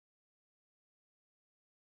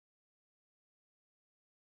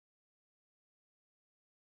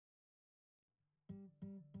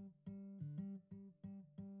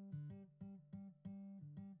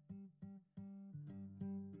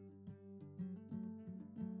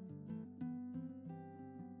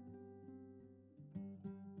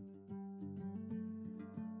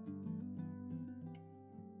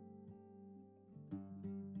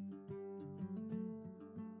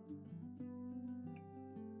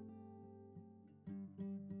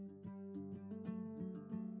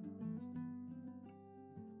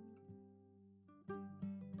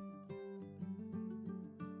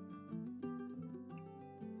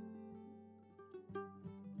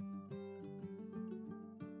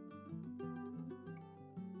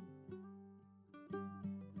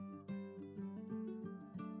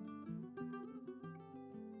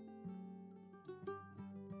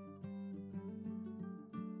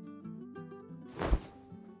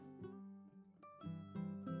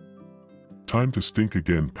Time to stink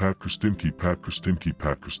again. Pat Krstimki, Pat Krstimki,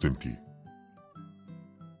 Pat Krstimki.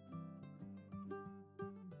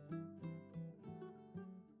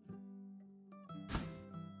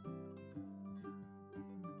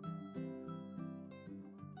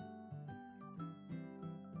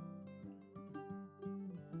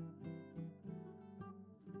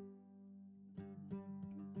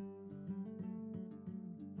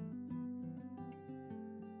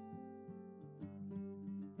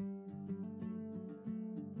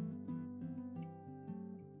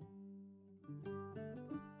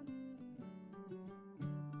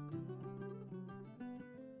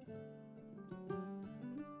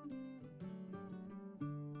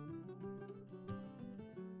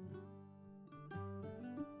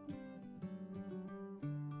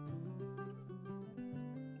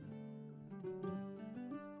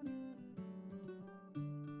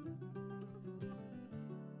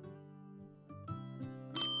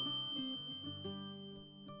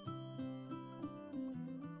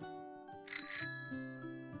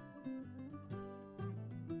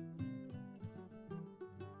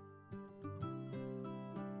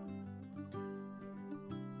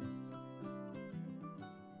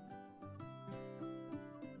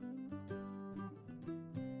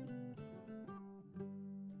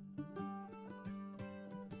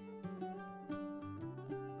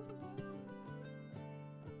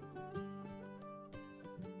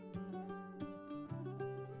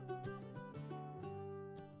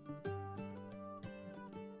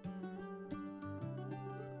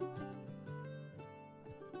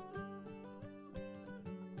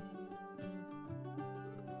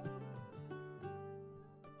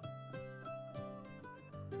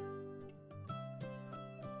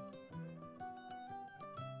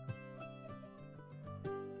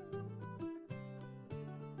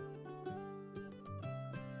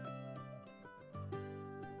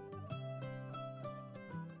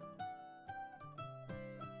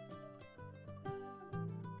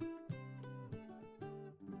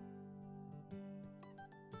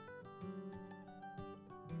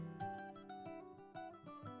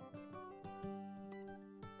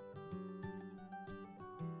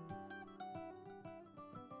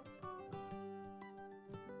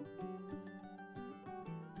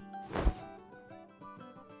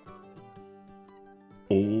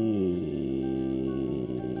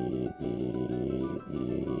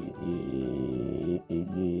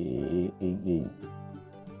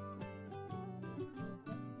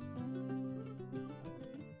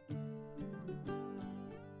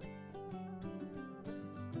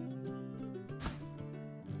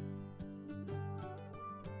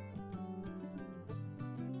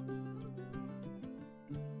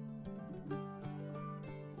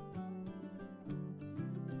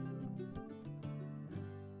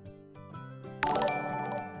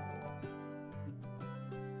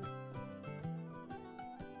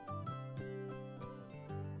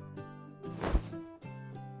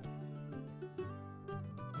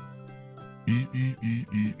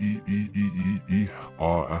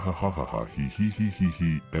 Ah ha ha ha ha he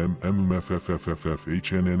MMFFFFF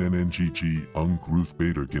HNNNGG Ung Ruth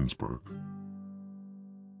Bader Ginsburg.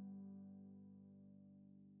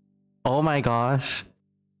 Oh my gosh.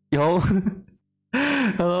 Yo.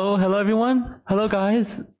 Hello everyone. Hello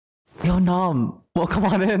guys. Yo Nom, welcome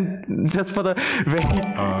on in. Just for the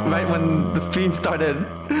right when the stream started.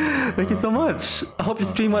 Thank you so much. I hope your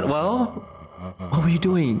stream went well. What were you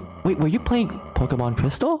doing? Wait, were you playing Pokemon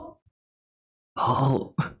Crystal?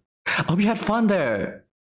 Oh, I hope you had fun there.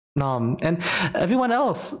 Nom, and everyone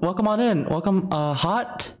else, welcome on in. Welcome,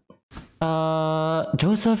 Hot,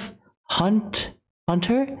 Joseph,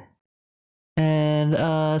 Hunter, and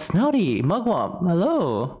Snouty, Mugwump.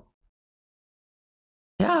 Hello.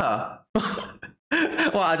 Yeah.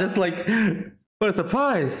 Wow, just like what a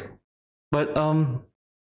surprise. But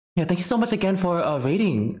Yeah, thank you so much again for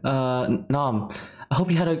rating, Nam. I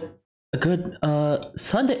hope you had a good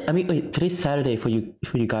Sunday. I mean, wait, today's Saturday for you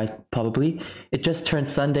guys probably. It just turned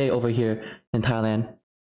Sunday over here in Thailand.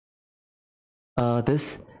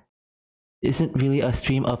 This isn't really a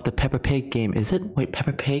stream of the Peppa Pig game, is it? Wait,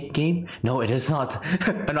 Peppa Pig game? No, it is not.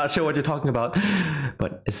 I'm not sure what you're talking about,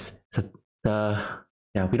 but it's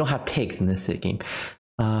yeah, we don't have pigs in this game.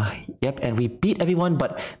 Yep, and we beat everyone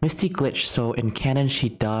but Misty glitched, so in canon she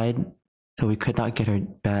died, so we could not get her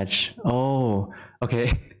badge. Oh,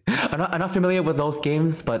 okay. I'm not familiar with those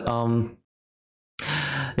games, but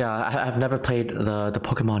yeah, I've never played the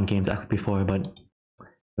Pokemon games actually before, but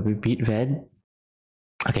we beat Red.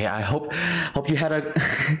 Okay, I hope you had a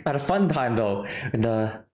had a fun time though in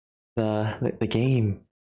the game.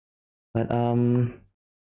 But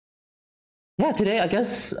yeah, today I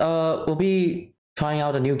guess we'll be trying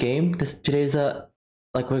out a new game. Today's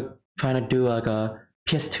like we're trying to do like a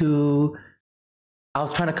PS2. I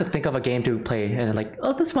was trying to think of a game to play, and like,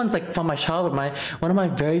 oh, this one's like from my childhood, one of my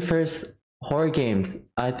very first horror games.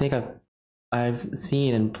 I think I've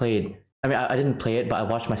seen and played. I mean, I didn't play it, but I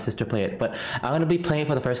watched my sister play it. But I'm gonna be playing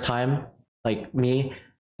for the first time, like me,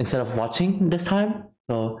 instead of watching this time.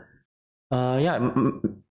 So, yeah,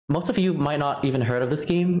 most of you might not even heard of this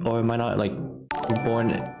game, or might not like be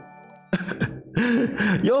born.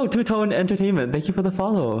 Yo, Two Tone Entertainment, thank you for the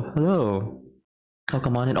follow. Hello. Oh,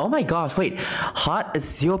 come on in. Oh my gosh, wait. Hot is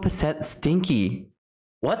 0% stinky.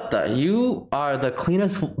 What the? You are the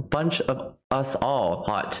cleanest bunch of us all,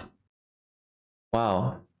 Hot.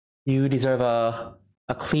 Wow. You deserve a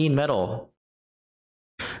clean medal.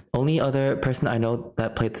 Only other person I know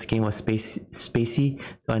that played this game was Spacey,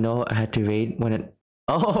 so I know I had to raid when it.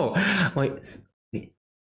 Oh, wait,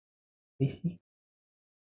 Spacey.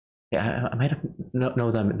 Yeah, I might have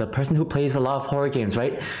know them. The person who plays a lot of horror games,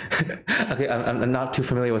 right? Okay, I'm not too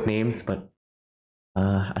familiar with names, but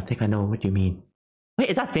I think I know what you mean. Wait,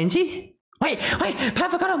 is that Finji? Wait,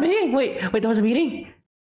 Pat forgot a meeting. Wait, there was a meeting.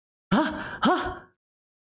 Huh?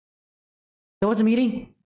 There was a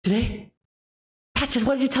meeting today? Patches,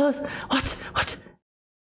 what did you tell us? What?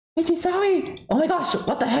 Finji, sorry. Oh my gosh,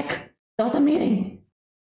 what the heck? There was a meeting.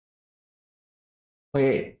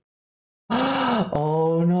 Wait.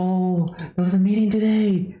 Oh no, there was a meeting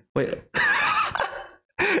today. Wait.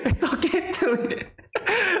 It's okay.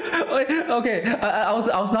 Wait, okay, I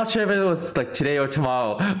was not sure if it was like today or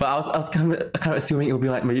tomorrow, but I was kind of assuming it would be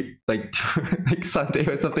like maybe like Sunday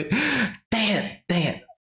or something. Dang it.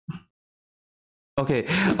 Okay,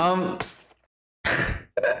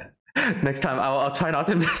 next time I'll try not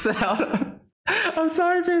to miss it out. I'm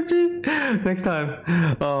sorry, Benji. Next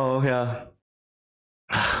time. Oh yeah.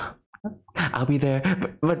 I'll be there,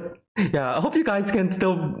 but yeah, I hope you guys can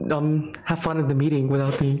still have fun in the meeting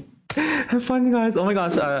without me. Have fun, guys. Oh my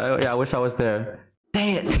gosh, yeah, I wish I was there.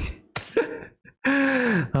 Dang it.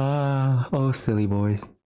 Oh, silly boys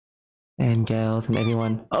and gals and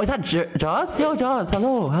everyone. Oh, is that Jaws? Yo, Jaws,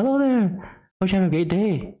 hello there. Hope you have a great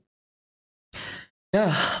day.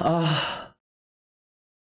 Yeah.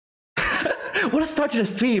 What a start to the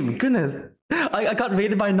stream. Goodness. I got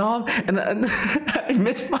raided by Nom and I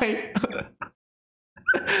missed my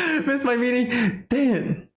meeting. Dang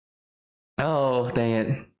it. Oh, dang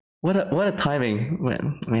it. What a timing,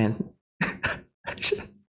 man.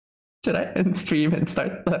 Should I end stream and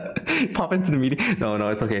start pop into the meeting? No,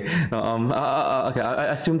 it's okay. No, okay.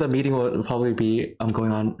 I assume the meeting will probably be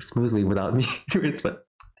going on smoothly without me. But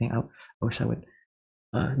dang, I wish I would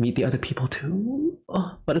meet the other people too.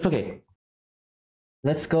 Oh, but it's okay.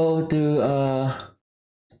 Let's go do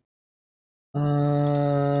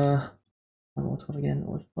what's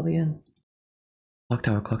it called again?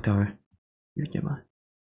 Clock Tower.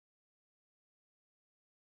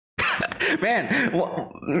 Man,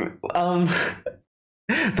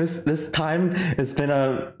 this time has been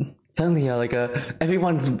suddenly like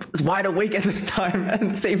everyone's wide awake at this time at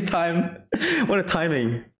the same time. What a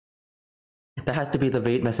timing! That has to be the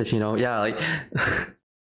raid message, Yeah, like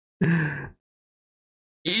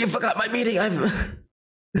you forgot my meeting.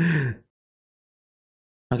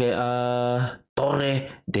 Okay. Torre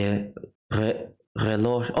de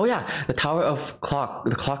Reloj. Oh yeah, the Tower of Clock.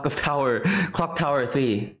 The Clock Tower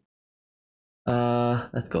 3.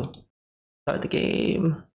 Let's go. Start the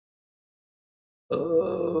game.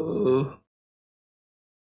 Oh.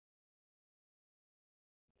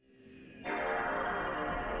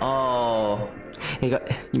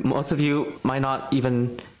 Most of you might not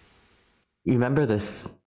even remember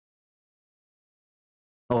this,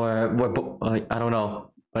 or like I don't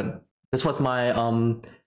know, but this was my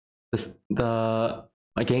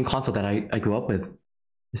my game console that I grew up with.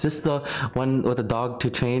 Is this the one with the dog to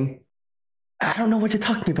train? I don't know what you're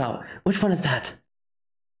talking about. Which one is that?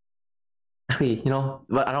 Actually, you know,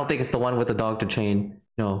 but I don't think it's the one with the dog to train.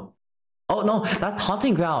 No. Oh no, that's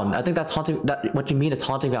Haunting Ground. I think that's Haunting. That what you mean is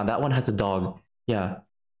Haunting Ground. That one has a dog. Yeah.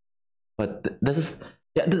 But this is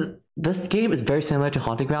this game is very similar to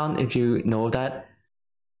Haunting Ground if you know that.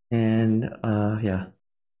 And yeah.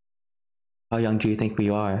 How young do you think we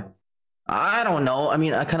are? I don't know. I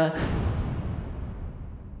mean, I kind of.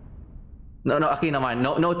 No, okay, never mind.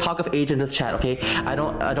 No talk of age in this chat, okay? I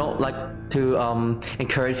don't like to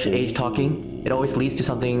encourage age talking. It always leads to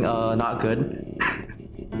something not good.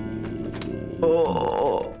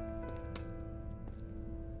 Oh.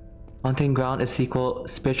 Haunting Ground is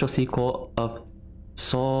spiritual sequel of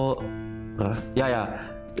Soul. Yeah,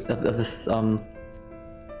 of this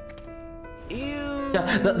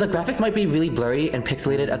Yeah, the graphics might be really blurry and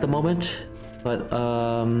pixelated at the moment, but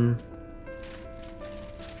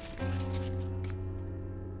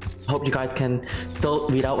hope you guys can still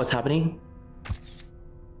read out what's happening.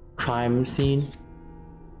 Crime scene.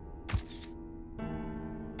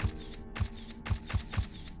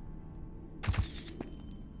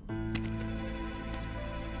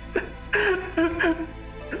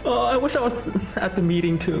 Oh, I wish I was at the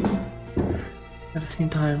meeting too. At the same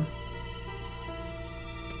time.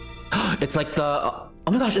 It's like the... oh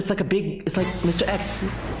my gosh, it's like a big... it's like Mr. X.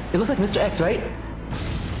 It looks like Mr. X, right?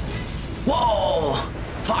 Whoa!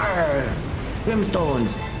 Fire!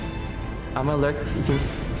 Brimstones! I'm alert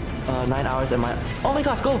since 9 hours and my... oh my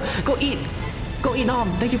gosh, go eat! Go eat,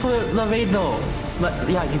 Nom! Thank you for the raid though! But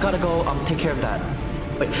yeah, you gotta go take care of that.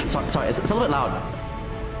 Wait, sorry, it's a little bit loud.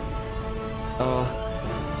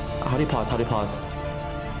 How do you pause?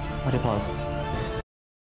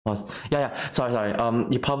 Pause. Yeah, sorry.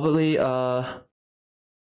 You probably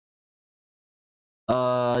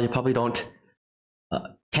don't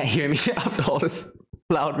can't hear me after all this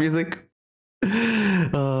loud music.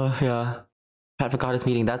 Yeah. Pat forgot his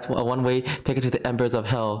meeting. That's one way. Take it to the embers of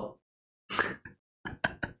hell.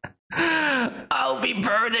 I'll be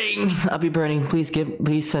burning.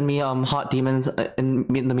 Please send me hot demons in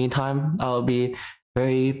the meantime. I'll be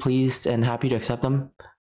very pleased and happy to accept them.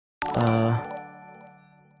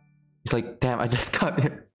 He's like, damn, I just got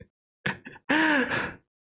here.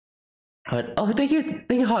 But oh, thank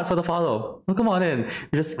you, Hot, for the follow. Oh, come on in.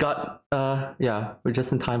 We just got yeah, we're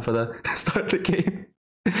just in time for the start of the game.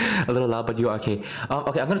 A little loud, but you are okay.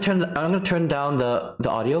 Okay, I'm gonna turn down the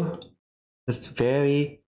audio. It's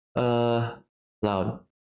very loud.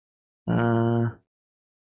 Turn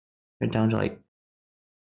down to like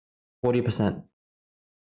 40%.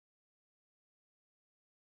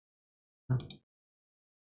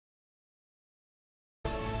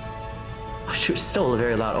 Oh, shoot, still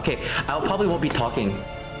very loud. Okay, I probably won't be talking.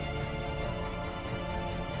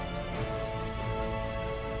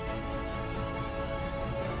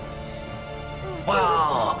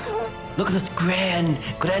 Wow! Look at this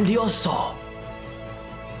grandioso!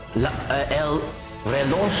 El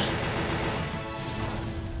reloj.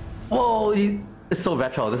 Whoa! It's so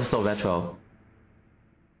retro. This is so retro.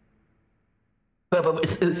 But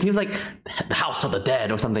it seems like the House of the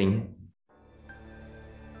Dead or something.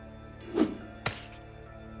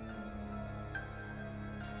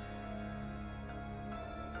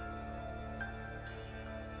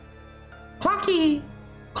 Clocky!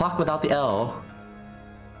 Clock without the L.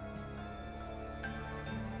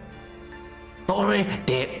 Torre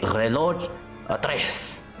de reloj 3.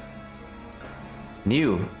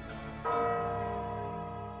 New.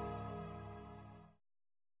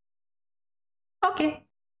 Okay.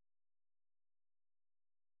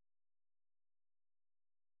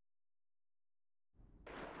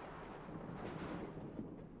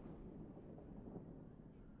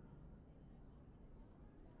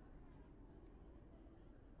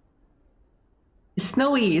 It's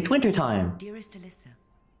snowy. It's winter time. Dearest Alyssa,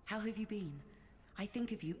 how have you been? I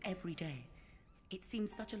think of you every day. It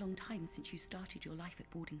seems such a long time since you started your life at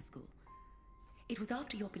boarding school. It was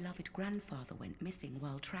after your beloved grandfather went missing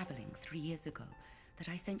while traveling 3 years ago that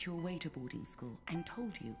I sent you away to boarding school and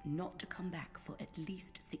told you not to come back for at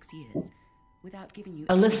least 6 years without giving you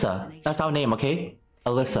any explanation. That's our name, okay?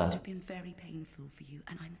 Alyssa. It must have been very painful for you,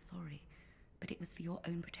 and I'm sorry, but it was for your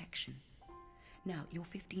own protection. Now, your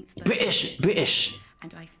 15th birthday... British!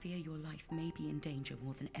 And I fear your life may be in danger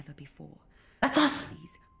more than ever before. That's us!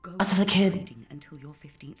 Please, go us as a kid. Until your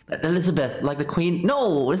 15th birthday. Elizabeth, like the Queen.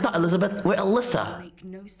 No, it's not Elizabeth. We're Alyssa. It make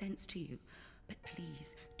no sense to you, but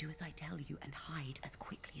please do as I tell you and hide as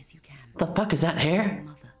quickly as you can. The fuck is that hair? Your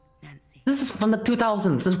mother, Nancy. This is from the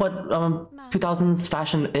 2000s. This is what 2000s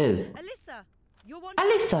fashion is. Alyssa, you're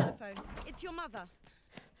Alyssa. It's your mother.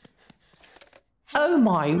 Oh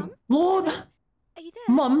my Mum? lord! Are you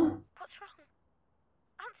there? Mum, What's wrong?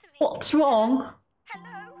 Answer me. what's wrong?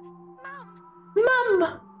 Hello? Mum?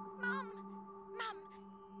 Mum! Mum?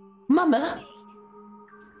 Mum? Mama?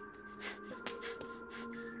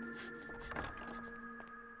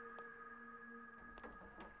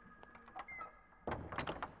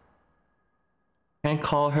 Can I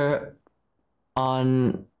call her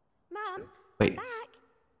on... Mum? Wait, Back?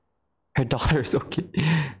 her daughter's okay.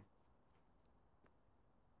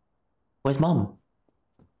 Where's mom?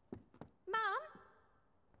 Mum?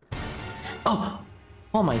 Oh!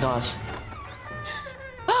 Oh my gosh.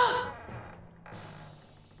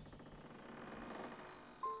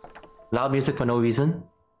 Loud music for no reason.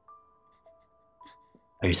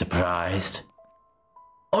 Are you surprised?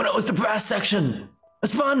 Oh no, it's the brass section!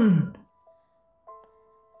 It's fun!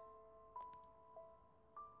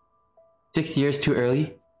 6 years too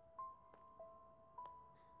early?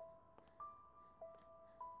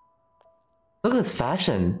 Look at this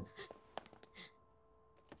fashion.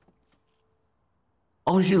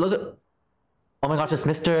 Oh, did you look at... Oh my gosh, it's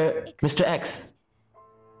Mr. X.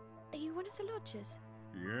 Are you one of the lodgers?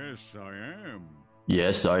 Yes, I am.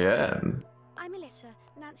 Yes, I am. I'm Alyssa,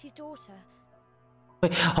 Nancy's daughter.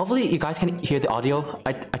 Wait, hopefully you guys can hear the audio.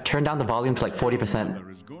 I turned down the volume to like 40%. Mother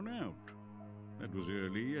has gone out. That was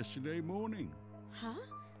early yesterday morning. Huh?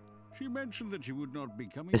 She mentioned that she would not be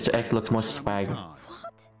coming Mr. X back looks more for some swag. time.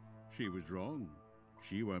 What? She was wrong.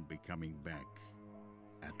 She won't be coming back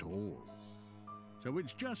at all. So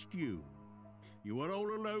it's just you. You are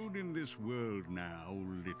all alone in this world now,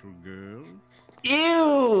 little girl.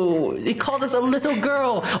 Ew! They called us a little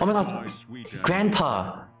girl! Oh my My god, sweetheart.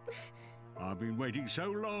 Grandpa! I've been waiting so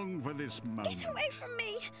long for this moment. Get away from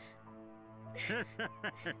me!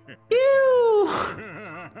 Ew!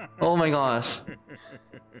 Oh my gosh.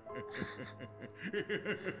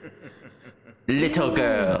 Little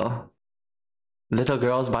Girl. Little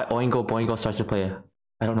Girls by Oingo Boingo starts to play.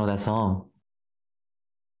 I don't know that song.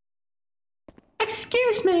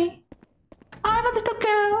 Excuse me. I'm a little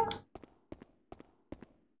girl.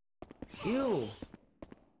 Ew.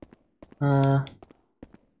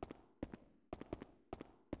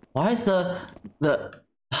 Why is the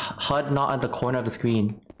HUD not at the corner of the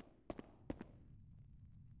screen?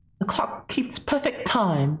 The clock keeps perfect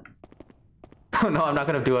time. Oh no, I'm not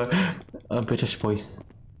gonna do a British voice.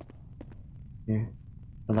 Here.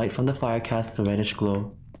 The light from the fire casts a reddish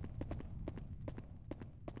glow.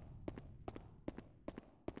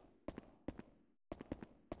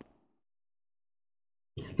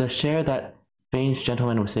 It's the chair that strange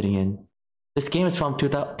gentleman was sitting in. This game is from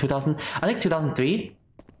 2000, I think 2003?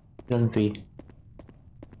 2003.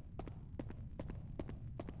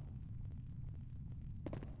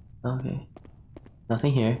 Okay.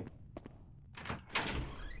 Nothing here.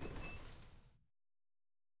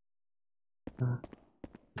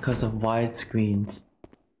 Because of wide screens.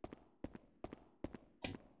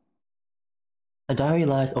 A diary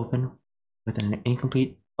lies open with an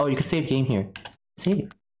incomplete... Oh, you can save game here.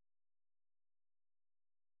 Save.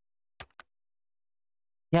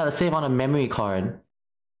 Yeah, let's save on a memory card.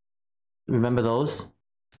 Remember those?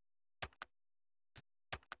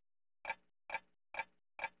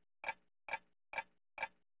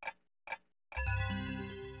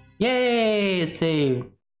 Yay! It's saved.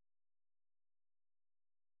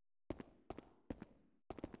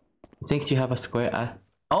 It thinks you have a square as...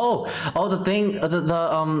 Oh! Oh, the thing...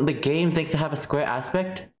 the game thinks to have a square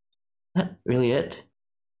aspect? Is that really it?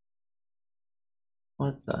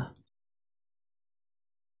 What the...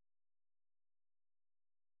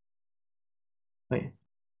 Wait.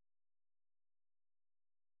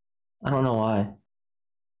 I don't know why.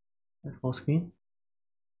 Full screen?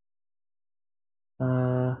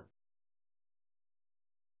 Oh,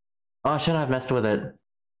 I shouldn't have messed with it.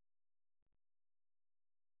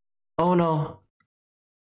 Oh no.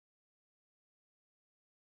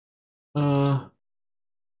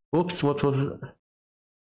 Whoops, whoops, whoops.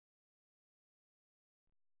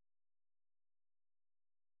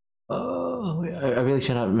 Oh, I really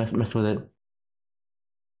should not mess with it.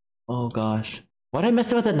 Oh gosh. Why did I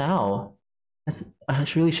mess with it now? I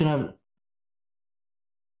really should have...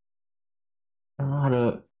 I don't know how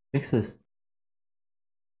to fix this.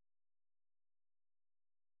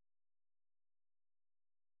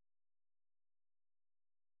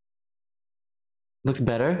 Looks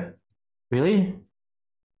better? Really?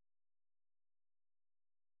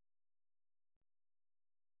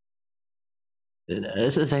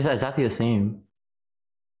 It's exactly the same.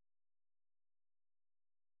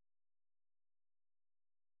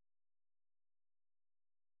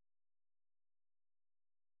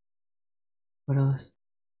 What else?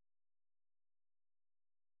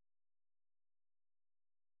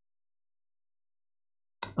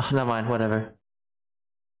 Oh, never mind, whatever.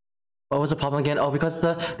 What was the problem again? Oh, because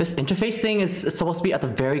this interface thing is supposed to be at the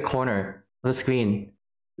very corner of the screen.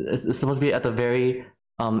 It's supposed to be at the very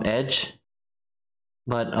edge.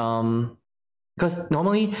 But because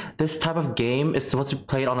normally this type of game is supposed to be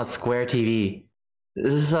played on a square TV.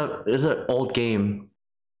 This is an old game.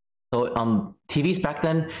 So TVs back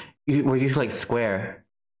then were usually like square.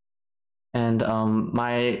 And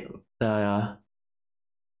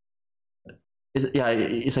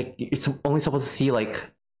it's like it's only supposed to see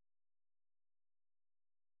like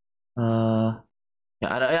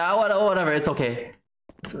whatever, it's okay.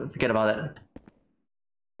 So forget about it.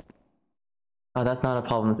 Oh, that's not a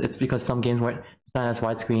problem. It's because some games weren't done as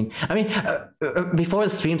widescreen. I mean, before the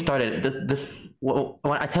stream started, when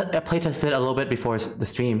I play tested a little bit before the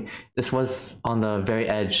stream, this was on the very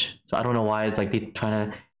edge. So I don't know why it's like they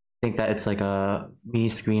trying to think that it's like a mini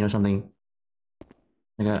screen or something.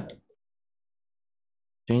 Like a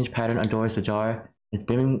strange pattern on doors ajar. It's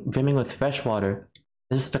brimming with fresh water.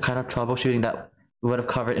 This is the kind of troubleshooting that we would have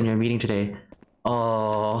covered in your meeting today.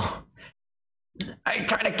 Oh, are you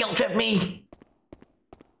trying to guilt trip me?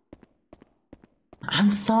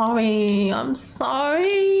 I'm sorry. I'm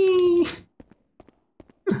sorry.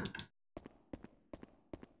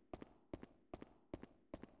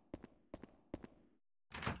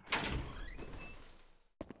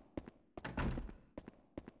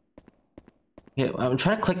 Okay, I'm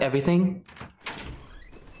trying to click everything.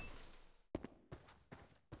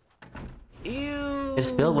 Ew.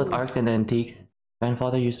 It's filled with arcs and antiques.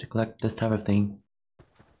 Grandfather used to collect this type of thing.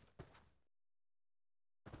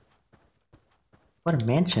 What a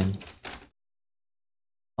mansion.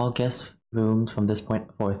 All guest rooms from this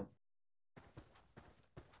point forth.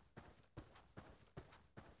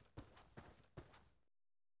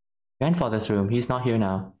 Grandfather's room. He's not here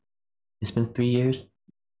now. It's been 3 years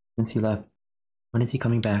since he left. When is he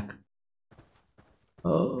coming back?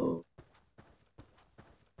 Oh.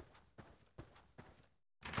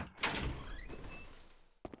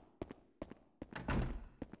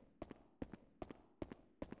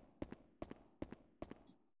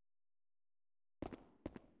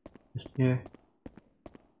 Just here.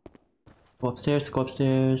 Go upstairs, go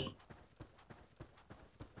upstairs.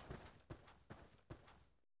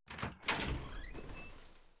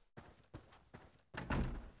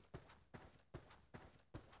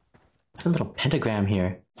 A little pentagram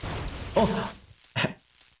here. Oh!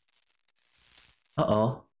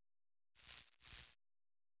 Uh-oh.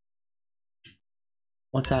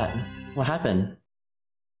 What's that? What happened?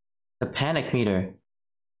 The panic meter.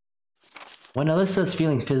 When Alyssa is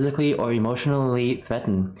feeling physically or emotionally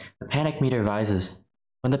threatened, the panic meter rises.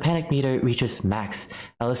 When the panic meter reaches max,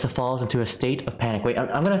 Alyssa falls into a state of panic. Wait,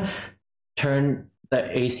 I'm gonna turn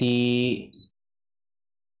the AC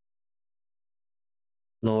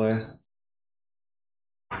lower.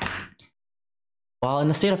 While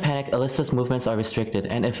in a state of panic, Alyssa's movements are restricted,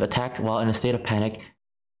 and if attacked while in a state of panic,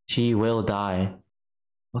 she will die.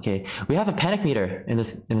 Okay, we have a panic meter in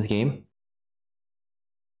this game.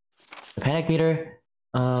 The panic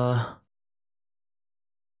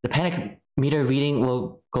meter reading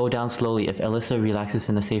will go down slowly if Alyssa relaxes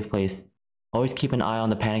in a safe place. Always keep an eye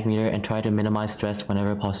on the panic meter and try to minimize stress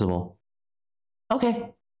whenever possible.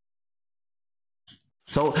 Okay.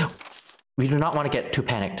 So, we do not want to get too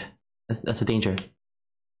panicked. That's a danger.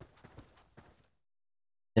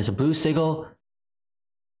 There's a blue sigil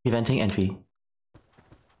preventing entry.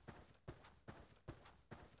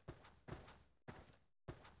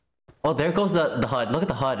 Oh, there goes the HUD. Look at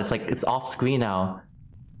the HUD. It's like it's off screen now.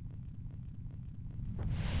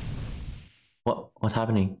 What's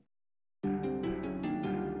happening?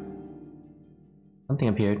 Something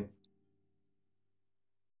appeared.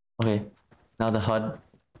 Okay, now the HUD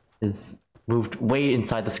is moved way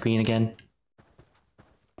inside the screen again.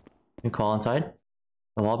 Can you crawl inside?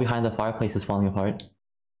 The wall behind the fireplace is falling apart.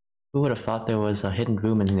 Who would have thought there was a hidden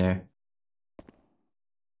room in there?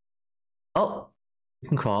 Oh! You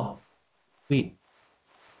can crawl. Sweet.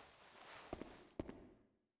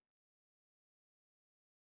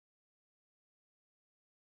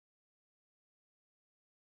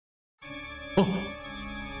 Oh!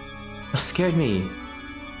 That scared me.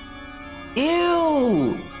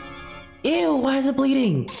 Ew! Ew, why is it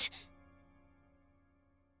bleeding?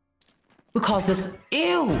 Who caused this?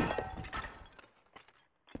 Ew!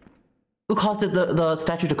 Who caused the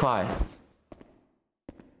statue to cry?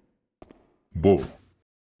 Whoa.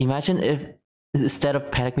 Imagine if instead of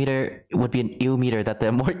panic meter, it would be an ew meter, that the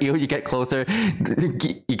more ew you get closer,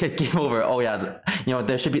 you get game over. Oh yeah, you know,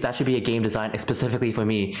 that should be a game design specifically for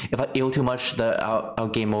me. If I ew too much, I'll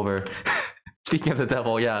game over. Speaking of the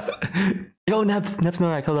devil, yeah. Yo, Nebs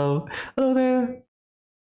Norak, hello. Hello there.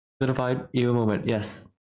 Notified you moment, yes.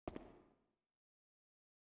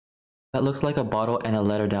 That looks like a bottle and a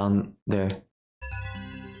letter down there.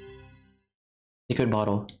 Secret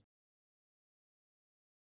bottle.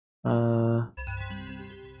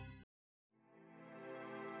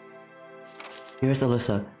 Here's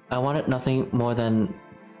Alyssa. I wanted nothing more than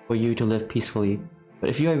for you to live peacefully. But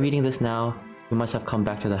if you are reading this now, you must have come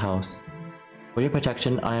back to the house. For your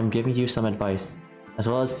protection, I am giving you some advice, as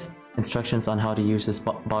well as instructions on how to use this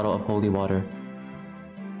bottle of holy water.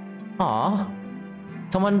 Aww.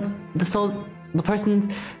 The person's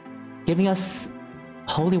giving us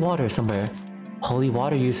holy water somewhere. Holy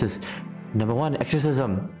water uses. Number 1,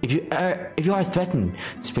 exorcism. If you are threatened,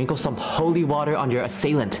 sprinkle some holy water on your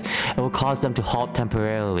assailant. It will cause them to halt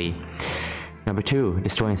temporarily. Number 2,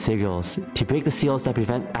 destroying sigils. To break the seals that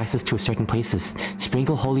prevent access to certain places,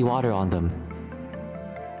 sprinkle holy water on them.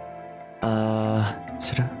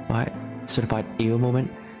 Certified EO moment.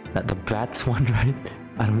 That the Bratz one, right?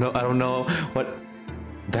 I don't know what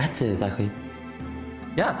Bratz is actually.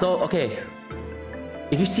 Yeah, so okay.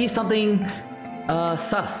 If you see something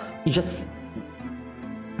sus, you just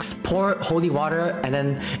pour holy water and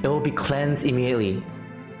then it will be cleansed immediately.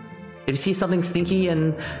 If you see something stinky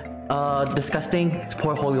and disgusting, just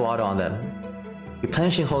pour holy water on them.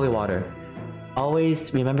 Replenishing holy water.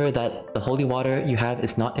 Always remember that the holy water you have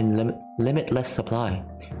is not in limitless supply.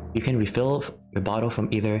 You can refill your bottle from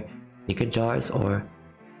either liquid jars or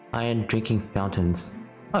iron drinking fountains.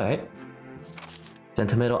 Alright.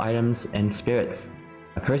 Sentimental items and spirits.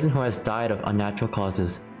 A person who has died of unnatural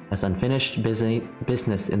causes has unfinished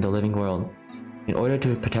business in the living world. In order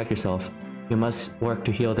to protect yourself, you must work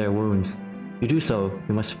to heal their wounds. To do so,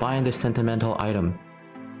 you must find this sentimental item.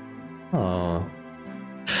 Oh.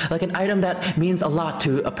 Like an item that means a lot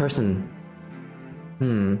to a person.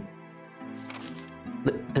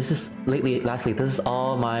 Lastly, this is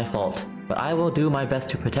all my fault. But I will do my best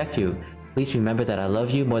to protect you. Please remember that I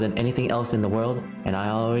love you more than anything else in the world, and I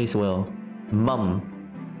always will. Mum.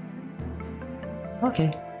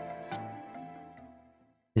 Okay.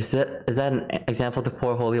 Is that an example to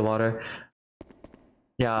pour holy water?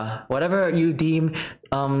 Yeah, whatever you deem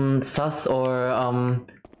sus or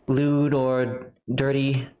lewd or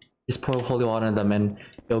dirty, just pour holy water on them and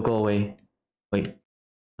it'll go away. Wait,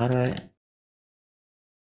 how do I?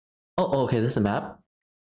 Oh, okay, this is a map.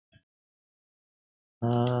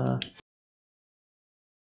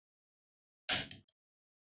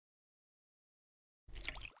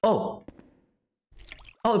 Oh,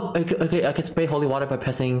 okay, I can spray holy water by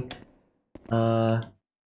pressing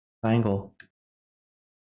triangle.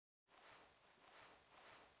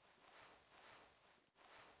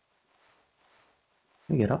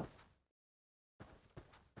 Let me get up.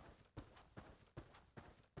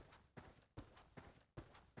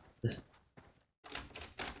 Just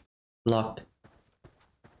locked.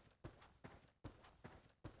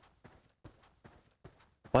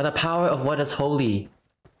 By the power of what is holy,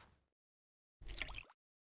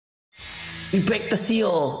 we break the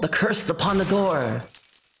seal. The curse is upon the door.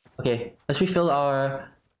 Okay, let's refill our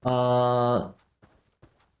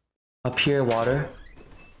pure water.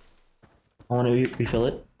 I want to refill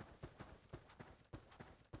it.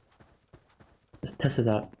 Let's test it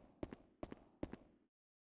out.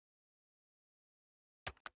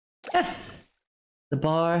 Yes! The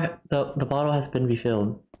bottle has been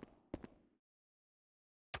refilled.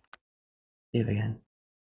 Save again.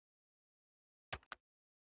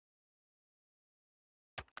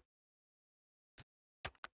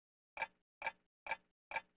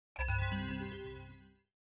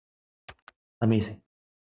 Amazing.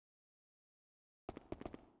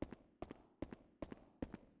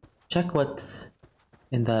 Check what's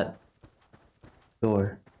in that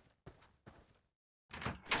door.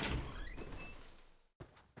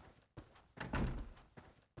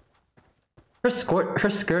 Her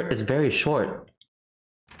skirt is very short.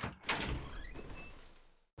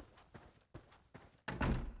 Is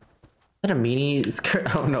that a mini skirt?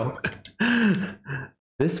 I don't know.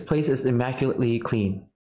 This place is immaculately clean.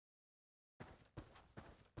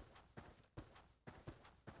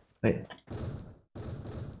 Wait.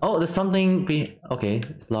 Oh, there's something okay,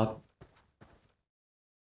 it's locked.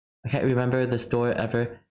 I can't remember this door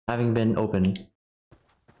ever having been opened.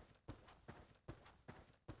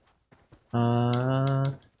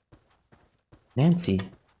 Nancy.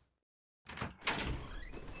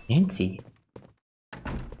 Nancy?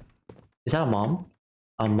 Is that a mom?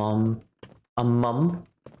 A mom? A mum?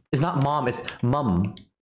 It's not mom, it's mum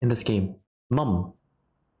in this game. Mum.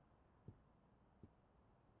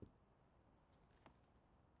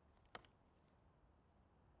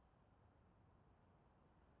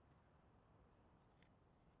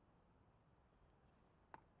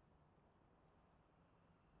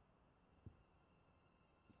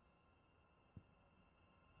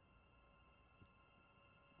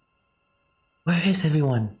 Where is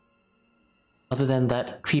everyone? Other than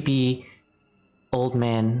that creepy old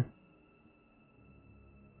man.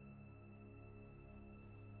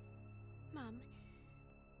 Mum,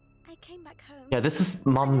 I came back home. Yeah, this is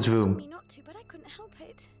Mom's Told room. me not to, but I couldn't help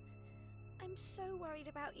it. I'm so worried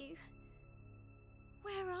about you.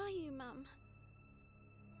 Where are you, Mum?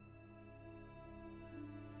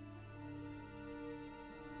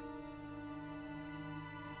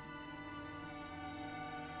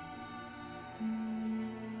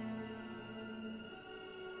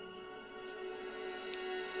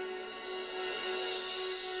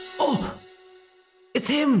 Oh! It's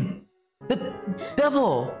him! The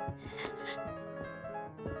devil!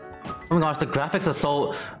 Oh my gosh, the graphics are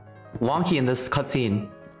so wonky in this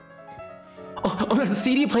cutscene. Oh, there's a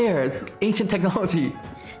CD player! It's ancient technology.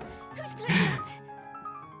 Who's playing that?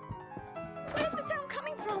 Where's the sound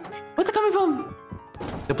coming from? Where's it coming from?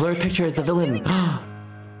 The blurred picture is the villain. Doing that?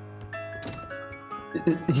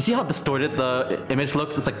 Did you see how distorted the image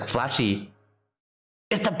looks? It's like flashy.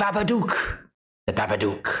 It's the Babadook! The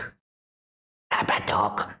Babadook.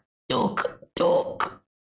 Babadook. Dook.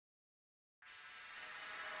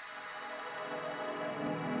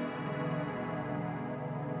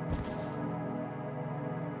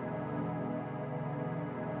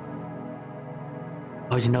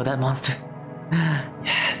 Oh, you know that monster?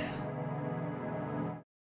 Yes.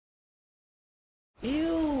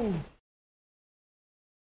 Ew.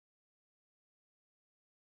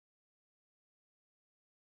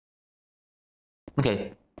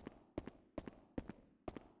 Okay.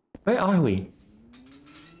 Where are we?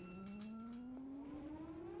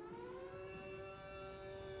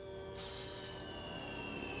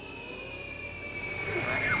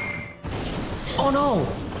 Oh no!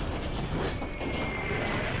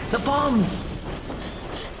 The bombs!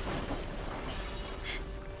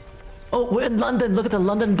 Oh, we're in London! Look at the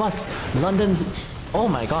London bus! London... Oh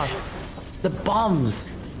my gosh! The bombs!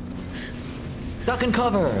 Duck and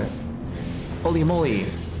cover! Holy moly!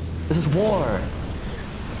 This is war!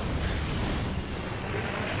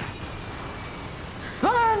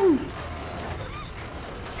 Run!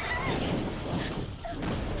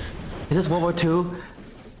 Is this World War II?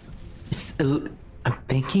 I'm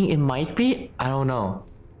thinking it might be? I don't know.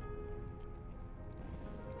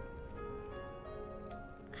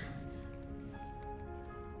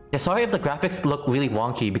 Yeah, sorry if the graphics look really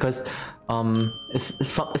wonky because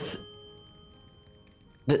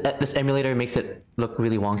this emulator makes it look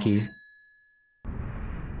really wonky.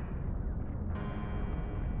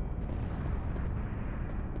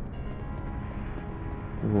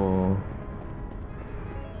 Whoa.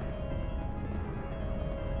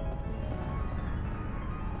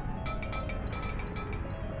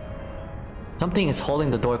 Something is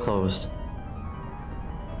holding the door closed.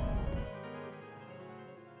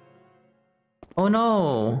 Oh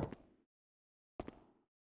no!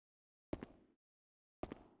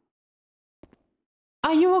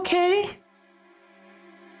 Are you okay?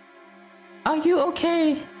 Are you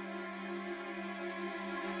okay?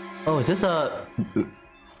 Oh, is this a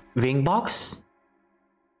ring box?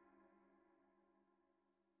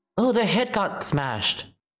 Oh, their head got smashed.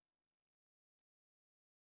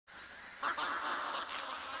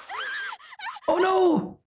 Oh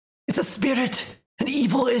no! It's a spirit! An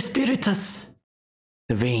evil spiritus!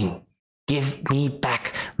 The ring. Give me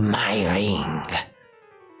back my ring.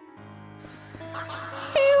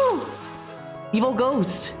 Ew! Evil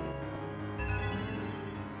ghost!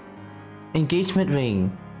 Engagement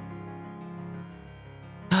ring.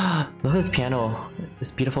 Look at this piano.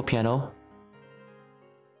 This beautiful piano.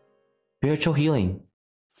 Spiritual healing.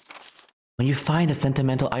 When you find a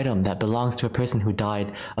sentimental item that belongs to a person who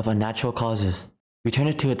died of unnatural causes, return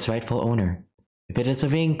it to its rightful owner. If it is a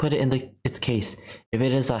ring, put it in its case. If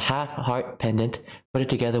it is a half-heart pendant, put it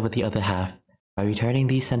together with the other half. By returning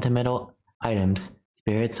these sentimental items,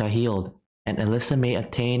 spirits are healed, and Alyssa may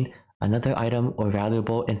obtain another item or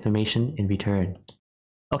valuable information in return.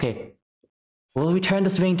 Okay, we'll return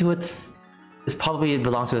this ring to its... This probably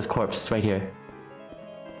belongs to this corpse right here.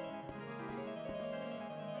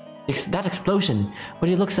 That explosion, but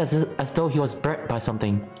he looks as though he was burnt by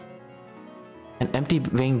something. An empty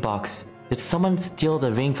ring box. Did someone steal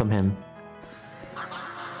the ring from him?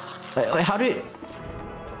 Wait, how do you...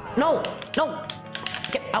 No! No!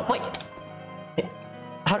 Get out, wait!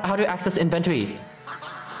 How do you access inventory?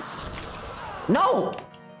 No!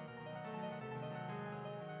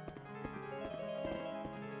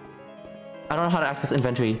 I don't know how to access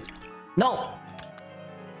inventory. No!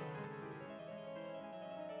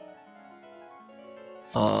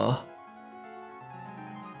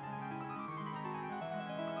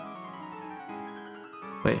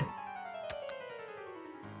 Wait.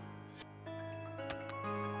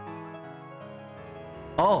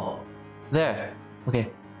 Oh! There.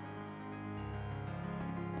 Okay.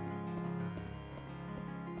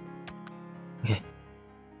 Okay.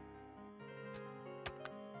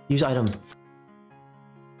 Use item.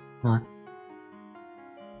 Come on.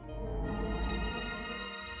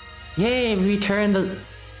 Yay! We returned the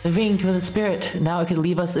ring to the spirit. Now it can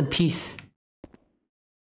leave us in peace.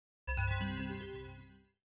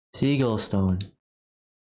 Seagull stone.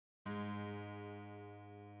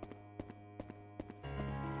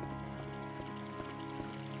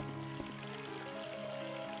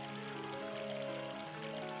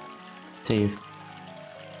 Save.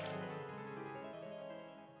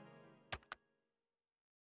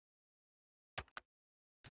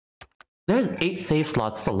 There's 8 save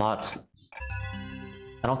slots, a lot.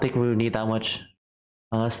 I don't think we would need that much.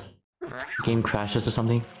 Unless the game crashes or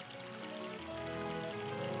something.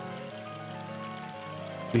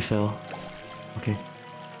 Refill. Okay.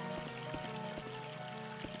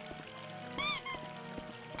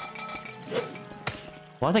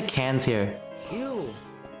 Why are the cans here? Ew.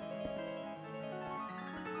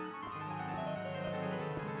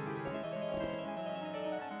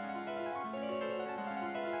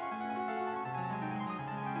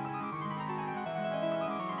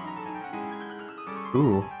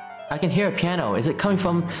 Ooh. I can hear a piano. Is it coming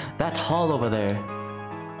from that hall over there?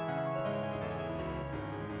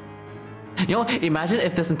 You know, imagine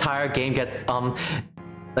if this entire game gets,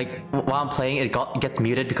 like, while I'm playing, it gets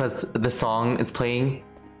muted because the song is playing.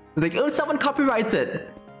 Like, oh, someone copyrights it!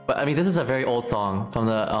 But, I mean, this is a very old song from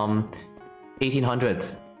the,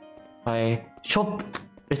 1800s. By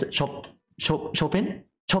is it Chopin?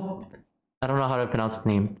 I don't know how to pronounce his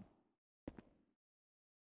name.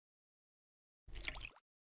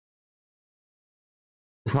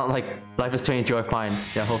 It's not like Life is Strange, you're fine.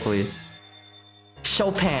 Yeah, hopefully.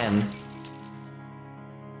 Chopin!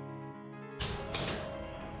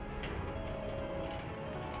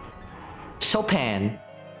 Chopin!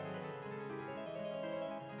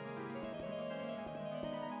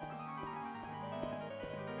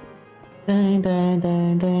 Dun, dun,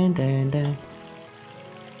 dun, dun, dun, dun.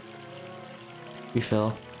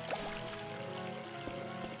 Refill.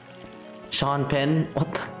 Sean Penn?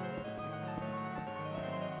 What the?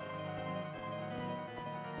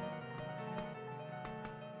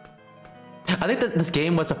 I think that this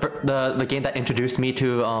game was the game that introduced me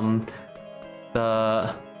to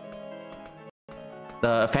the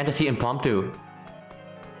Fantasy Impromptu.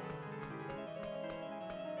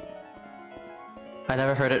 I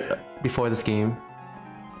never heard it before this game.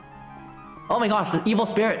 Oh my gosh, the evil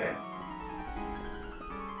spirit!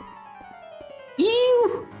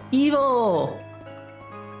 Ew! Evil!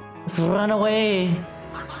 Let's run away!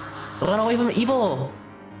 Run away from evil!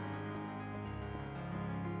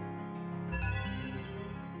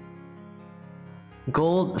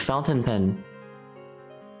 Gold fountain pen.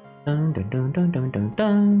 Dun dun dun dun dun dun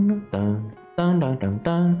dun dun dun dun dun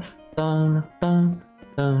dun dun dun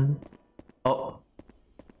dun. Oh,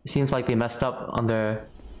 it seems like they messed up on their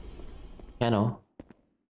piano.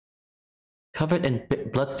 Covered in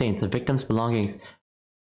bloodstains, the victim's belongings.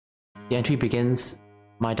 The entry begins,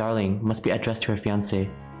 "My darling," must be addressed to her fiance.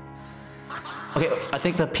 Okay, I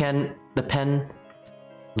think the pen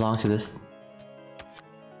belongs to this.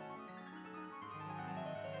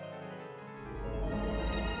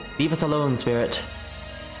 Leave us alone, spirit,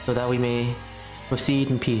 so that we may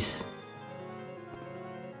proceed in peace.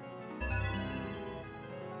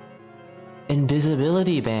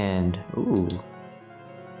 Invisibility band. Ooh.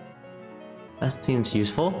 That seems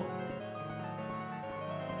useful.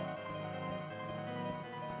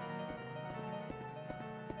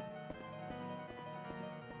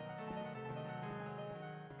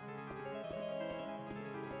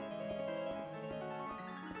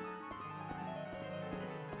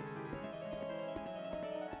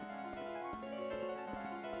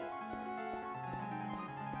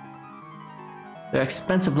 There are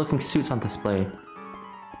expensive looking suits on display.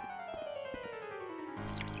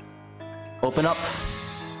 Open up.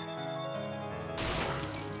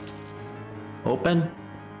 Open.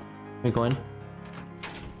 We're going.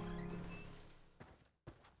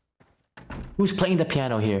 Who's playing the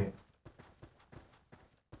piano here?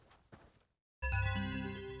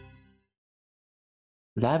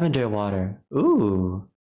 Lavender water. Ooh.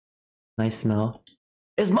 Nice smell.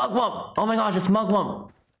 It's Mugwump! Oh my gosh, it's Mugwump!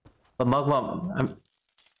 But Mugwump,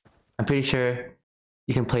 I'm pretty sure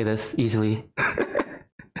you can play this easily.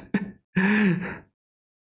 I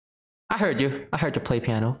heard you. I heard you play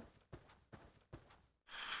piano.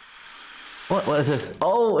 What is this?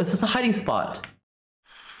 Oh, is this a hiding spot?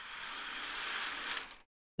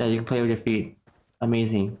 Yeah, you can play with your feet.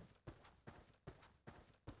 Amazing.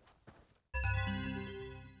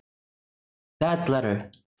 Dad's letter.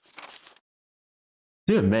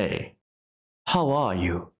 Dear May, how are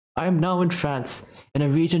you? I am now in France, in a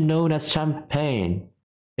region known as Champagne.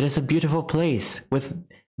 It is a beautiful place, with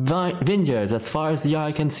vineyards as far as the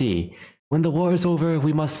eye can see. When the war is over,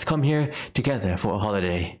 we must come here together for a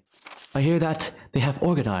holiday. I hear that they have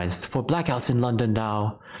organized for blackouts in London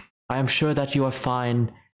now. I am sure that you are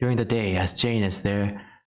fine during the day as Jane is there,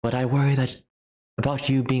 but I worry about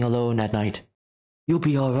you being alone at night. You'll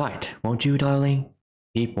be alright, won't you, darling?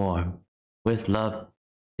 Keep warm. With love,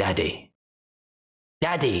 Daddy.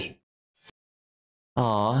 Daddy!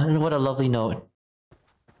 Aw, what a lovely note.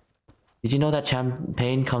 Did you know that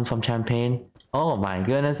champagne comes from champagne? Oh my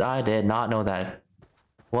goodness, I did not know that.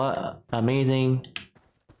 What amazing.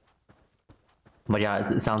 But yeah,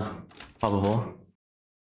 it sounds probable.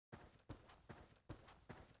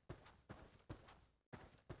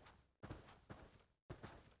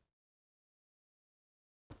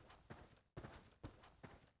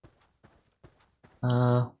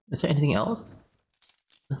 Is there anything else?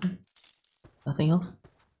 Nothing else?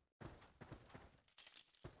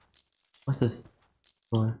 What's this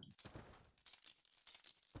door?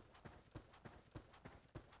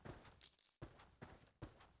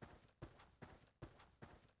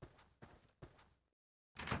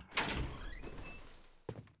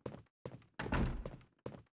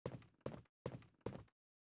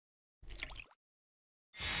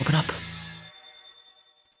 Open up.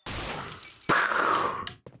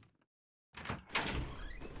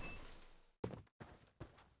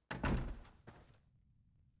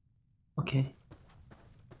 Okay.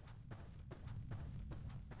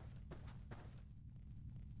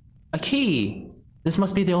 A key! This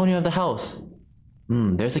must be the owner of the house.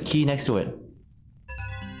 There's a key next to it.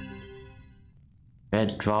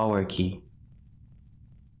 Red drawer key.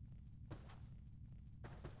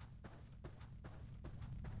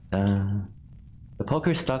 The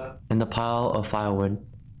poker stuck in the pile of firewood.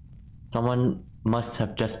 Someone must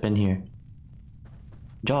have just been here.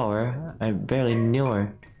 Drawer? I barely knew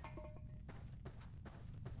her.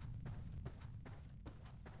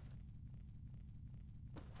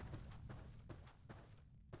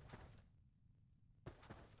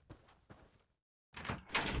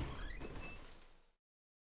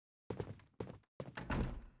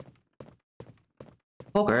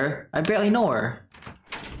 Poker? I barely know her.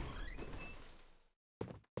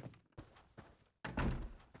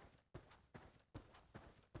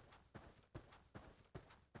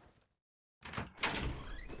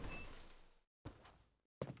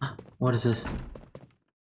 What is this?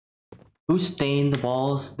 Who stained the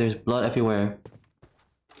walls? There's blood everywhere.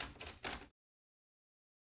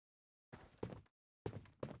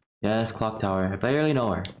 Yes, clock tower. I barely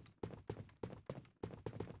know her.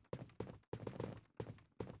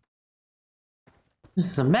 This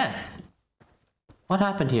is a mess. What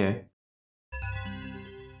happened here?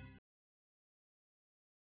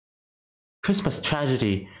 Christmas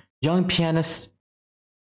tragedy. Young pianist.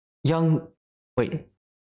 Pianist.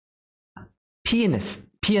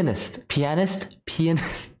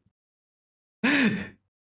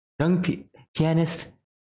 Young pianist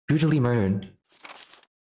brutally murdered.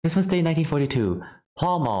 Christmas Day 1942.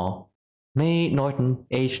 Pall Mall. May Norton,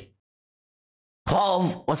 aged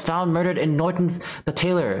 12, was found murdered in Norton's the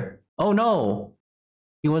tailor. Oh no!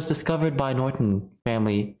 He was discovered by Norton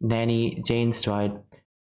family nanny Jane Stride,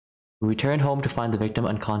 who returned home to find the victim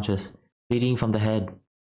unconscious, bleeding from the head.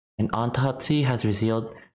 An autopsy has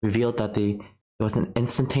revealed that it was an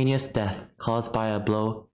instantaneous death caused by a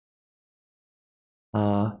blow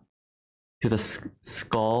to the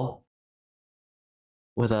skull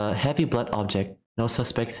with a heavy blunt object. No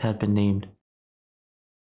suspects have been named.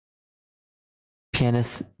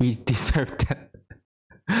 Pianist, we deserve death.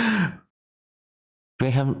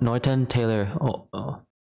 Graham Norton Taylor. Oh,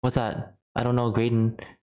 what's that? I don't know. Graydon.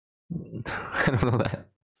 I don't know that.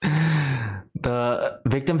 The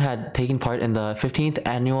victim had taken part in the 15th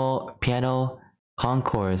annual piano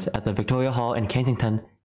concours at the Victoria Hall in Kensington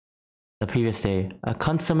the previous day. A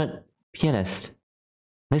consummate pianist,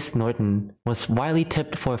 Miss Norton was widely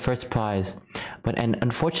tipped for a first prize, but an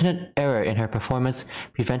unfortunate error in her performance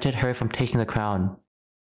prevented her from taking the crown.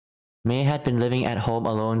 May had been living at home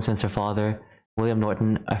alone since her father, William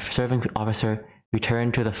Norton, a serving officer,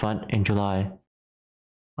 returned to the front in July.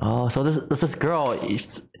 Oh, so this girl,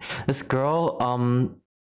 is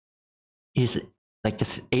like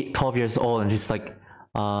just 12 years old, and she's like,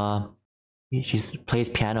 she plays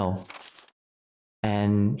piano,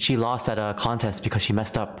 and she lost at a contest because she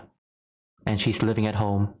messed up, and she's living at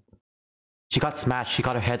home. She got smashed. She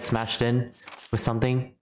got her head smashed in with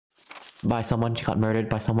something by someone. She got murdered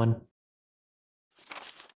by someone.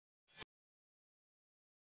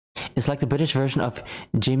 It's like the British version of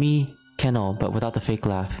Jimmy Kimmel, but without the fake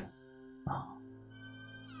laugh.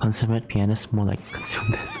 Consummate pianist, more like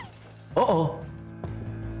consume this. Uh-oh!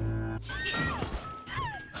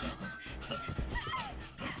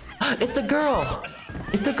 It's the girl!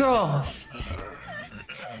 It's the girl!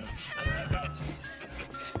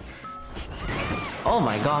 Oh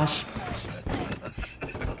my gosh.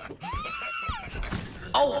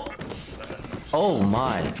 Oh! Oh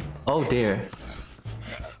my. Oh dear.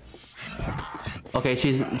 Okay,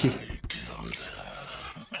 she's...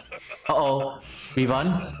 Uh-oh. We run?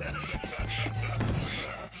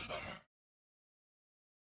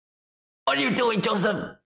 What are you doing,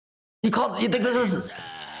 Joseph? You think this is...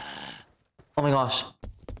 Oh my gosh.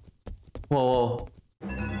 Whoa, whoa.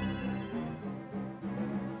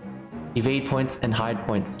 Evade points and hide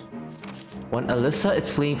points. When Alyssa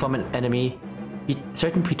is fleeing from an enemy,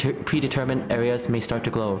 certain predetermined areas may start to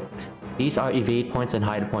glow. These are evade points and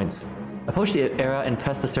hide points. Approach the area and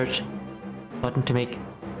press the search button to make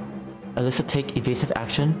Alyssa take evasive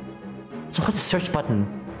action. So what's the search button?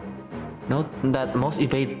 Note that most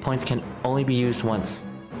evade points can only be used once.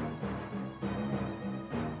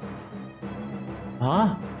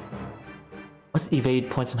 Huh? What's evade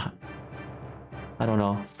points and hide? I don't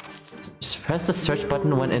know. Press the search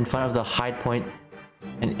button when in front of the hide point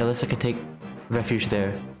and Alyssa can take refuge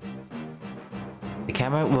there. The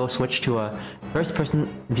camera will switch to a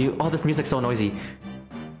first-person view. Oh, this music's so noisy.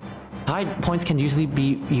 Hide points can usually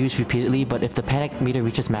be used repeatedly, but if the panic meter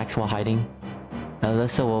reaches max while hiding,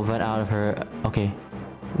 Alyssa will run out of her... Okay.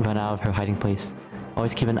 Run out of her hiding place.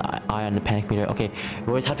 Always keep an eye on the panic meter. Okay. We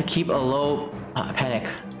always have to keep a low panic.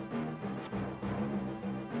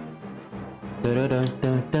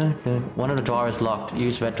 One of the drawers is locked.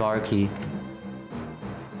 Use red drawer key.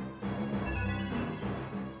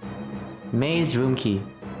 Maze room key.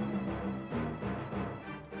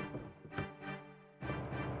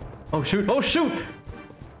 Oh shoot! Oh shoot!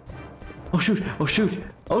 Oh shoot! Oh shoot!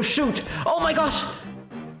 Oh shoot! Oh my gosh!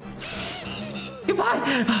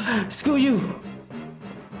 Goodbye! Screw you!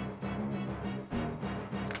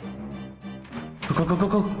 Go go go go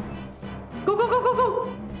go! Go go go go go!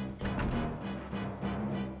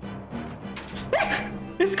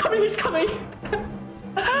 He's coming! He's coming!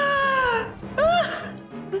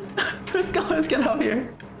 Let's go! Let's get out of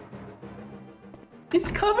here! He's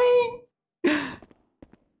coming!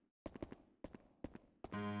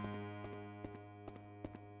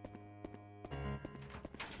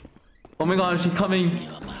 Oh my gosh, he's coming!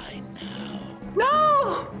 You're mine now.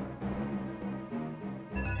 No!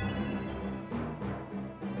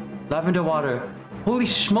 Lavender water. Holy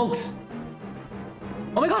smokes!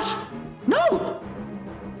 Oh my gosh! No!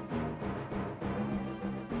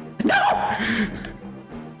 No!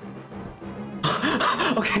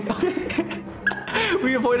 Okay, okay.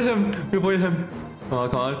 We avoided him. We avoided him. Come on,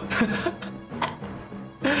 come on.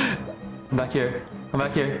 Come back here. Come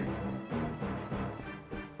back here.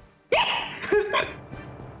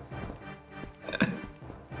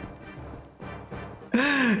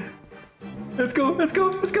 Let's go, let's go,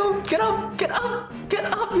 let's go! Get up! Get up! Get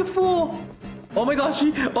up, you fool! Oh my gosh,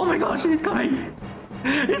 he's coming!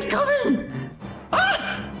 He's coming!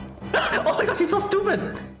 Ah! Oh my gosh, he's so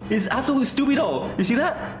stupid! He's absolutely stupid though! You see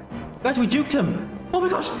that? Guys, we juked him! Oh my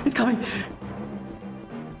gosh, he's coming!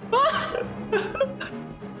 Ah!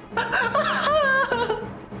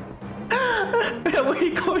 Where are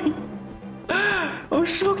you going? Oh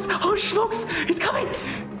smokes! Oh smokes! He's coming!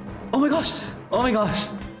 Oh my gosh! Oh my gosh!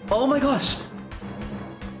 Oh my gosh!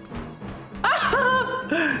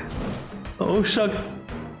 Ah! Oh shucks!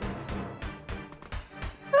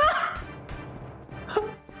 Ah!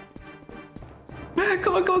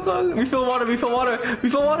 Come on, come on, come on! Refill water! Refill water!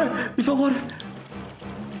 Refill water! Refill water!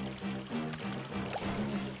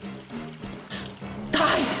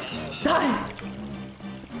 Die! Die!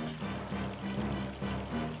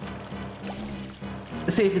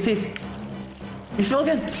 It's safe, it's safe. Refill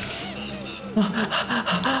again.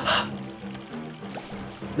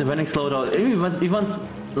 They're running slow though. He runs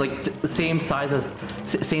like the same size as,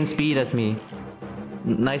 same speed as me.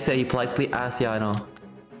 Nice that he politely asked. Yeah, I know.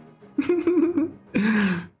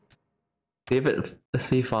 Give it a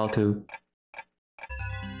save file too.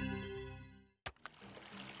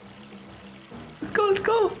 Let's go, let's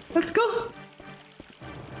go, let's go.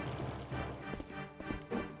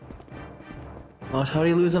 Gosh, how do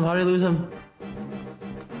you lose him? How do you lose him?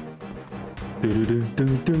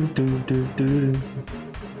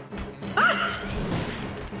 Ah!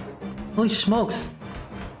 Holy smokes!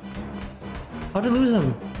 How did I lose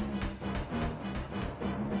him?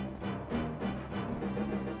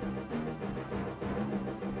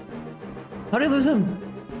 How did I lose him?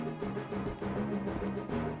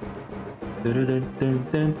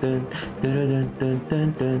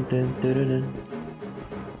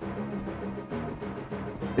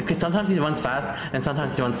 Because sometimes he runs fast and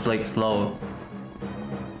sometimes he runs like slow.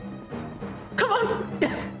 Come on!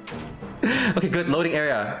 Yes. Okay, good. Loading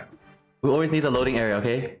area. We always need a loading area,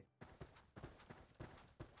 okay?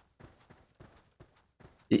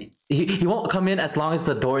 He won't come in as long as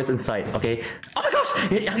the door is in sight, okay? Oh my gosh!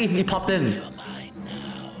 He popped in.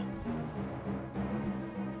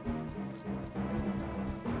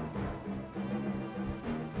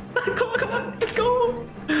 Come on, let's go!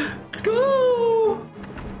 Let's go!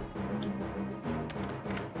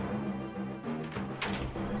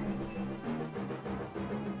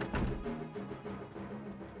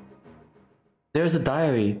 There's a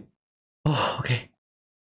diary. Oh, okay.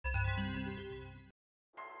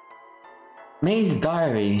 May's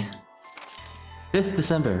diary. 5th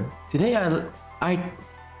December. Today I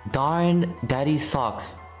darned daddy's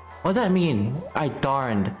socks. What does that mean? I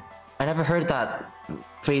darned. I never heard that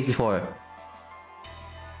phrase before.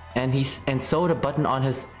 And he sewed a button on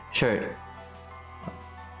his shirt.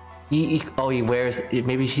 He wears,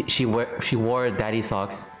 maybe she wore daddy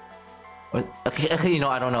socks. Okay, you know,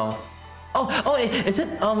 I don't know. Oh, is it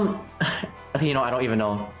okay, you know, I don't even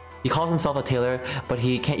know. He calls himself a tailor, but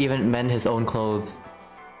he can't even mend his own clothes.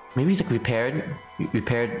 Maybe he's like repaired.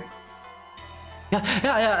 Yeah.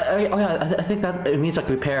 I think that it means like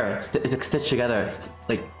repair. It's like stitched together. It's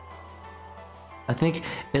like I think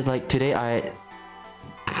it's like today I.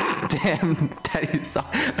 Damn, daddy,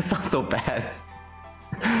 that sounds so bad.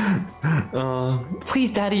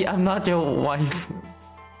 Please, daddy, I'm not your wife.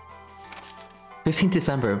 15th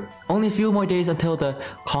December. Only a few more days until the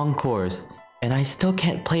concourse, and I still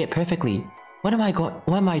can't play it perfectly. What am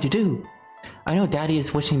I to do? I know daddy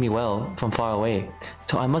is wishing me well from far away,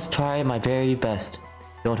 so I must try my very best.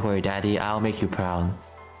 Don't worry, daddy, I'll make you proud.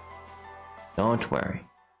 Don't worry.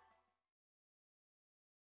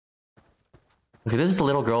 Okay, this is the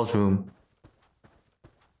little girl's room.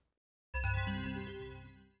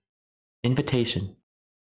 Invitation.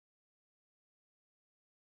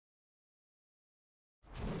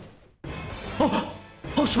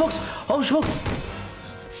 Oh, smokes! Oh, smokes!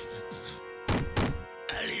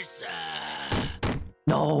 Alyssa!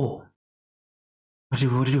 No! What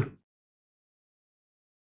do I do?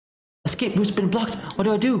 Escape route's been blocked! What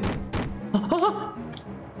do I do?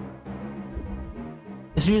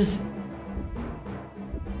 It's just...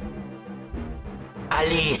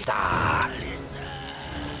 Alyssa!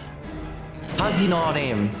 How's he know our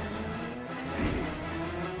name?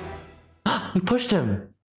 We pushed him!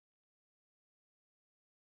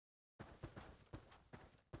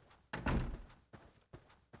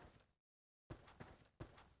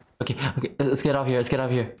 Okay, let's get out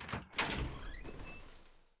of here,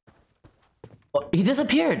 Oh, he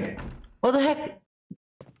disappeared! What the heck?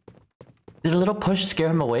 Did a little push scare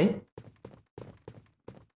him away?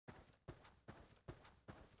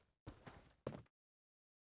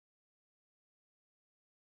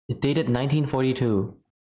 It's dated 1942.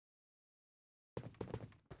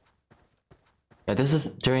 Yeah, this is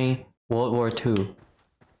during World War II.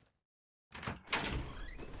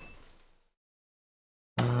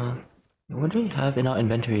 What do we have in our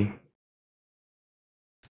inventory?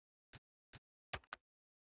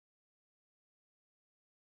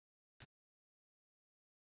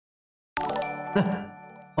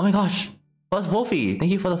 Oh my gosh! Buzz Wolfie,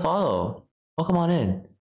 thank you for the follow. Welcome on in.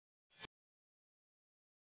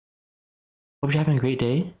 Hope you're having a great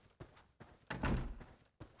day.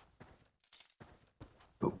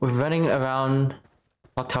 We're running around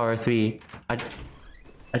Clock Tower 3. I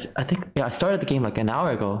think, yeah, I started the game like an hour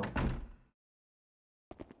ago.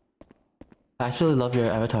 I actually love your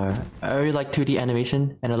avatar. I really like 2D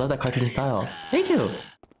animation and I love that cartoon style. Thank you!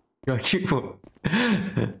 You're cute.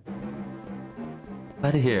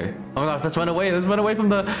 Glad to hear. Oh my gosh, let's run away! Let's run away from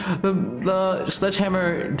the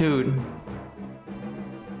sledgehammer dude.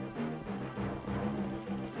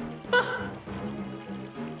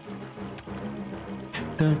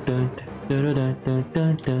 Dun, dun, dun, dun, dun,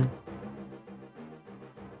 dun, dun.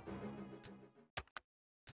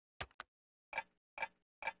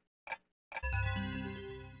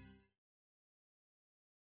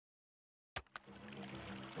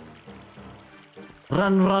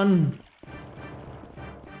 Run, run!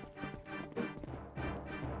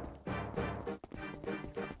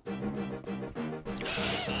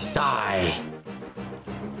 Die!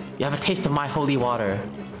 You have a taste of my holy water.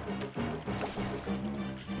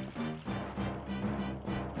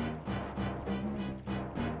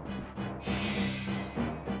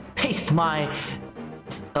 Taste my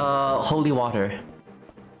holy water.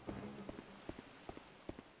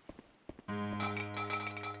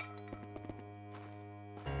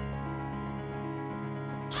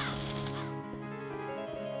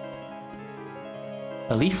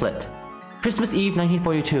 A leaflet. Christmas Eve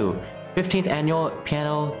 1942. 15th Annual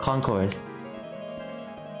Piano Concourse.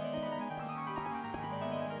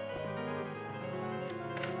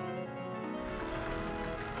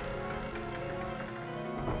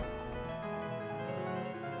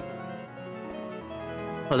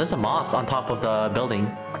 Oh, there's a moth on top of the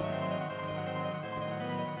building.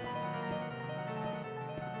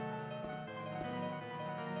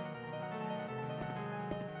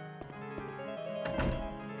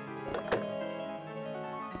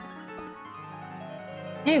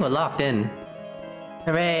 Hey, we're locked in.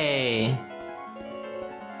 Hooray!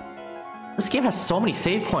 This game has so many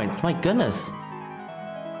save points, my goodness.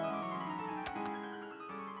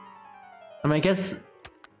 I mean, I guess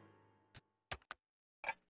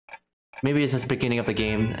maybe it's just the beginning of the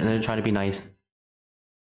game and they're trying to be nice.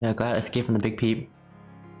 Yeah, glad I escaped from the big peep.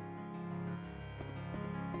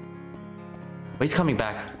 But he's coming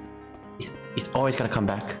back. He's always gonna come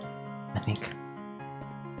back, I think.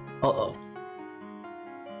 Uh-oh.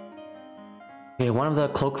 Okay, one of the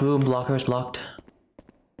cloakroom lockers locked.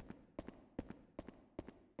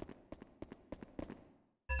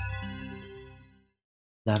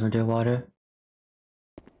 Lavender water.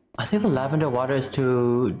 I think the lavender water is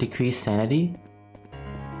to decrease sanity.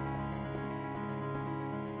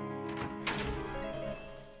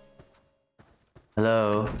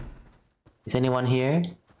 Hello? Is anyone here?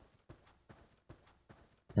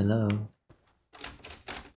 Hello?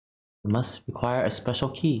 You must require a special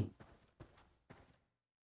key.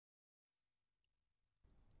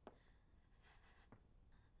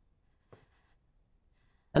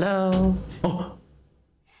 Hello? Oh!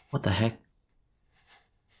 What the heck?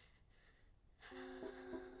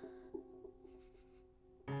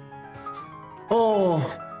 Oh!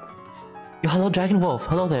 Yo, hello Dragon Wolf,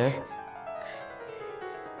 hello there.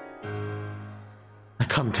 I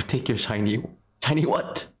come to take your shiny... Shiny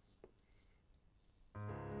what?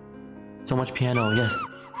 So much piano, yes.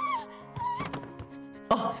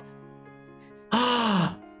 Oh!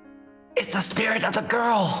 Ah! It's the spirit of the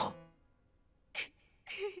girl!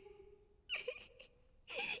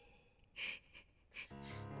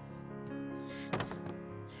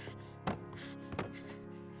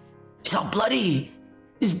 He's all bloody!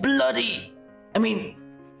 He's bloody! I mean...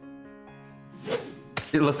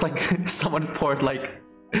 It looks like someone poured like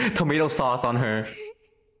tomato sauce on her.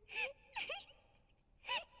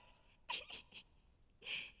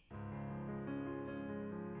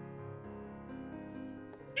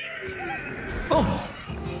 Oh!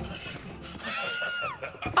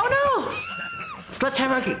 Oh no!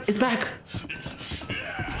 Sledgehammer is back!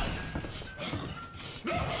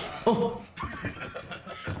 Oh!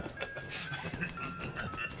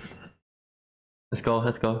 Let's go,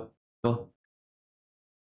 let's go. Go.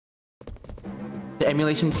 The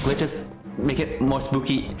emulation glitches make it more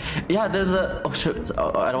spooky. Yeah, there's a... Oh shit,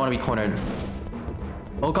 oh, I don't want to be cornered.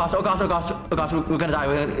 Oh gosh, oh gosh, oh gosh, oh gosh, we're gonna die,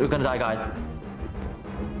 we're gonna die, guys.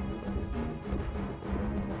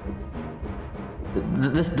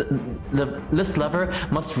 This lever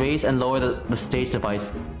must raise and lower the stage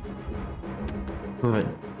device. Move it.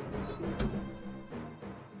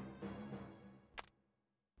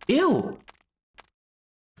 Ew!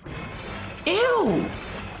 Ew!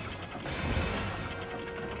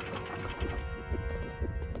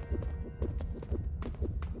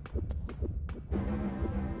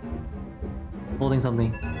 Holding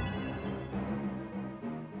something.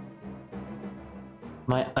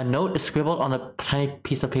 A note is scribbled on a tiny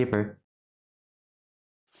piece of paper.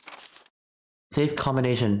 Safe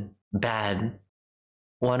combination. Bad.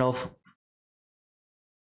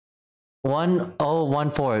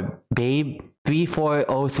 1014. Babe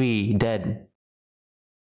 3403. Dead.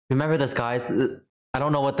 Remember this, guys. I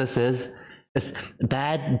don't know what this is. It's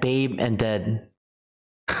bad, babe, and dead.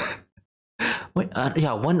 Wait,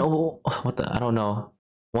 yeah, 10... What the... I don't know.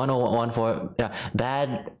 1014... Yeah,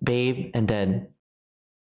 bad, babe, and dead.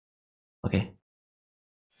 Okay.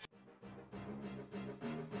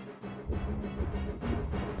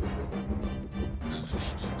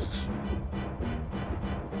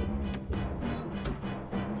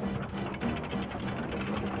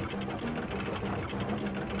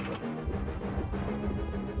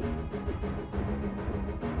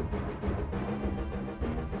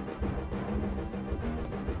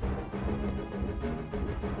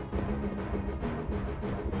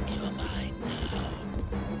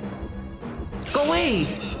 Go away!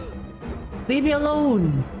 Leave me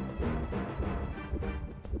alone!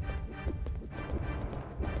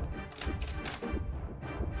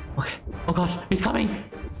 Okay. Oh gosh, he's coming!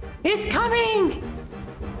 He's coming!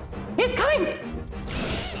 He's coming!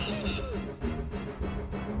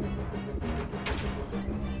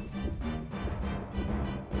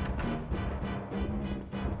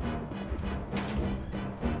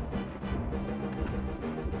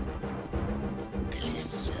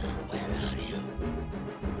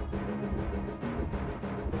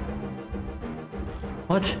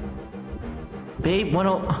 What? Babe, 10...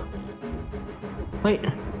 Wait.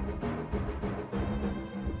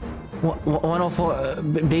 104...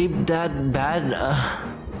 babe, dad, bad...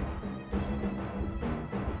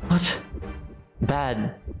 What?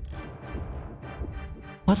 Bad.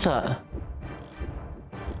 What the...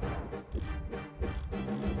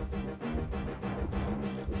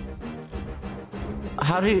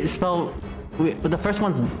 How do you spell... Wait, the first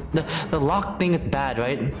one's... The lock thing is bad,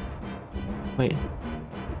 right? Wait.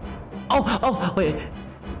 Oh, wait.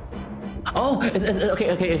 Oh,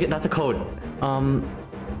 okay, that's a code.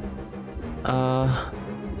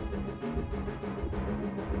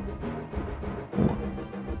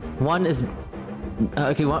 One is...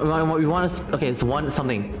 okay, we want to... Okay, it's one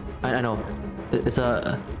something. I know. It's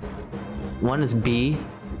a... One is B.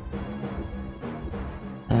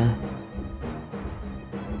 And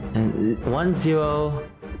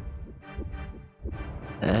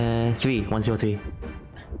 103. 103.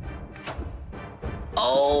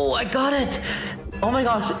 Oh, I got it! Oh my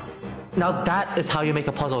gosh. Now that is how you make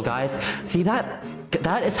a puzzle, guys. See that?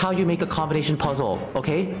 That is how you make a combination puzzle,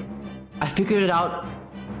 okay? I figured it out.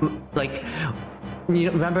 Like, you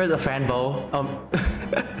remember the fan bow?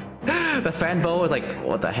 The fan bow was like,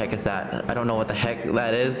 what the heck is that? I don't know what the heck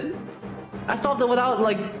that is. I solved it without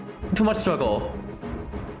like too much struggle.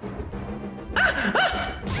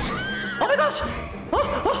 Oh my gosh!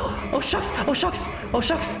 Oh shucks! Oh shucks! Oh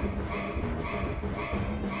shucks!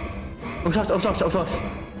 Oh shucks! Oh shucks! Oh shucks!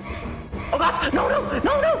 Oh gosh! No! No!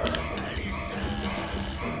 No! No!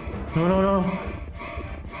 No! No! No!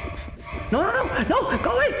 No! No! No! No!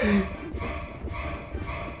 Go away!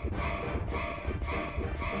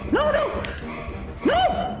 No! No! No!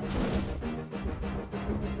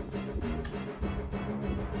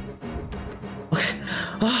 Okay.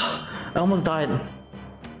 Oh, I almost died.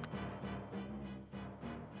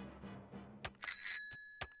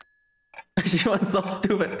 She runs so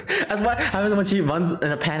stupid. That's what happens when she runs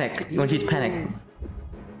in a panic. When she's panicked.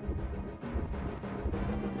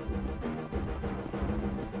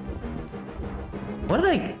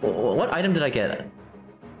 What item did I get?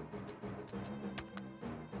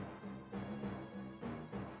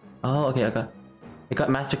 Oh, okay, I got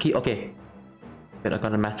master key. Okay, good. I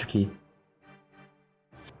got a master key.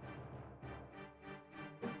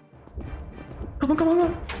 Come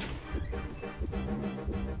on.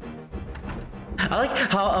 I like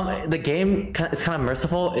how the game is kind of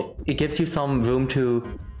merciful. It gives you some room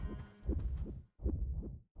to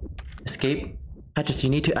escape. Patches, you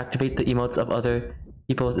need to activate the emotes of other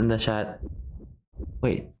peoples in the chat.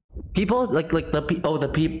 Wait, people like the pig,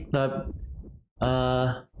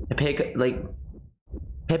 like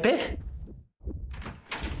Pepe.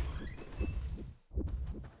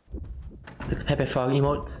 The Pepe Frog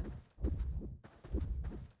emotes.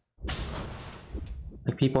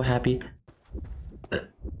 Like people happy.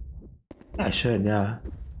 I should, yeah.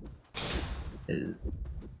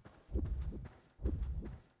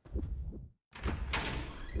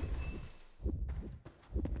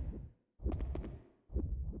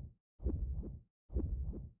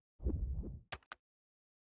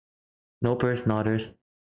 No burst nodders.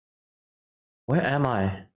 Where am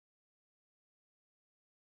I?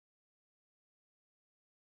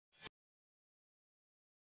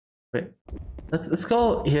 Wait, let's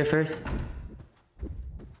go here first.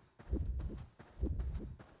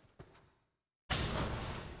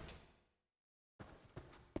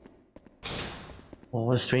 Oh,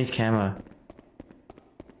 what a strange camera.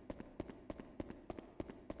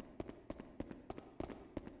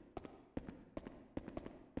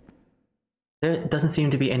 There doesn't seem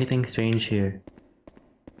to be anything strange here.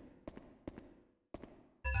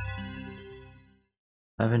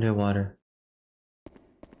 Lavender water.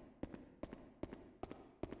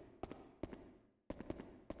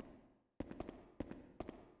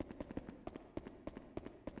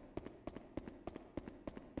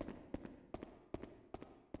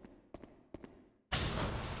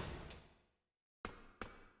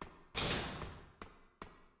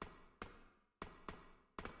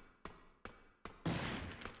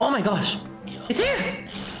 Oh my gosh! It's here!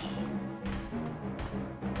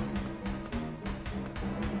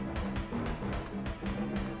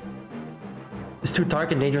 It's too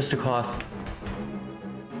dark and dangerous to cross.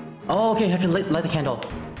 Oh, okay, I have to light the candle.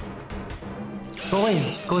 Go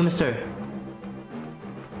away, mister.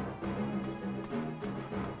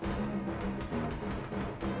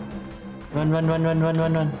 Run.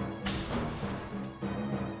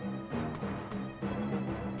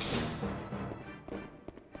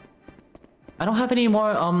 I don't have any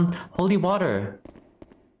more holy water.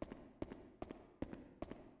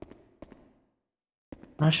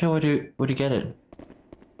 I'm not sure where to get it.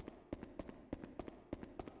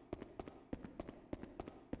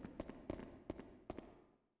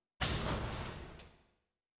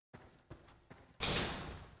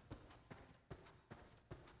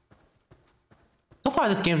 So far,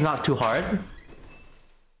 this game's not too hard.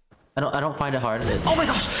 I don't find it hard. Oh my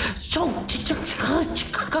gosh! Oh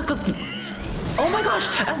my gosh!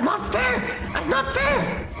 That's not fair! That's not fair!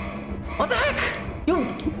 What the heck? You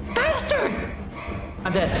bastard!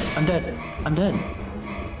 I'm dead. I'm dead. I'm dead.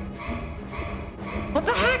 What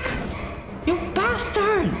the heck? You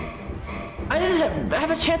bastard! I didn't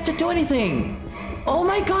have a chance to do anything! Oh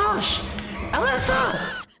my gosh!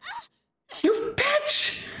 Alyssa! You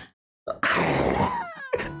bitch!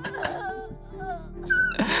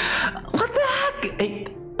 What the heck? Hey,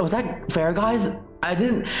 was that fair, guys? I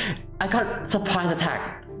got surprise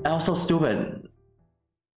attack. I was so stupid.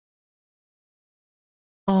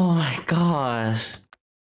 Oh my gosh.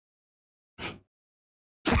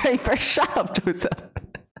 Very shut up, Joseph.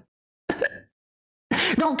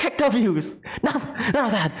 Don't kick W's. None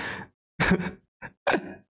of that.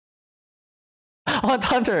 Oh,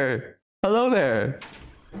 Hunter. Hello there.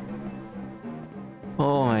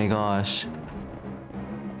 Oh my gosh.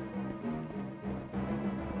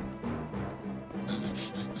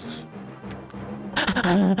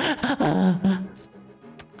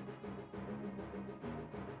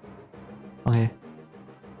 Okay.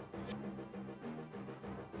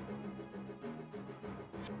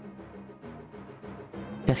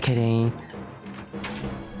 Just kidding.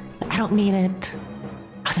 I don't mean it.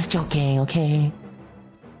 I was just joking, okay?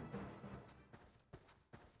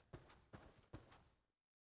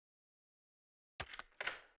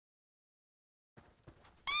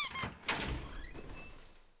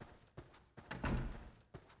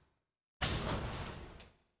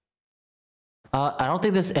 I don't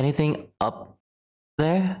think there's anything up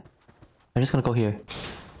there. I'm just gonna go here.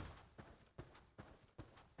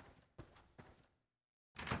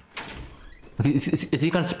 Is he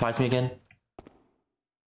gonna surprise me again?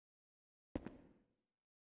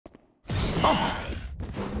 Oh!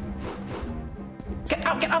 Get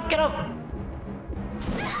up, get up, get up!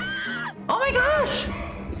 Oh my gosh!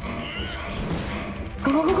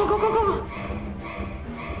 Go, go, go, go, go, go, go!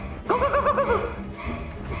 Go, go, go, go, go, go!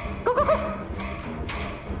 Go, go, go!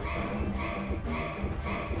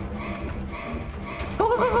 Go,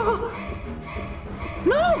 go, go, go, go!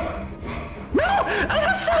 No! No!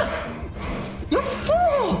 Alyssa! You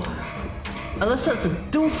fool! Alyssa's a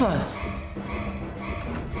doofus!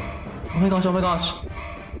 Oh my gosh, oh my gosh.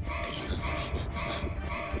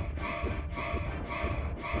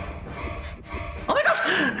 Oh my gosh!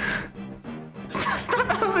 Stop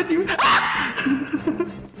out you!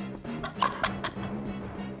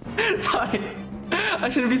 Sorry. I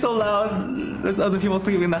shouldn't be so loud. There's other people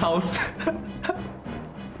sleeping in the house.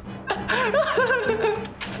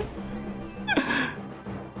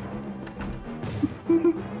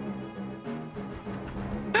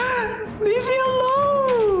 Leave me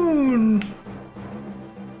alone!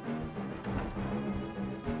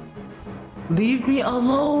 Leave me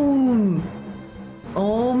alone!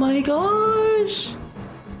 Oh my gosh!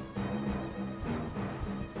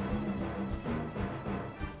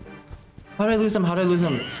 How did I lose him? How did I lose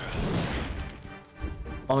him?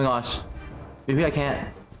 Oh my gosh. Maybe I can't.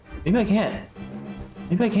 Maybe I can't.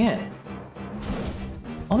 Maybe I can't.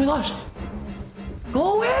 Oh my gosh!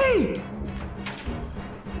 Go away!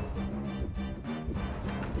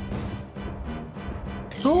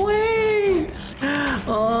 Go away!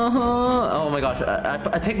 Oh my gosh,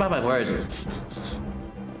 I take back my word.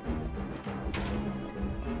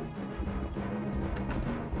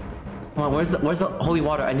 Come on, where's the holy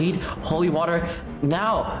water? I need holy water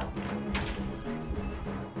now!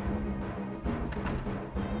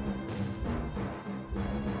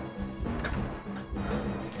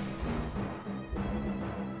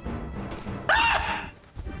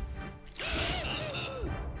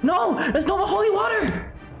 No! There's no more holy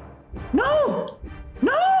water! No!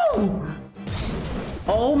 No!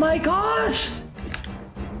 Oh my gosh!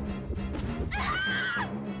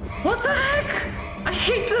 What the heck? I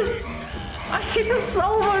hate this! I hate this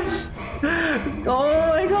so much! Oh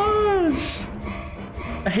my gosh!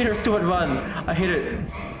 I hate her stupid run. I hate it.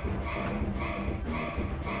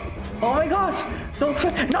 Oh my gosh! Don't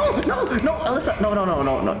try. No! No! No! Alyssa! No! No! No!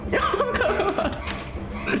 No! No!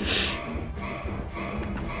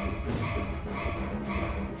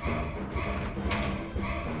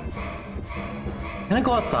 Can I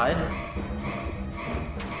go outside?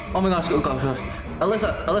 Oh my gosh, go, go, go.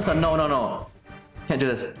 Alyssa, no, no, no. Can't do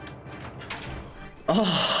this.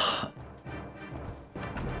 Oh.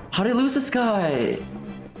 How did I lose this guy?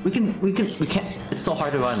 We can't, it's so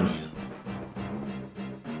hard to run.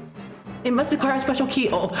 It must require a special key.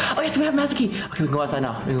 Oh yes, we have a master key. Okay, we can go outside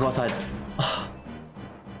now. We can go outside. Oh.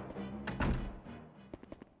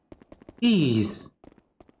 Jeez.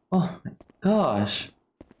 Oh, gosh.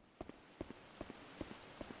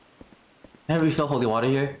 Can I refill holy water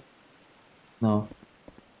here? No.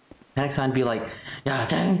 Next time be like, yeah,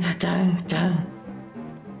 dang, dang, dang.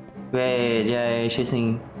 Great, yay,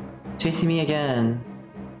 chasing me again.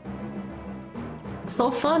 It's so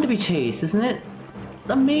fun to be chased, isn't it?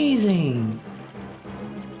 Amazing.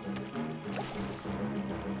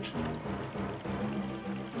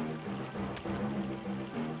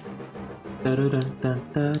 Dun, dun, dun, dun,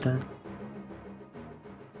 dun, dun.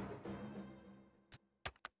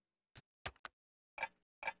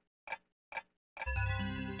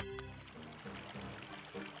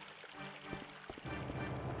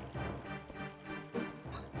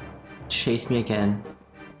 Chase me again.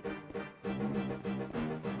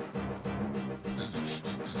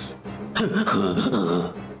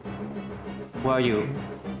 Where are you?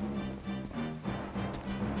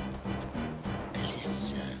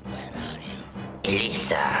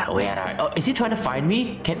 Elisa, where are you? Oh, is he trying to find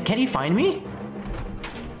me? Can he find me?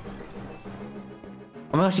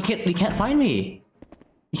 Oh my gosh, he can't find me.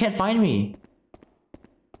 He can't find me.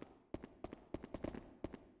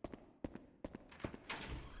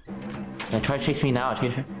 Yeah, try to chase me now. Try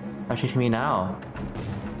to chase me now.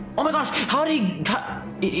 Oh my gosh, how did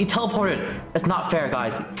he teleported? It's not fair,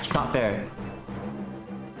 guys. It's not fair.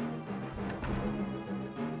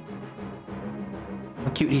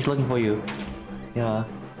 How cute, he's looking for you. Yeah.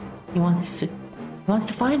 He wants to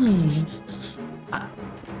find me.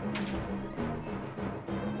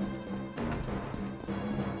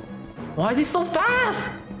 Why is he so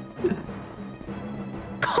fast?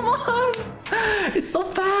 Come on! It's so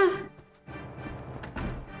fast!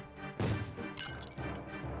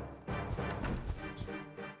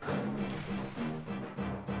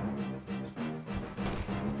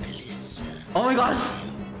 Oh my gosh!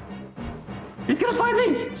 He's gonna find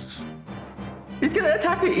me! He's gonna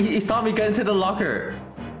attack me! He saw me get into the locker.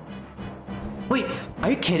 Wait,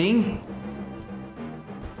 are you kidding?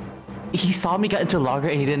 He saw me get into the locker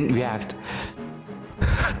and he didn't react.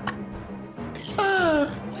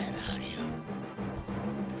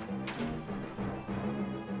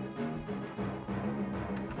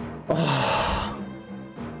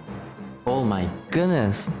 Oh my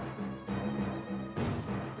goodness.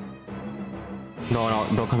 No,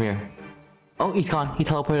 don't come here. Oh, he's gone. He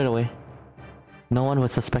teleported away. No one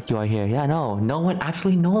would suspect you are here. Yeah, no one,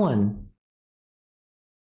 absolutely no one.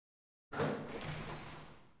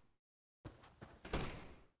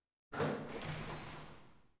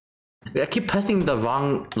 I keep pressing the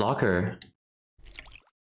wrong locker.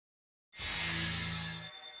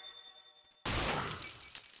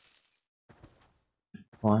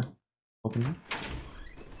 Come on, open it.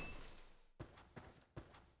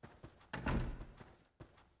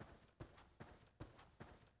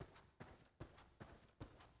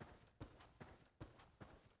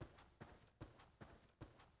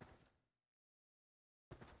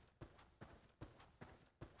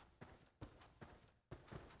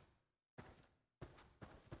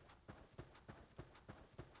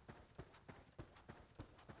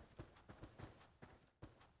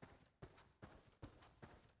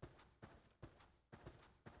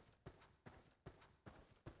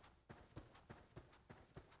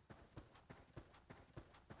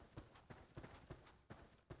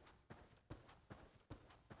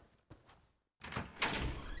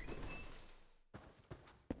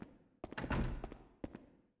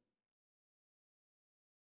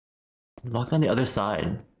 Locked on the other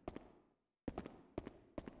side.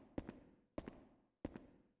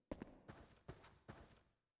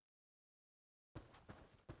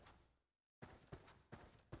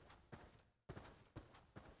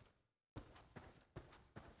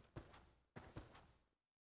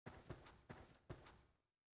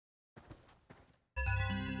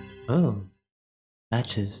 Oh,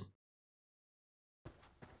 matches.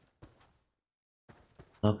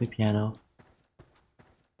 Lovely piano.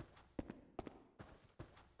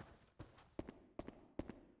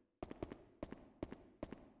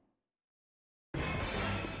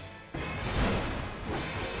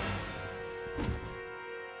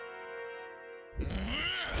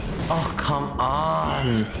 Oh, come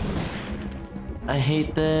on. I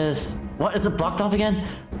hate this. What? Is it blocked off again?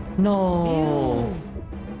 No.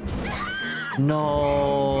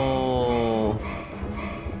 No.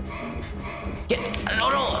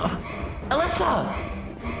 No. Alyssa!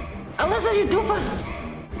 Alyssa, you doofus!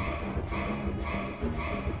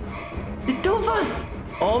 You doofus!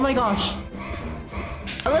 Oh my gosh.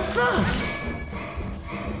 Alyssa!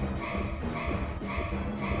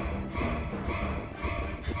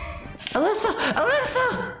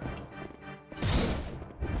 Alyssa!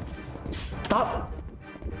 Stop.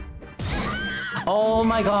 Oh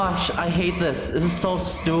my gosh, I hate this. This is so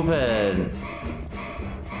stupid.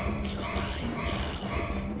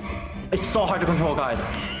 It's so hard to control, guys.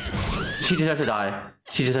 She deserves to die.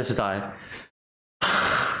 She deserves to die.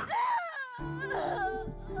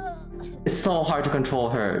 It's so hard to control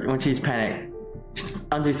her when she's panicked. She's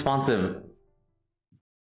unresponsive.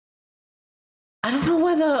 I don't know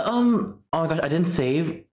why the oh my gosh, I didn't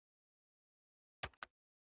save.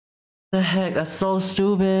 The heck, that's so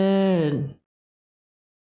stupid.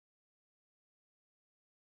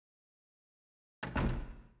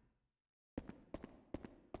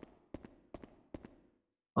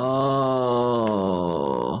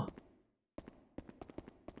 Oh.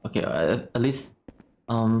 Okay, at least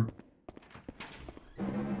I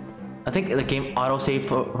think the game autosaved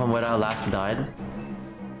from where I last died.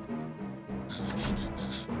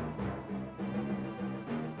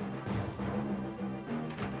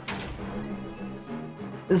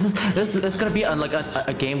 This is gonna be like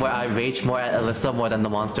a game where I rage more at Alyssa more than the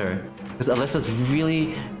monster, because Alyssa's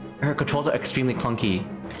really, her controls are extremely clunky.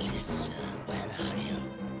 Alyssa, where are you?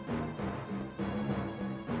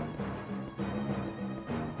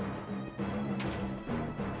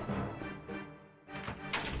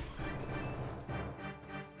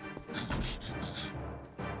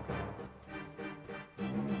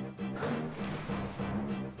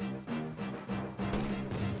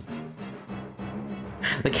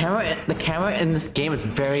 The camera in this game is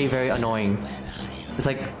very, very annoying. It's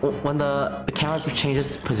like when the camera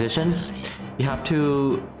changes position, you have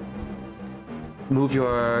to move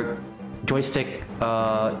your joystick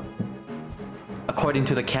according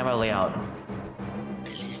to the camera layout.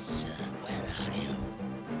 Alyssa, where are you?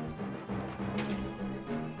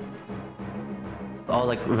 All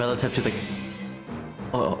like relative to the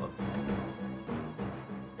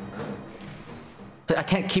So I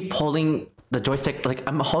can't keep holding the joystick, like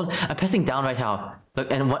I'm pressing down right now.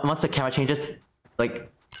 Like, and once the camera changes,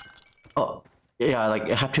 like, oh yeah, like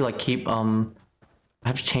I have to like keep I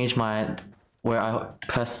have to change my where I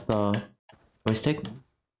press the joystick.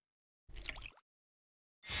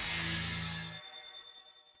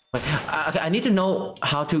 Wait, I need to know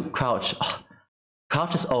how to crouch. Oh,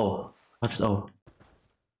 crouch is O. Crouch is O.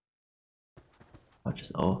 Crouch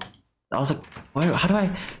is O. I was like, where? How do I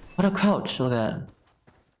crouch? Look at that.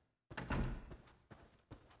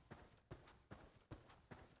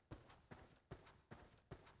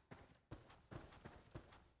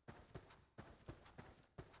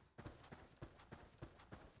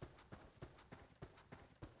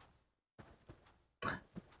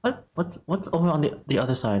 What's over on the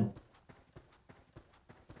other side?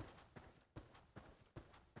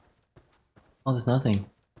 Oh, there's nothing.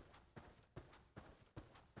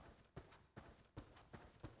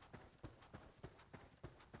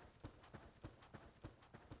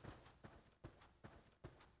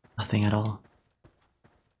 Nothing at all.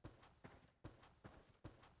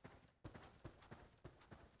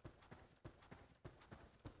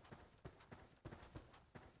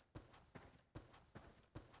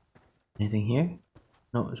 Anything here?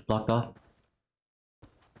 No, it's blocked off.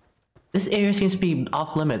 This area seems to be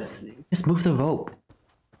off limits. Just move the rope.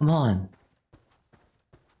 Come on.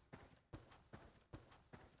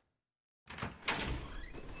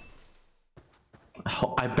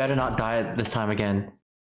 I better not die this time again.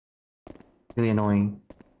 Really annoying.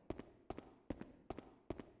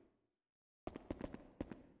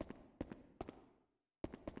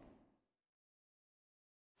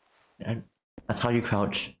 That's how you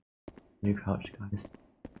crouch. You crouch, guys.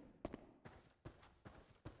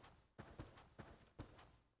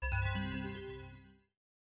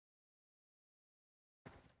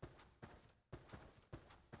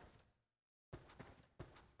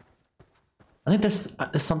 I think there's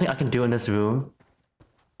something I can do in this room.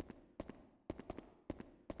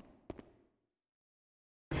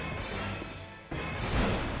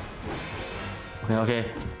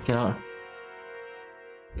 Okay, get out.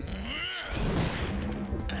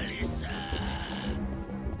 Alyssa,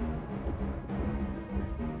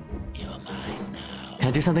 you're mine now. Can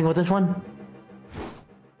I do something with this one?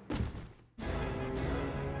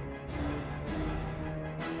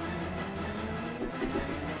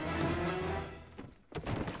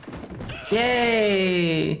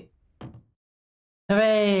 Yay!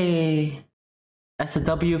 Hooray! That's a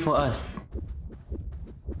W for us.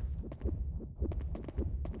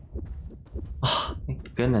 Oh,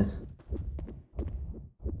 thank goodness.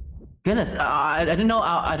 Goodness, I didn't know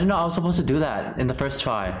I was supposed to do that in the first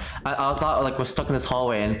try. I thought like we're stuck in this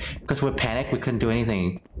hallway and because we're panicked we couldn't do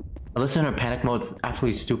anything. Alyssa in her panic mode's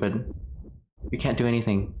absolutely stupid. We can't do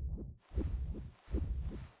anything.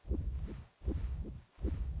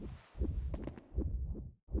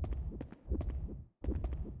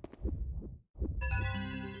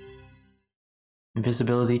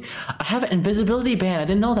 Invisibility. I have an invisibility band. I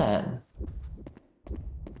didn't know that.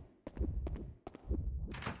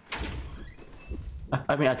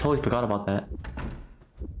 I mean, I totally forgot about that.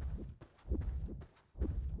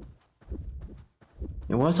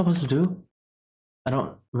 Yeah, what was I supposed to do? I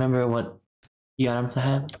don't remember what the items I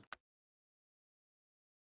had.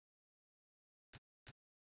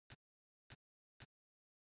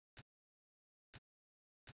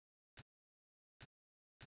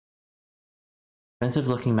 Expensive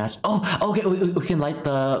looking match. Oh, okay. We can light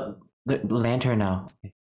the lantern now.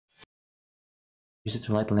 Okay. Use it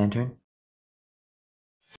to light the lantern.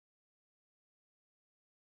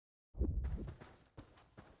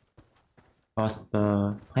 Across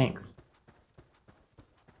the planks.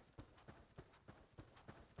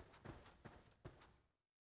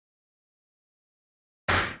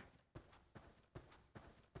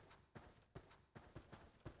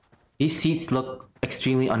 These seats look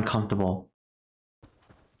extremely uncomfortable.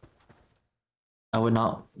 I would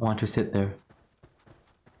not want to sit there.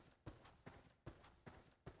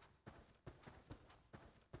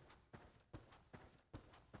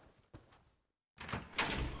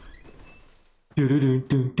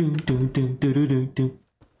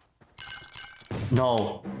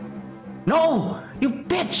 No. No! You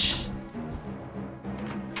bitch!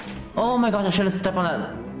 Oh my gosh, I shouldn't step on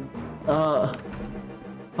that.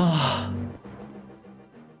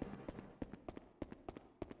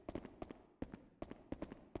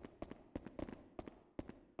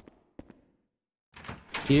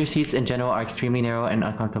 Theater seats in general are extremely narrow and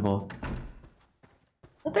uncomfortable.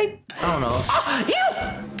 I don't know. Ah, ew!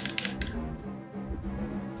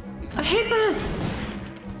 I hate this!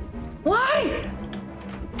 Why?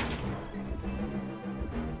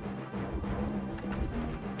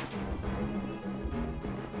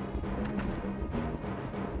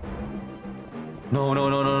 No, no,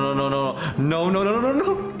 no, no, no, no, no, no, no, no, no, no,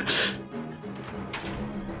 no.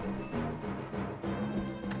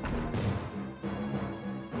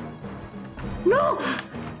 No!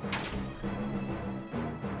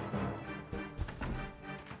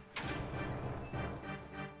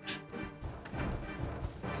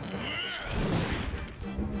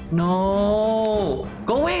 No!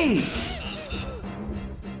 Go away!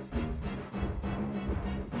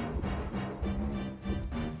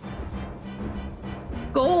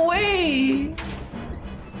 Go away!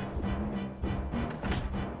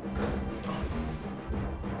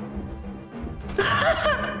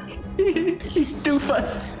 Too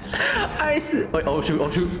fast. I see. Wait, oh shoot, oh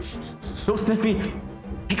shoot. Don't sniff me.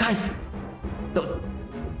 Hey guys. No.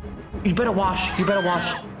 You better wash. You better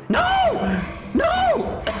wash. No!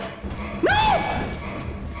 No! No!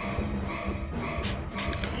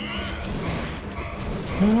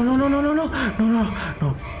 No, no, no, no, no, no, no, no,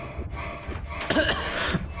 no.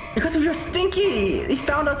 Because we're stinky. He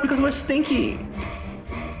found us because we're stinky.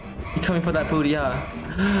 You coming for that booty, yeah.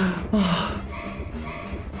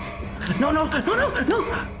 No, no, no, no, no!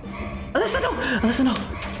 Alyssa, no! Alyssa, no!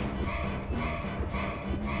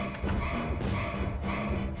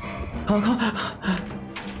 Come on, come on.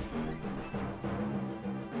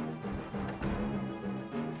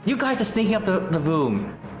 You guys are stinking up the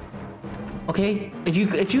room. Okay? If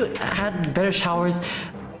you had better showers,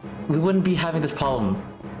 we wouldn't be having this problem.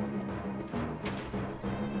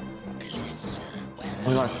 Oh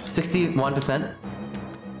my god, 61%?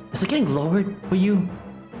 Is it getting lowered for you?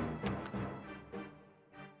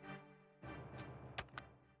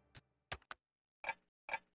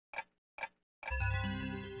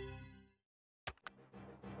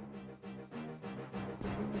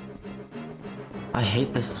 I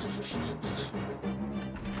hate this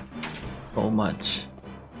so much.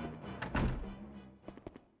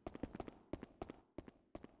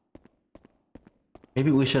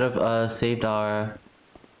 Maybe we should have saved our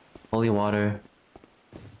holy water.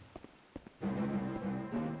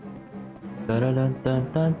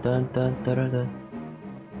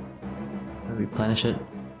 Replenish it. I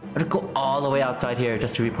have to go all the way outside here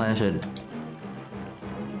just to replenish it.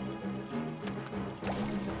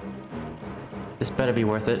 This better be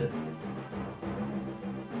worth it.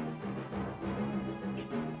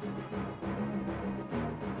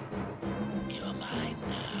 You're mine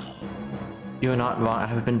now. You're not wrong. I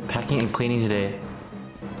have been packing and cleaning today.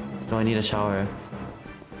 So I need a shower.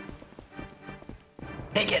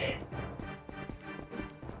 Take it!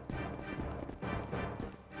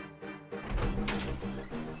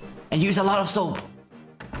 And use a lot of soap!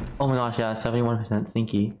 Oh my gosh, yeah, 71%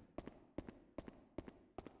 stinky.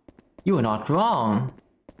 You are not wrong.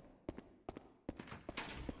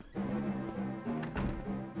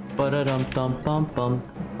 Ba-da-dum-dum-bum-bum.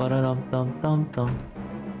 Ba-da-dum-dum-dum-dum.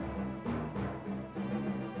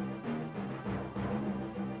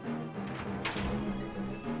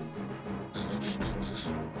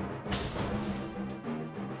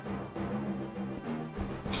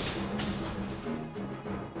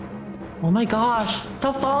 Oh my gosh!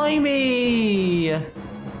 Stop following me!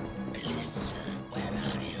 Melissa, where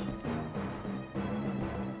are you?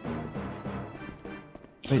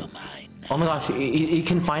 Wait. You're mine now. Oh my gosh, he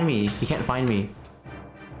can find me. He can't find me.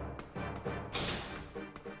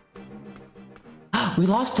 We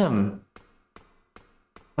lost him!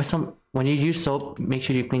 When you use soap, make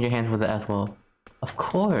sure you clean your hands with it as well. Of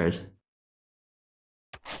course.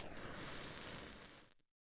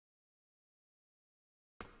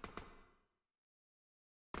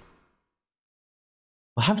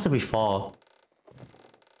 What happens if we fall?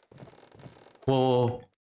 Whoa,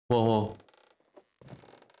 whoa, whoa.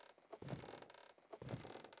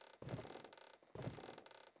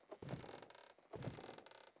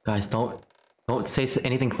 Guys, don't say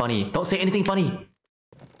anything funny. Don't say anything funny.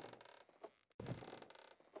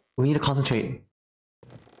 We need to concentrate.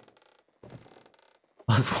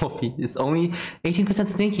 Wolfie is only 18%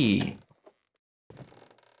 sneaky.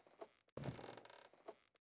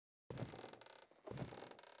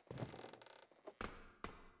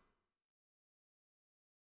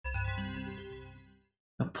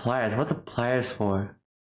 The pliers. What's the pliers for?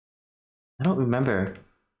 I don't remember.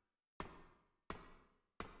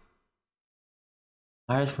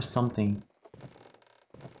 Pliers for something.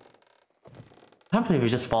 I can't believe we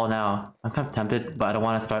just fall now. I'm kind of tempted, but I don't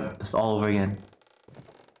want to start this all over again.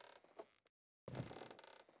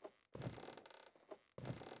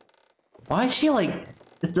 Why is she like...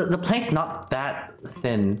 The plank's not that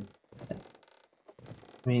thin. I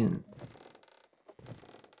mean...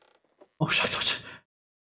 Oh, shucks.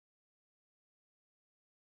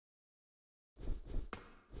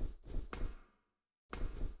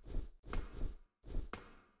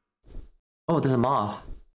 Oh, there's a moth.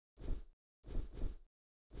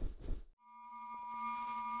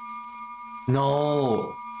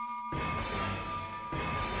 No!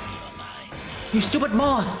 You stupid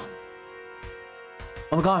moth!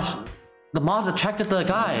 Oh my gosh, the moth attracted the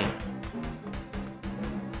guy.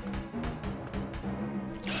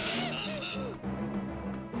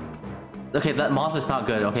 Okay, that moth is not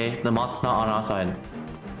good, okay? The moth's not on our side.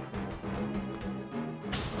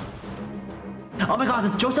 Oh my god,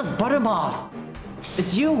 it's Joseph's butter moth!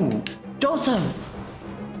 It's you! Joseph!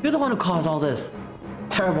 You're the one who caused all this.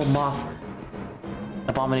 Terrible moth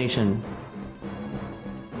abomination.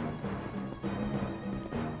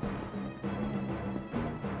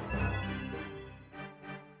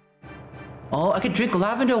 Oh, I could drink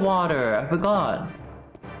lavender water! I forgot.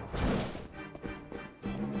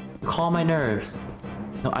 Calm my nerves.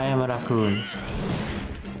 No, I am a raccoon.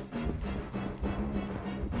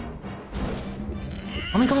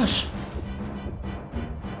 Oh my gosh!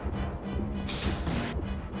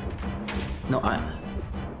 No,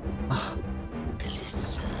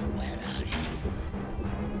 Melissa, where are you?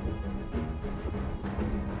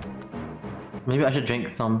 maybe I should drink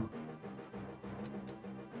some.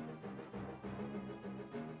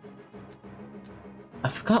 I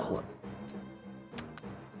forgot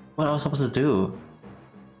what I was supposed to do.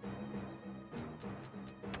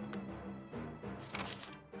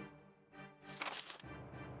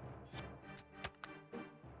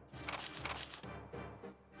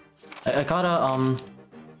 I got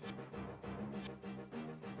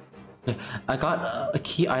I got a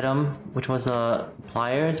key item, which was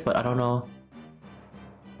pliers, but I don't know.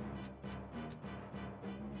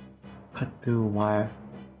 Cut through wire.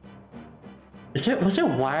 Was there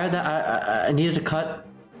a wire that I needed to cut?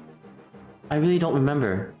 I really don't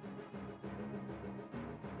remember.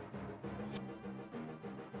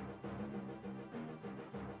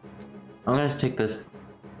 I'm gonna take this.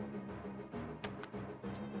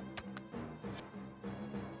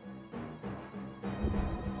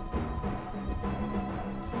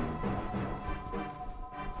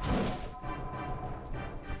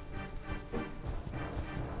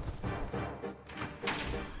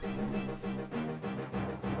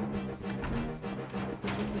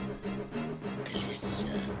 Melissa,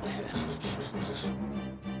 where are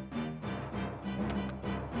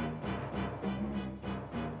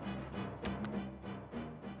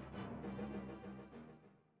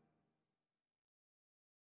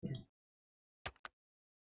you?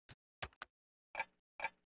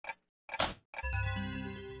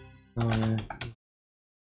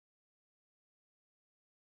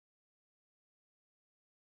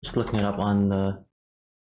 Just looking it up on the...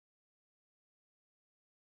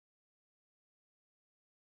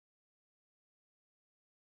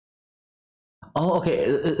 Oh, okay.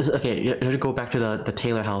 Okay, you have to go back to the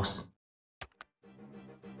Taylor house.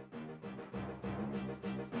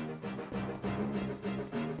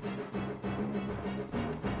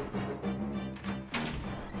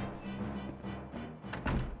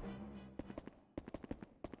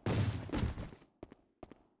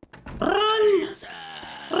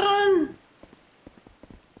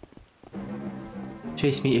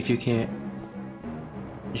 Chase me if you can.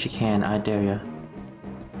 If you can, I dare ya.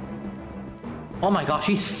 Oh my gosh,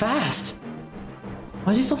 he's fast!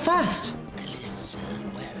 Why is he so fast? Alyssa,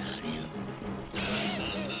 where are you?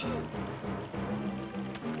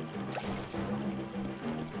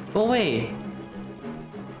 Go away!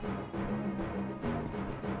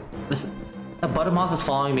 The Buttermoth is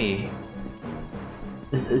following me.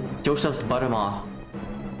 It's Joseph's Buttermoth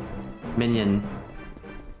minion.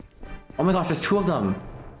 Oh my gosh, there's 2 of them.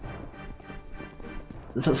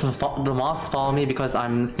 So the moths follow me because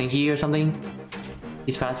I'm stinky or something?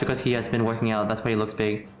 He's fast because he has been working out, that's why he looks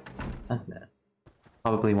big. That's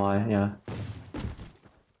probably why, yeah.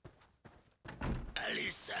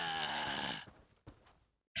 Alyssa!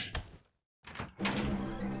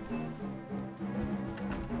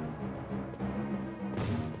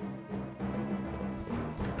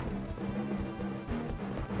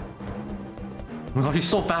 Oh my god, he's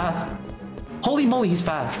so fast! Holy moly, he's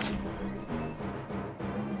fast!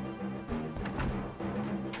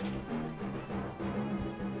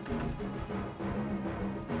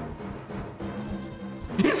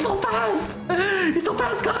 He's so fast! He's so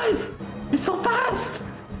fast, guys! He's so fast!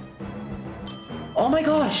 Oh my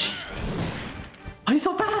gosh! He's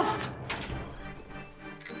so fast!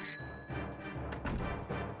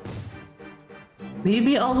 Leave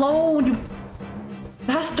me alone, you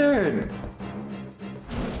bastard!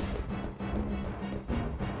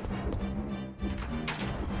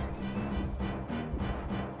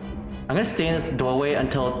 I'm gonna stay in this doorway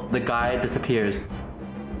until the guy disappears.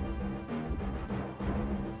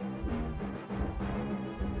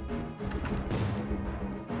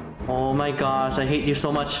 Oh my gosh, I hate you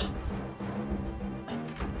so much.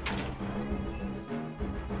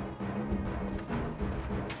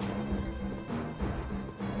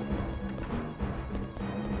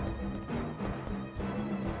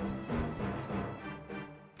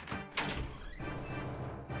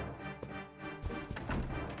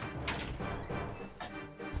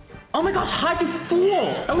 Oh my gosh, hide, you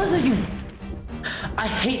fool! Alyssa, you... I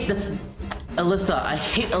hate this... Alyssa, I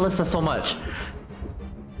hate Alyssa so much.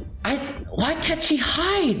 Why can't she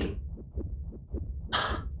hide?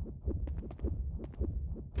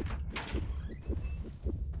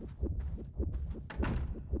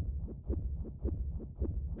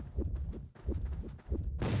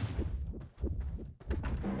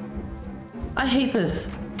 I hate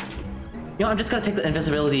this. You know, I'm just gonna take the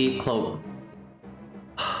invisibility cloak.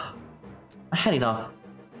 I had enough.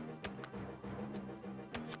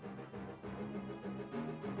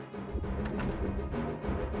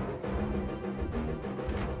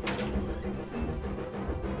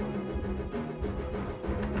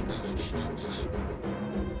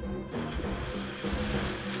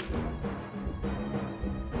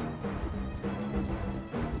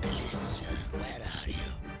 Alyssa, where are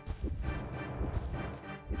you?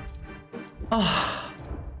 Oh.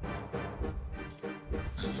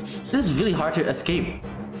 This is really hard to escape.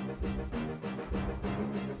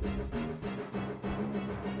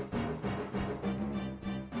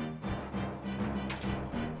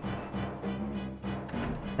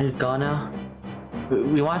 Are you gone now?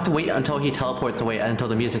 We want to wait until he teleports away, until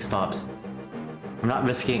the music stops. I'm not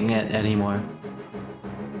risking it anymore.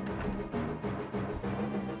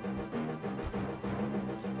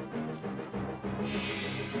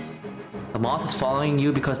 The moth is following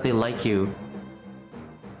you because they like you.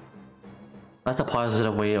 That's a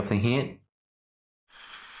positive way of thinking it.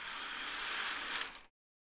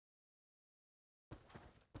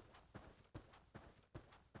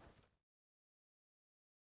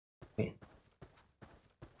 Okay.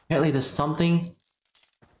 Apparently there's something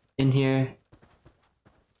in here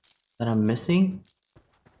that I'm missing.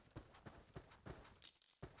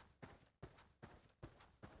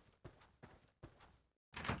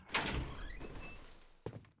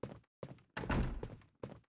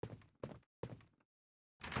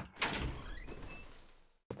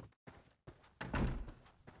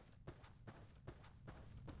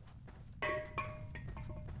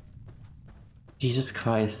 Jesus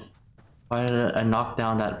Christ. Why did I knock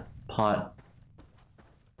down that pot?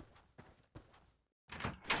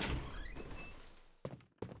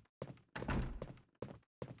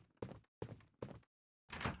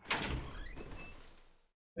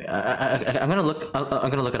 Wait, I'm gonna look. I'm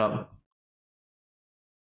gonna look it up.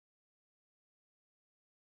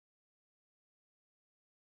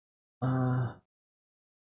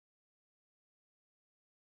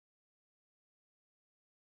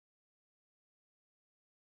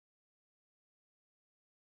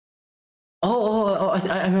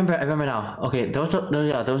 I remember. I remember now. Okay, there was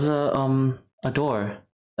a door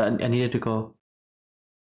that I needed to go.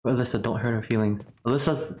 Alyssa, don't hurt her feelings.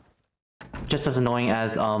 Alyssa's just as annoying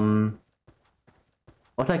as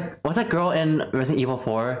what's that girl in Resident Evil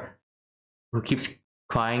 4 who keeps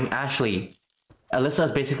crying? Ashley. Alyssa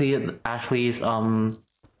is basically Ashley's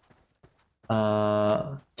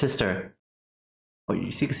sister. Oh,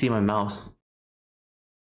 you can see my mouse.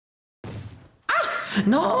 Ah!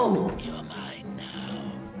 No! You're mine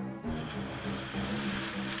now.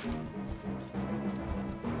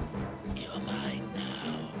 You're mine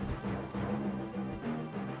now.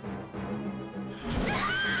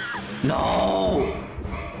 No!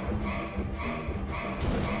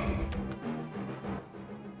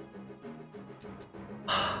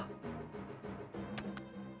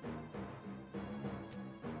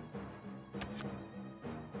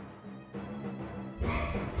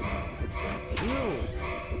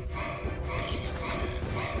 Alicia,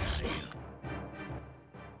 where are you?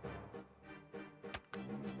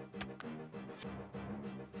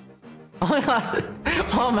 Oh my gosh!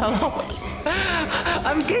 Oh Mello!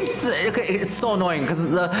 I'm getting okay. It's so annoying because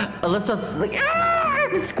the Alyssa's like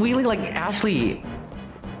squealing like Ashley.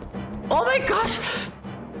 Oh my gosh!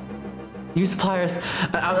 Use pliers.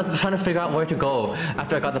 I was trying to figure out where to go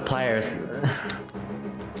after I got the pliers.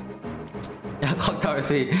 Yeah, clock tower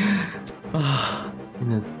 3. Oh,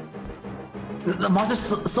 goodness. The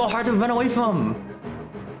monster's so hard to run away from.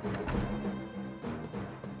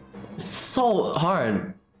 So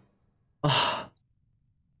hard.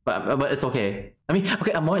 But it's okay. I mean,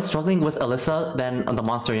 okay, I'm more struggling with Alyssa than the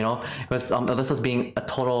monster, you know, because Alyssa's being a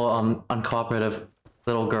total uncooperative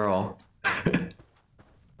little girl.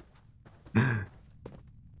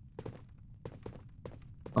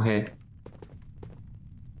 Okay.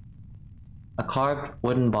 A carved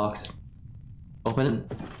wooden box. Open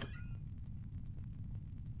it.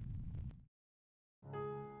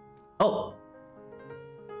 Oh!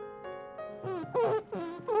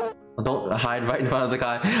 Don't hide right in front of the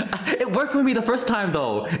guy. It worked for me the first time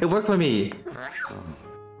though. It worked for me.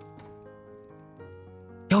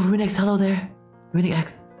 Yo, Runic X, hello there. Runic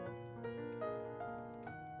X.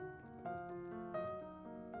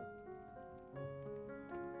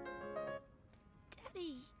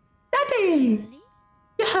 Daddy!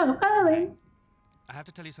 Yeah, Ellie. I have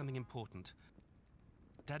to tell you something important.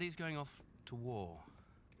 Daddy's going off to war.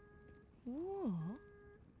 War?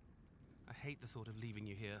 I hate the thought of leaving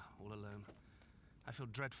you here all alone. I feel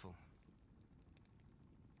dreadful.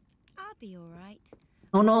 I'll be alright.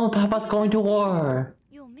 Oh no, Papa's going to war.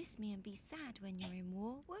 You'll miss me and be sad when you're in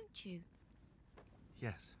war, won't you?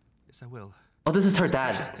 Yes, yes I will. Oh, this is her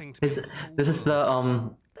dad. Precious thing to This is the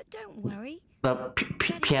But don't worry. the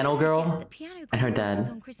Daddy, piano don't forget girl the piano and her chorus is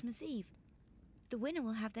dad. on Christmas Eve. The winner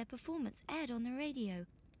will have their performance aired on the radio.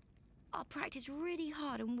 I'll practice really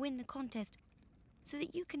hard and win the contest so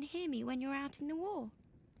that you can hear me when you're out in the war.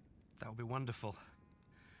 That will be wonderful.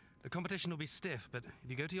 The competition will be stiff, but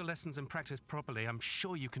if you go to your lessons and practice properly, I'm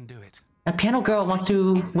sure you can do it. A piano girl wants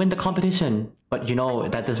to win the competition, but you know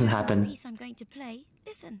that doesn't The happen. piece I'm going to play.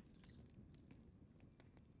 Listen.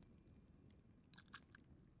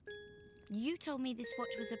 You told me this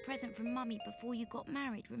watch was a present from Mummy before you got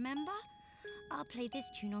married, remember? I'll play this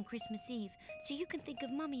tune on Christmas Eve, so you can think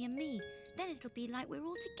of Mummy and me. Then it'll be like we're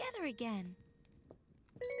all together again.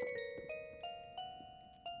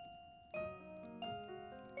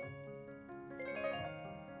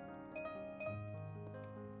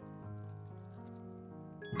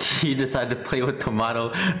 She decided to play with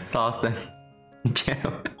tomato sauce and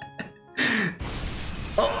piano.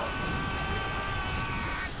 Oh!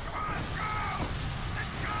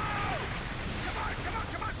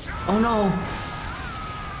 Oh no!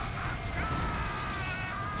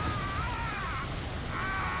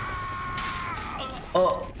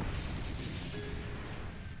 Oh!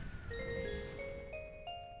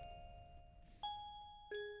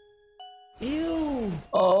 Ew!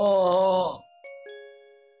 Oh!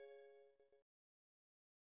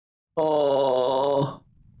 Oh!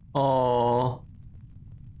 Oh!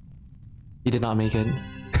 You did not make it.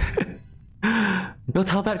 Yo,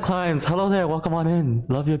 Talbat Climbs, hello there, welcome on in.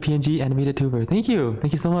 Love your PNG animated tuber. Thank you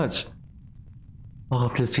so much. Oh,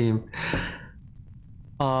 this stream.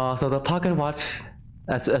 So the pocket watch,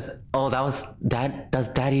 oh, that's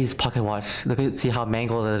Daddy's pocket watch. Look at see how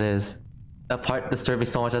mangled it is. That part disturbed me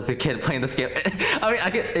so much as a kid playing this game. I mean,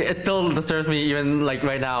 it still disturbs me even like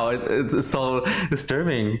right now. It's so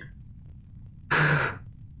disturbing.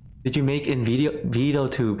 Did you make in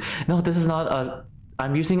VideoTube? No, this is not a.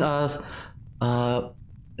 I'm using a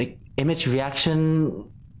like image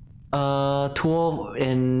reaction tool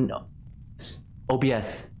in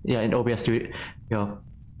OBS. Yeah, in OBS Studio.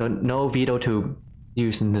 So no VideoTube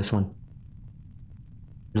used in this one.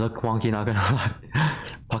 You look wonky, not gonna lie.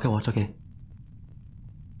 Pocket watch, okay.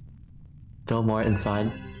 Still more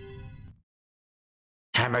inside.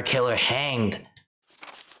 Hammer killer hanged!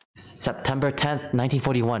 September 10th,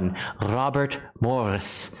 1941. Robert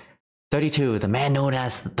Morris, 32, the man known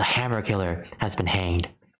as the Hammer Killer, has been hanged.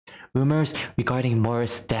 Rumors regarding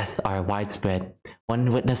Morris' death are widespread.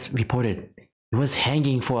 One witness reported he was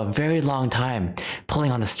hanging for a very long time,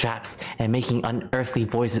 pulling on the straps and making unearthly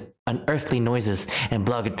noises, and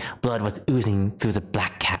blood was oozing through the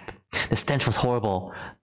black cap. The stench was horrible.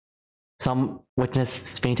 Some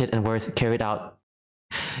witnesses fainted and were carried out.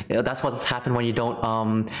 You know, that's what's happened when you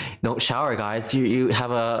don't shower, guys. You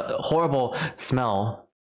have a horrible smell.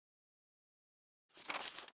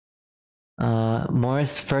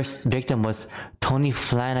 Morris' first victim was Tony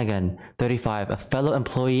Flanagan, 35, a fellow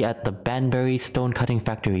employee at the Banbury stone cutting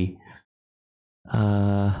factory.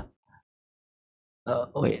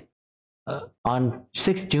 On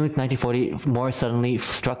 6 June 1940, Morris suddenly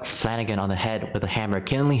struck Flanagan on the head with a hammer,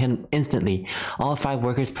 killing him instantly. All 5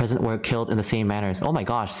 workers present were killed in the same manners. Oh my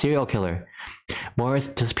gosh, serial killer. Morris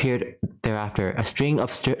disappeared thereafter. A string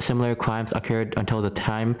of similar crimes occurred until the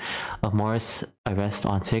time of Morris' arrest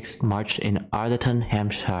on 6 March in Arlington,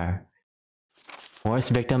 Hampshire. Morris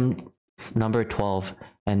victim number 12,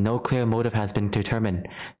 and no clear motive has been determined.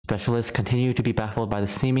 Specialists continue to be baffled by the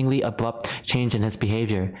seemingly abrupt change in his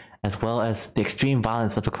behavior, as well as the extreme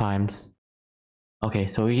violence of the crimes. Okay,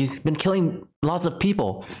 so he's been killing lots of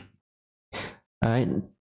people. Alright.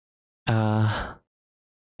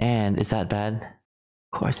 And is that bad?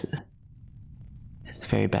 Of course it's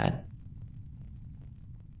very bad.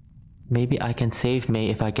 Maybe I can save May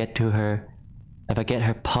if I get to her. If I get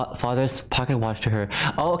her father's pocket watch to her.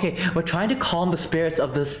 Oh, okay. We're trying to calm the spirits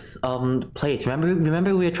of this place.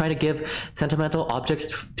 Remember we were trying to give sentimental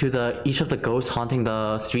objects to each of the ghosts haunting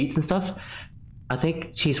the streets and stuff? I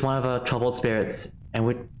think she's one of the troubled spirits,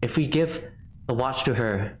 and if we give the watch to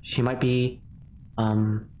her, she might be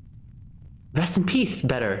rest in peace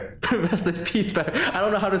better. Rest in peace better. I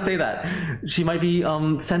don't know how to say that. She might be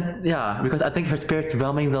sent, yeah, because I think her spirit's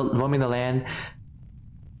roaming the land.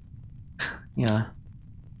 Yeah.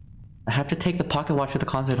 I have to take the pocket watch to the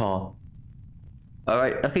concert hall.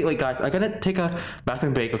 Alright, okay, wait guys, I'm gonna take a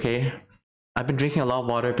bathroom break, okay? I've been drinking a lot of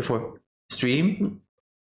water before stream,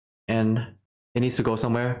 and it needs to go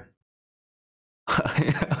somewhere.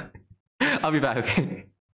 I'll be back, okay?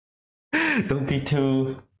 Don't be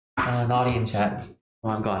too naughty in chat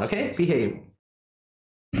while I'm gone, okay? Behave.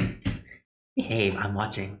 Behave, I'm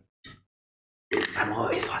watching. I'm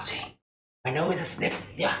always watching. My nose is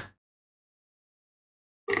sniffs, yeah.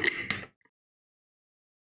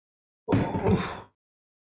 Oh.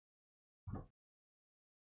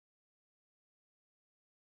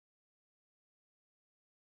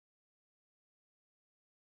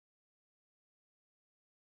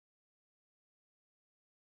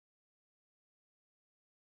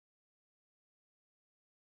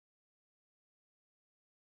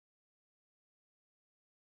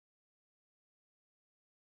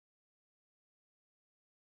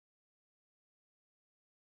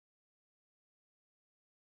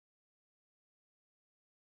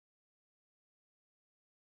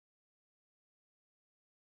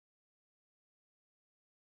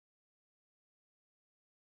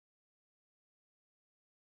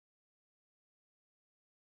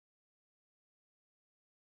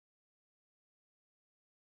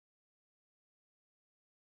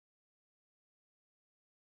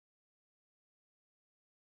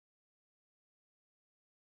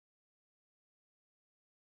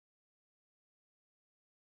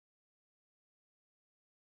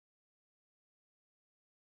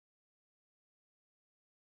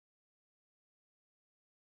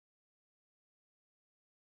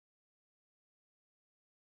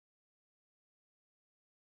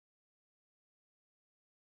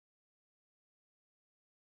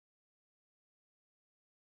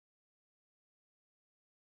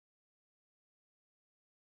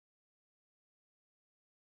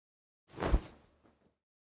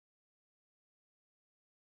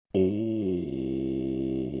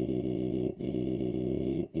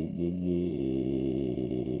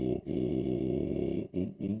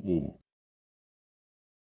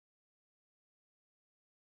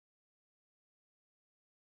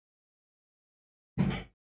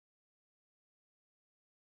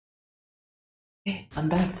 Hey, I'm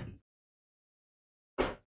back.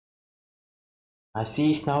 I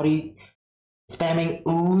see Snouty spamming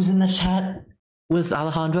ooze in the chat with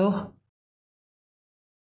Alejandro.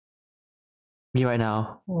 Me right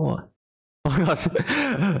now. Oh my gosh.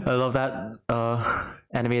 I love that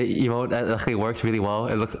animated emote. That actually works really well.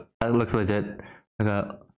 It looks legit. I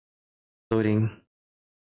got loading.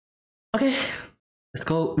 Okay, let's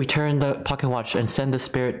go return the pocket watch and send the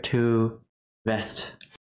spirit to rest.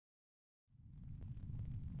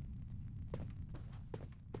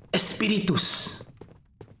 Espiritus.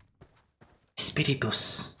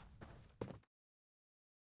 Espiritus.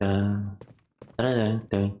 Dun, dun,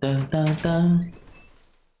 dun, dun, dun, dun.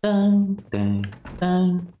 Dun, dun,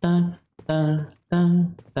 dun, dun, dun,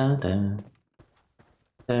 dun, dun, dun.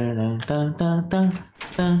 Dun, dun, dun, dun,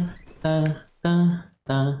 dun, dun, dun,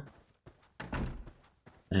 dun.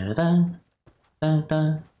 Dun, dun, dun,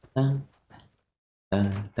 dun, dun. Dun,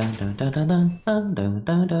 dun, dun, dun, dun, dun, dun,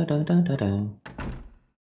 dun, dun, dun, dun, dun, dun.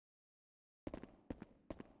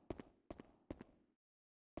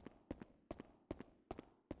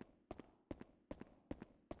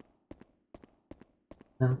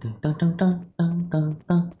 Dun, dun, dun, dun, dun, dun,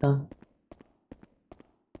 dun, dun.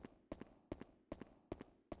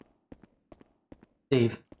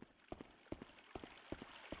 Dave.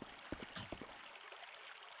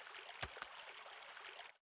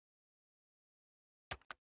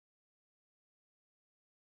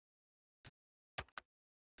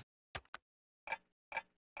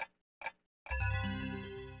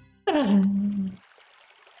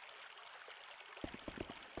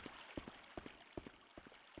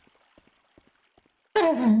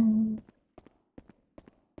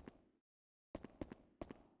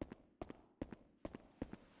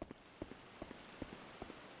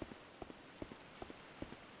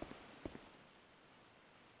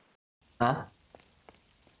 Huh?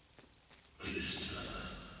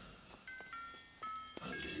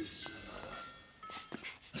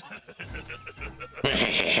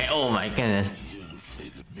 Oh my goodness. You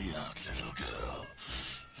figured me out, little girl.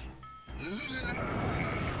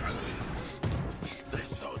 They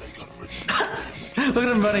thought they got rid of me. Look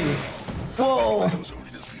at him running. Whoa. It was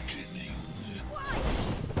only the beginning.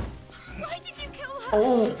 Why did you kill her?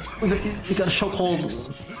 Oh, he got a chokehold.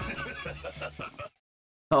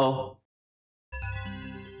 Uh-oh.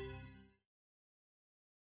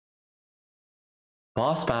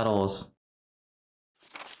 Boss battles.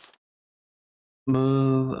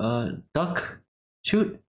 Move, duck,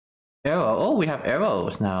 shoot, arrow. Oh, we have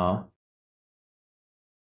arrows now.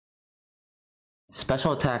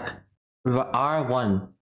 Special attack, R1.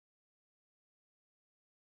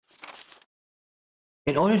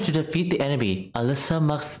 In order to defeat the enemy, Alyssa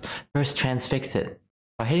must first transfix it.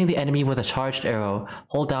 By hitting the enemy with a charged arrow,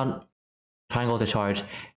 hold down triangle to charge.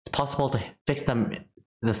 It's possible to fix them in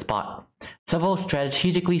the spot. Several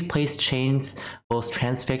strategically placed chains will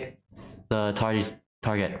transfix the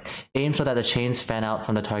target. Aim so that the chains fan out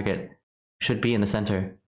from the target. Should be in the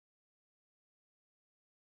center.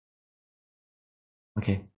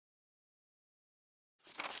 Okay.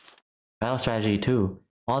 Battle strategy 2.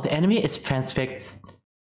 While the enemy is transfixed,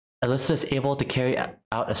 Alyssa is able to carry out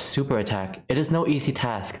a super attack. It is no easy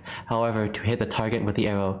task, however, to hit the target with the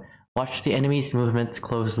arrow. Watch the enemy's movements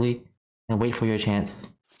closely and wait for your chance.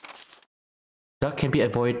 Duck can be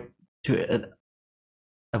avoided to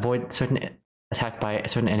avoid certain attack by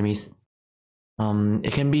certain enemies.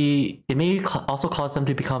 It may also cause them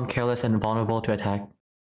to become careless and vulnerable to attack.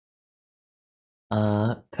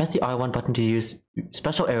 Press the R1 button to use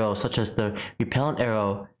special arrows such as the repellent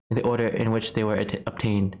arrow in the order in which they were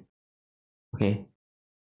obtained. Okay.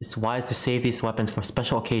 It's wise to save these weapons for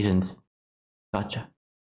special occasions. Gotcha.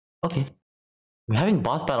 Okay. We're having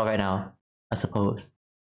boss battle right now, I suppose.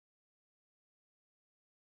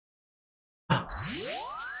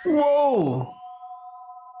 Whoa!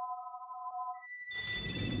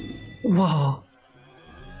 Whoa!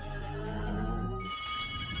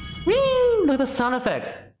 Whee! Look at the sound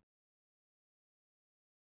effects!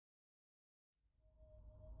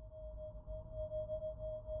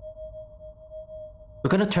 We're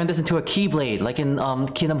gonna turn this into a Keyblade, like in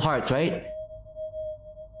Kingdom Hearts, right?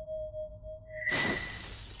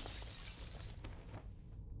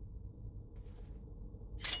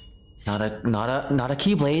 Not a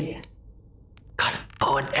Keyblade. Got a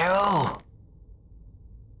bow and arrow.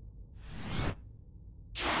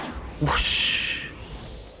 Whoosh.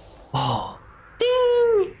 Whoa.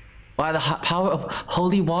 Ding! Wow, the power of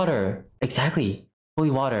holy water. Exactly.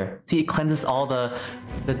 Holy water. See, it cleanses all the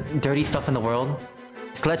dirty stuff in the world.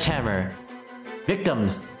 Sledgehammer.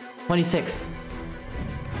 Victims. 26.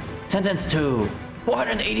 Sentenced to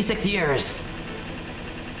 486 years.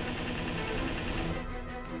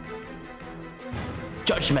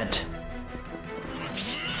 Judgment.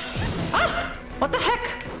 Ah! What the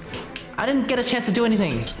heck? I didn't get a chance to do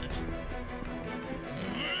anything.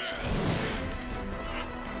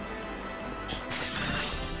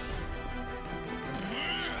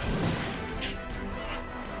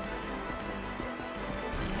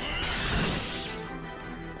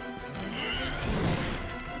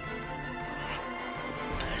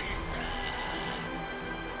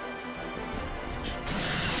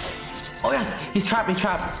 He's trapped, he's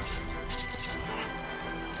trapped.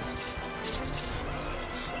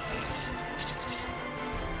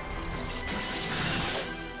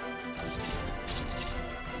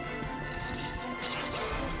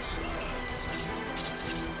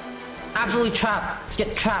 Absolutely trapped.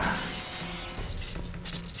 Get trapped.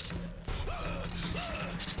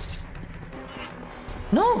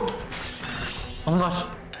 No! Oh my gosh.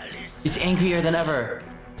 He's angrier than ever.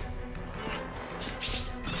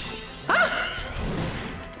 Ah!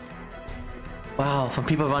 Wow, from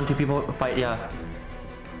people run to people fight, yeah.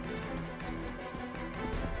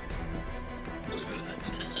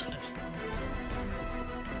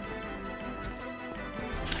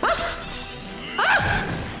 Ah! Ah!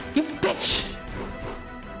 You bitch!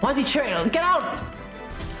 Why is he cheering? Get out!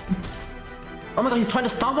 Oh my god, he's trying to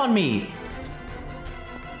stomp on me!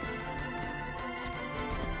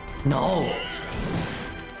 No!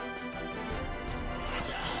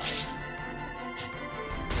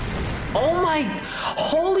 Oh my...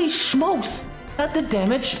 Holy smokes! That did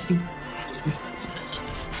damage?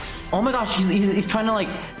 Oh my gosh, he's trying to like...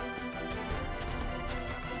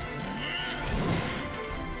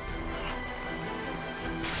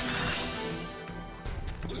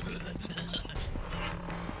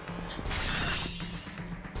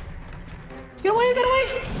 Get away, get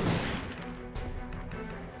away!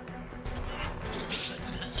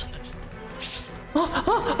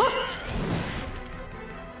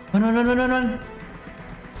 Run, run, run, run, run, run.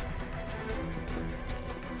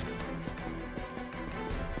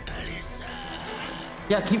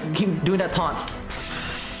 Yeah, keep doing that taunt.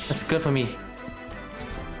 That's good for me.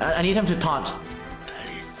 I need him to taunt.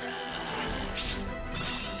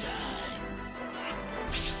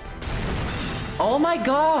 Oh my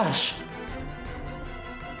gosh!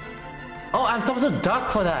 Oh, I'm supposed to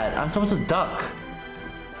duck for that. I'm supposed to duck.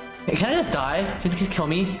 Can I just die? Just kill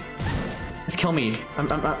me. Just kill me.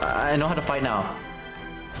 I know how to fight now.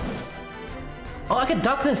 Oh, I can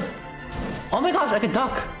duck this. Oh my gosh, I can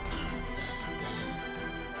duck.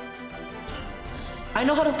 I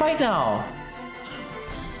know how to fight now.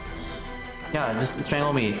 Yeah, just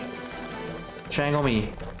strangle me. Strangle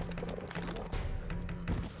me.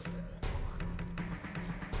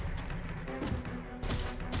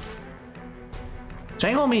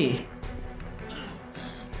 Strangle me.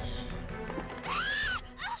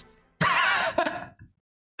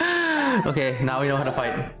 Okay, now we know how to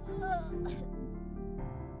fight.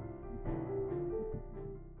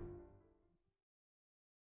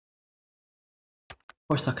 Of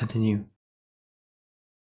course I'll continue.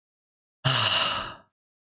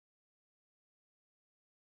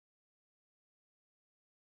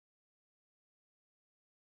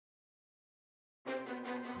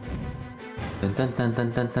 Dun dun dun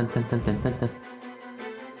dun dun dun dun dun dun dun.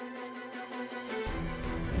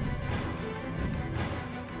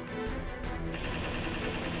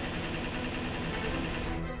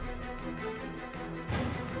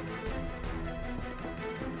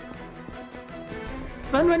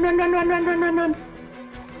 Run, run, run, run, run, run, run, run, run.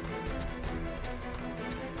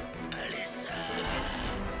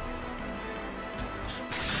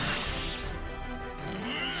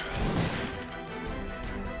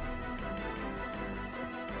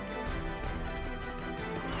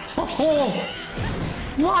 Oh,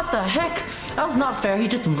 what the heck? That was not fair. He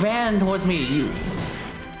just ran towards me.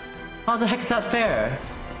 How the heck is that fair?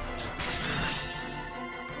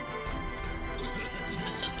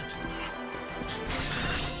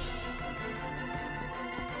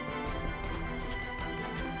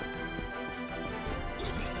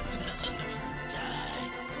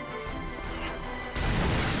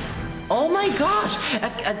 Oh my gosh!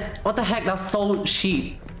 What the heck? That's so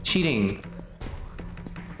cheating.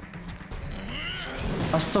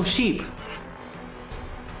 That's so cheap.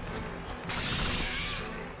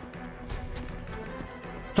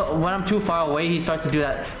 So when I'm too far away, he starts to do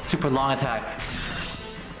that super long attack.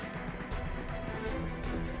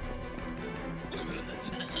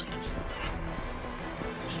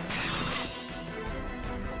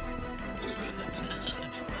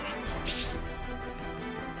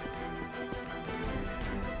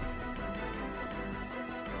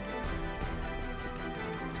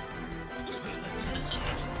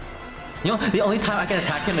 You know, the only time I can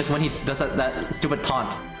attack him is when he does that stupid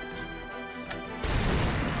taunt.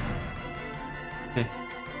 Okay.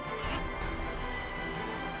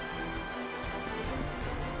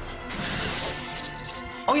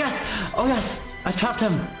 Oh yes! Oh yes! I trapped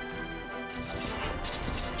him!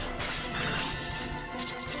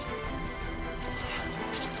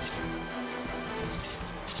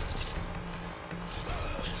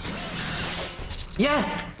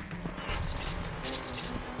 Yes!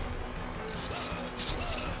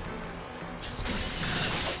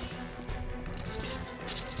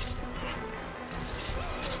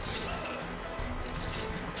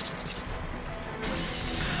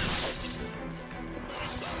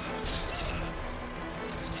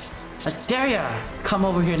 I dare ya! Come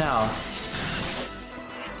over here now.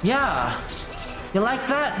 Yeah! You like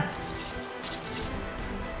that?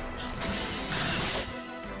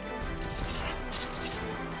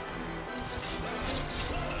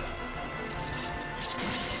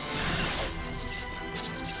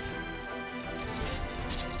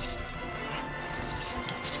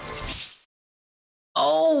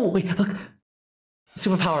 Oh! Wait, look!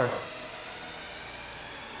 Superpower!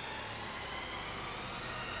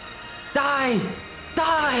 Die!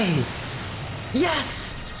 Die!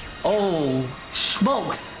 Yes! Oh,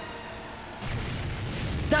 smokes!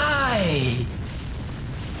 Die!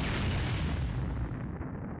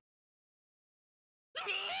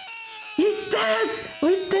 He's dead!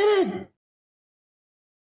 We did it!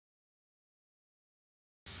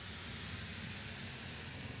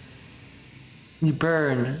 We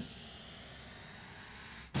burn.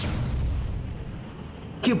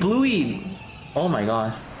 Cute Bluey! Oh my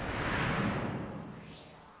god.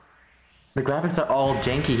 The graphics are all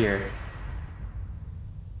janky here.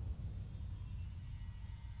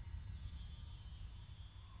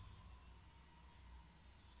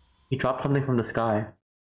 He dropped something from the sky.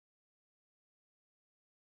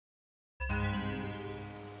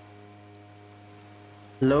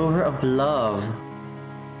 Lover of Love.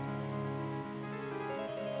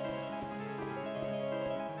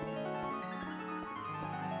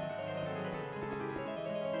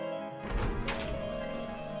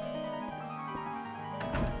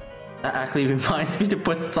 That actually reminds me to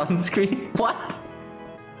put sunscreen. What?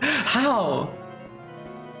 How?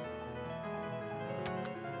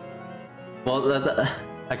 Well,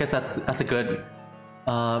 I guess that's a good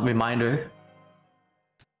reminder.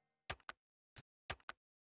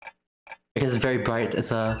 Because it's very bright. It's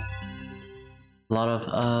a lot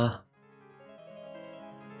of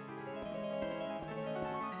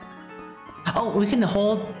Oh, we can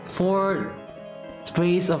hold 4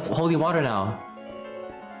 sprays of holy water now.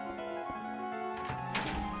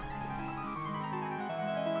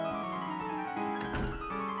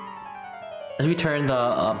 As we turn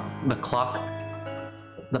the clock,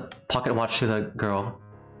 the pocket watch to the girl.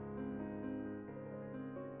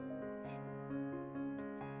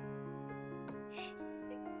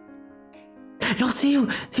 No, see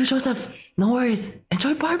you, Joseph. No worries.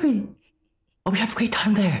 Enjoy Barbie. Oh, we have a great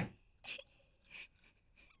time there.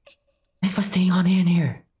 Thanks for staying on in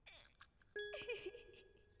here.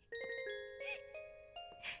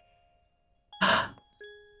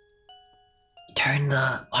 Turn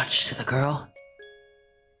the watch to the girl.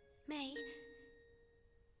 May,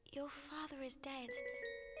 your father is dead.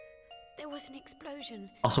 There was an explosion.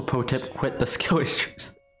 Also, pro tip: quit the skill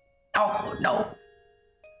issues. Oh no!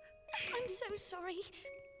 I'm so sorry.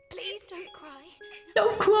 Please don't cry.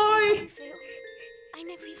 Don't cry. I feel. I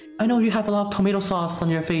never even. I know you have a lot of tomato sauce on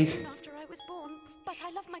your face. After I was born, but I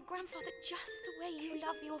love my grandfather just the way you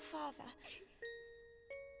love your father.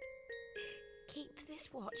 Keep this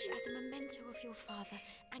watch as a memento of your father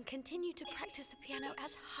and continue to practice the piano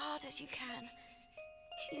as hard as you can.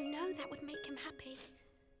 You know that would make him happy.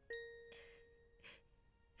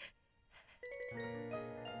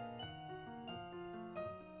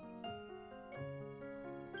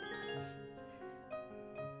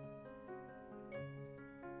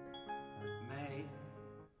 May.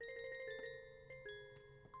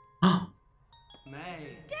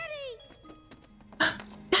 May. Daddy!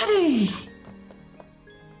 Daddy!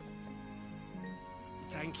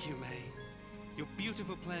 Thank you, May. Your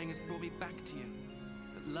beautiful playing has brought me back to you.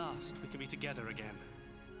 At last, we can be together again.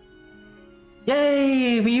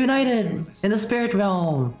 Yay! Reunited in the spirit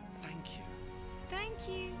realm. Thank you. Thank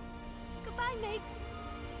you. Goodbye, May.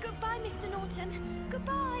 Goodbye, Mr. Norton.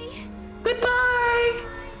 Goodbye. Goodbye!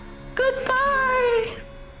 Goodbye!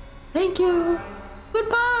 Thank you.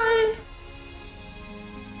 Goodbye!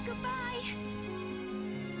 Goodbye.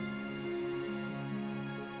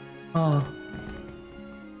 Oh.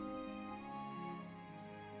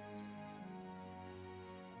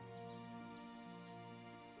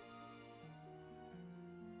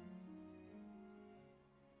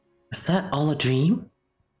 Is that all a dream?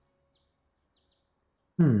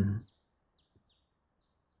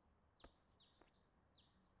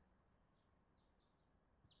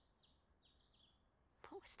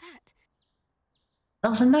 What was that? That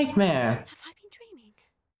was a nightmare. Have I been dreaming?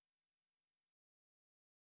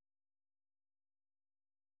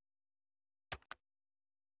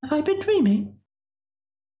 Have I been dreaming?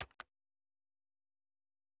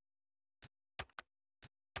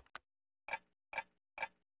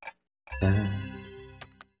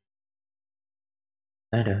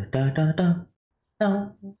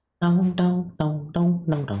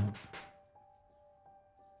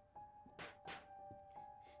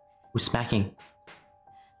 Who's smacking?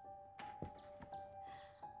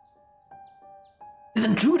 It's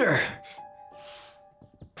an intruder!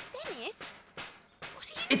 Dennis? What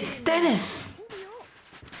are you It's doing? Dennis!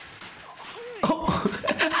 Oh.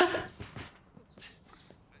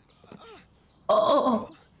 Oh!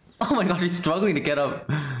 Oh my god, he's struggling to get up.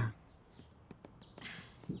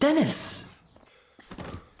 Dennis!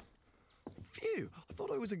 Phew, I thought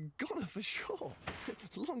I was a goner for sure.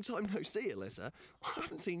 Long time no see, Alyssa. I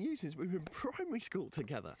haven't seen you since we were in primary school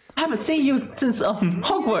together. I haven't seen you since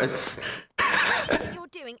Hogwarts! What do you think you're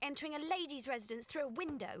doing entering a lady's residence through a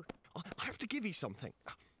window? I have to give you something.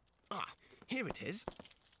 Ah, here it is.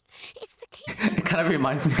 It's the key to It kind of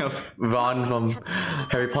reminds me of Ron from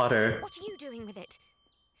Harry Potter. What are you doing with it?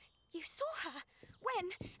 You saw her?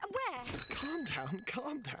 When? And where?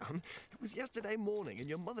 Calm down. It was yesterday morning and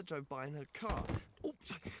your mother drove by in her car. Oh,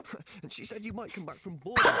 and she said you might come back from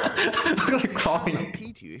boarding school. Like crawling. I'd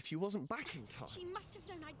key to you if she wasn't back in time. She must have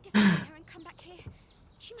known I'd disappear her and come back here.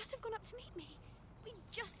 She must have gone up to meet me. We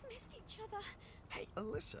just missed each other. Hey,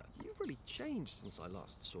 Alyssa, you've really changed since I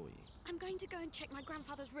last saw you. I'm going to go and check my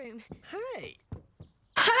grandfather's room. Hey!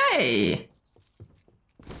 Hey!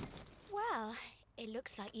 Well, it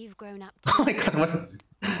looks like you've grown up Oh too. my god, what's...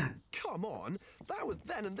 Come on, that was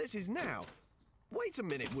then and this is now. Wait a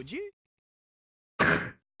minute, would you?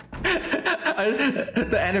 The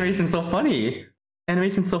animation's so funny.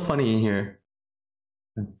 Animation's so funny in here.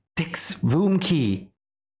 Dick's room key.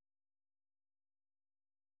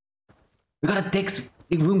 We got a Dick's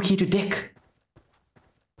room key to Dick.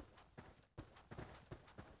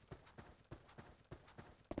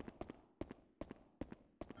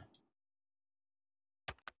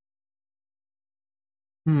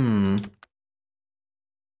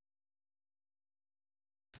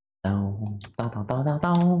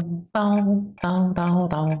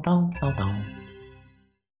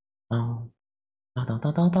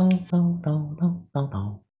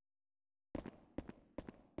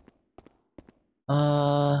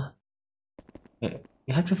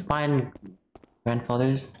 You have to find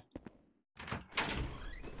grandfather's.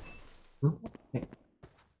 Okay.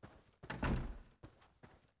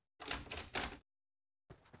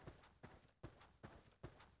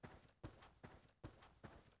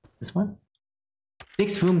 This one?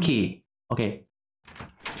 Dick's room key. Okay.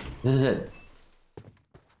 This is it.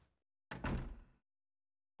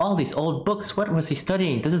 All these old books, what was he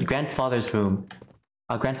studying? This is grandfather's room.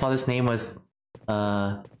 Our grandfather's name was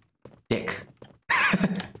Dick.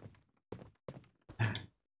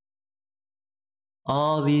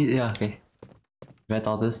 All these, yeah, okay. Read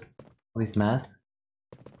all this, all these masks.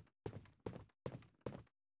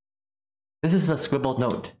 This is a scribbled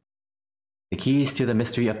note. The keys to the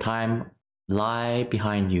mystery of time lie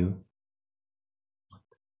behind you.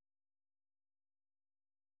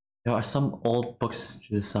 There are some old books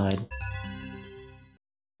to the side.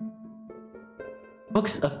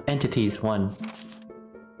 Books of Entities 1.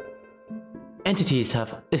 Entities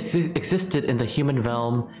have existed in the human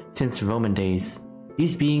realm since Roman days.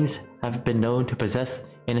 These beings have been known to possess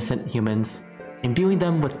innocent humans, imbuing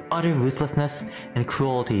them with utter ruthlessness and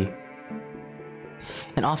cruelty,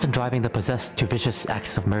 and often driving the possessed to vicious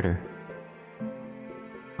acts of murder.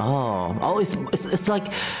 Oh, it's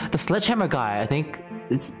like the sledgehammer guy. I think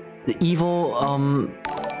it's the evil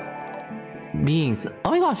beings.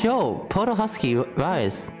 Oh my gosh, yo, Proto Husky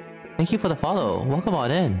Rise. Thank you for the follow. Welcome on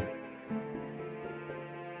in.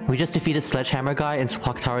 We just defeated Sledgehammer guy in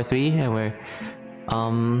Clock Tower 3 and we're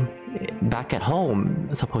back at home,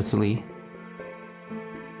 supposedly.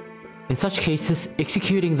 In such cases,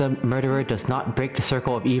 executing the murderer does not break the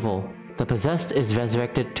circle of evil. The possessed is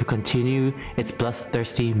resurrected to continue its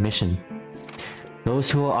bloodthirsty mission. Those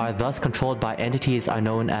who are thus controlled by entities are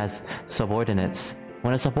known as subordinates.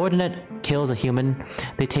 When a subordinate kills a human,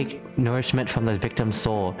 they take nourishment from the victim's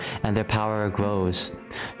soul, and their power grows.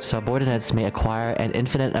 Subordinates may acquire an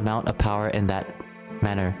infinite amount of power in that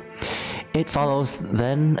manner. It follows,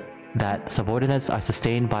 then, that subordinates are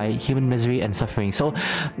sustained by human misery and suffering. So,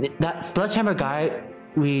 that sledgehammer guy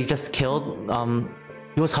we just killed,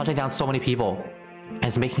 he was hunting down so many people, and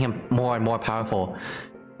it's making him more and more powerful.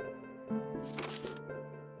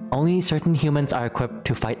 Only certain humans are equipped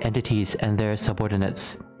to fight entities and their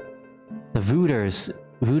subordinates. The Vooters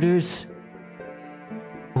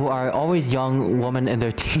who are always young women in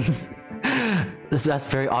their teens, that's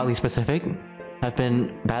very oddly specific, have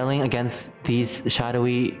been battling against these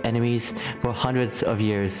shadowy enemies for hundreds of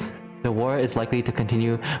years. The war is likely to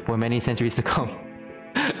continue for many centuries to come.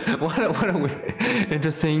 what a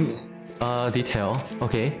interesting detail.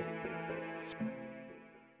 Okay.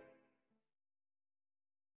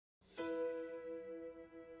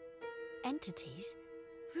 Entities?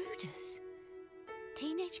 Ruders?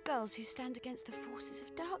 Teenage girls who stand against the forces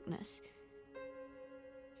of darkness?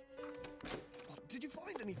 Oh, did you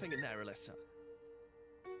find anything in there, Alyssa?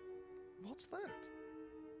 What's that?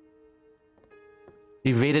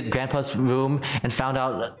 We raided Grandpa's room and found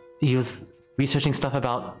out he was researching stuff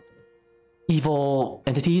about evil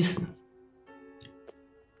entities.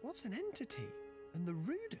 What's an entity? And the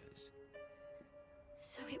Ruders?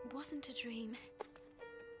 So it wasn't a dream.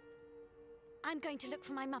 I'm going to look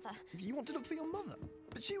for my mother. You want to look for your mother?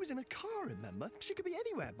 But she was in a car, remember? She could be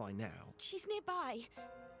anywhere by now. She's nearby.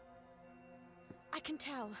 I can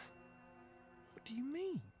tell. What do you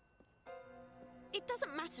mean? It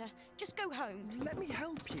doesn't matter. Just go home. Let me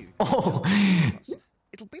help you. Oh. Just the two of us.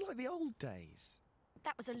 It'll be like the old days.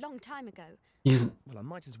 That was a long time ago. Well, I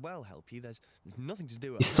might as well help you. There's nothing to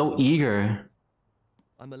do. He's so eager.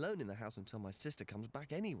 I'm alone in the house until my sister comes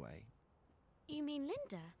back anyway. You mean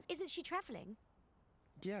Linda? Isn't she travelling?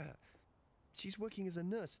 Yeah. She's working as a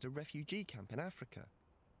nurse at a refugee camp in Africa.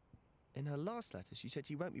 In her last letter, she said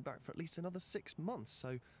she won't be back for at least another 6 months,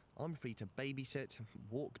 so I'm free to babysit,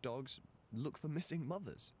 walk dogs, look for missing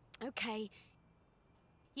mothers. Okay.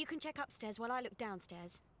 You can check upstairs while I look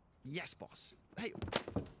downstairs. Yes, boss. Hey,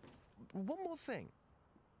 one more thing.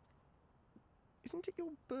 Isn't it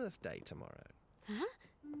your birthday tomorrow? Huh?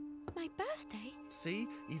 My birthday? See,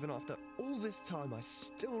 even after all this time, I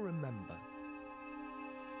still remember.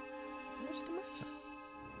 What's the matter?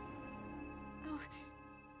 Oh,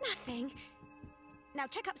 nothing. Now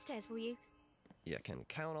check upstairs, will you? You can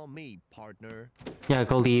count on me, partner. Yeah,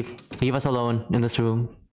 go leave. Leave us alone in this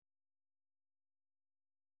room.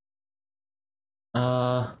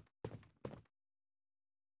 There's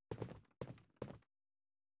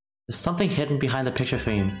something hidden behind the picture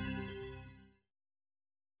frame.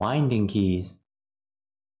 Winding keys.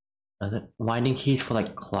 Are there winding keys for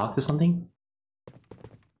like clocks or something?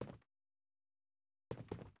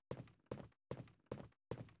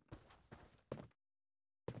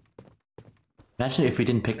 Imagine if we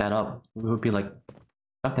didn't pick that up. We would be like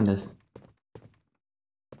stuck in this.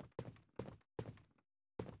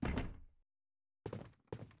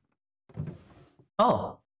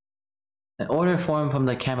 Oh! An order form from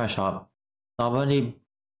the camera shop. Somebody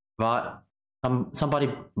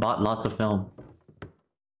bought lots of film.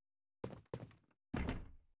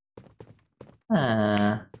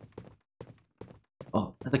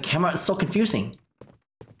 Oh, the camera is so confusing.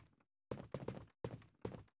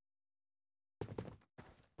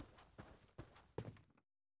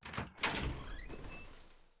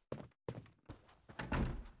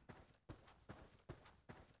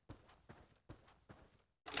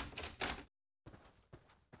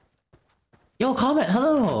 Yo, comment,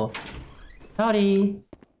 hello! Howdy!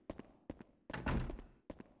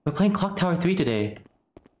 We're playing Clock Tower 3 today.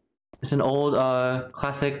 It's an old,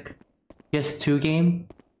 classic PS2 game.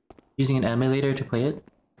 Using an emulator to play it.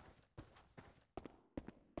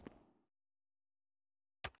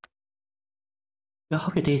 I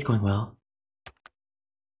hope your day's going well.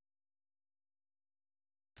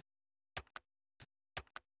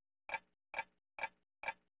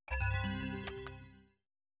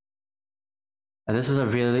 And this is a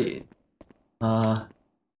really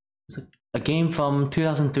it's a game from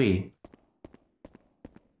 2003.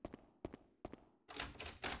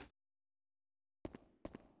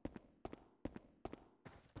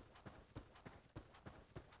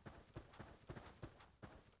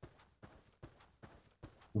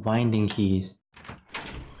 Winding keys.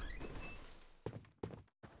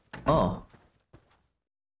 Oh.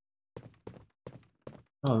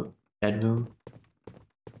 Oh, bedroom.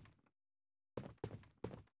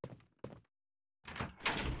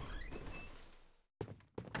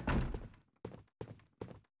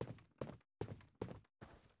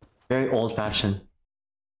 Very old-fashioned.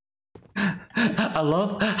 I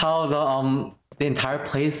love how the entire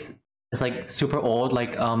place is like super old,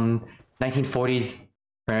 like 1940s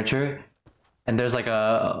furniture, and there's like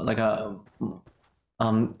a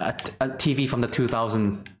TV from the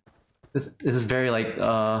 2000s. This is very like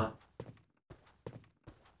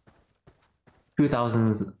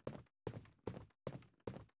 2000s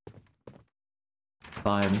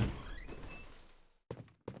vibe.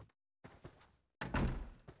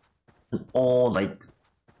 An old like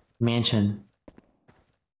mansion.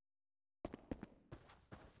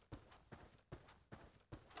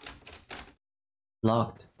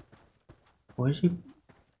 Locked. Where's she?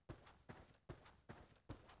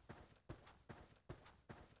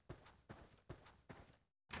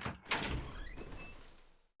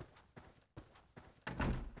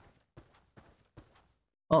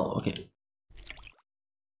 Oh, okay.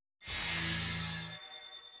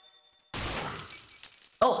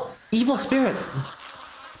 Evil spirit!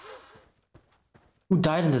 Who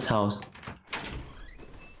died in this house?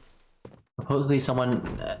 Supposedly someone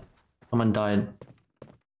died.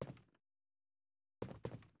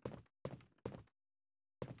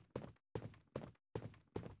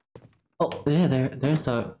 Oh, yeah, there's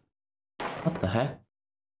a... What the heck?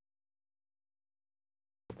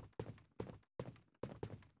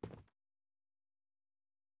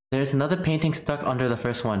 There's another painting stuck under the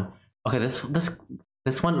first one. Okay, this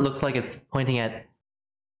one looks like it's pointing at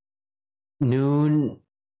noon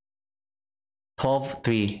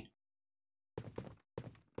 12:03.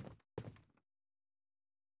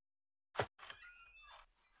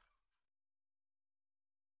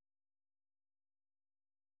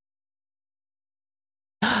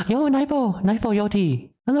 Yo, Knifo Yoti.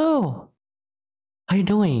 Hello. How you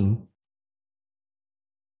doing?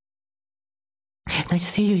 Nice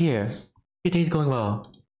to see you here. Your day's going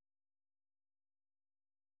well.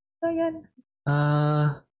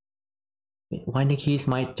 Winding keys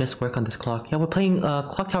might just work on this clock. Yeah, we're playing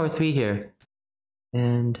Clock Tower 3 here.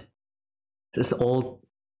 And this old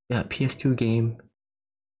PS2 game.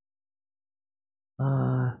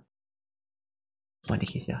 Winding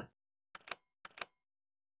keys, yeah.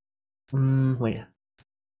 Wait.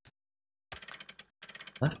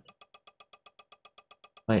 Left?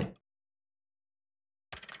 Wait.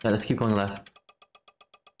 Yeah, let's keep going left.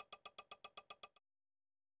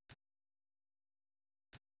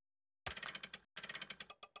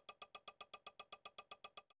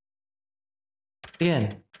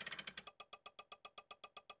 Again.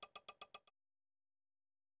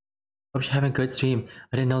 Hope you're having a good stream.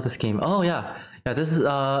 I didn't know this game. Oh yeah. Yeah, this is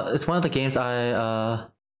it's one of the games I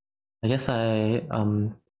guess I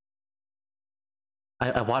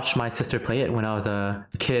watched my sister play it when I was a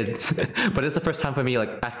kid, but it's the first time for me like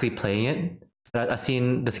actually playing it. I've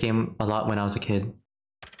seen this game a lot when I was a kid.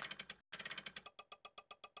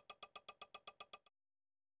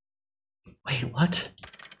 Wait, what?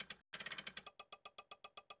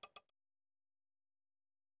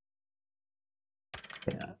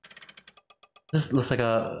 Yeah. This looks like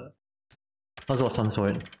a puzzle of some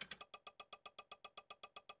sort.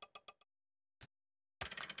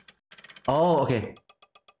 Oh, okay.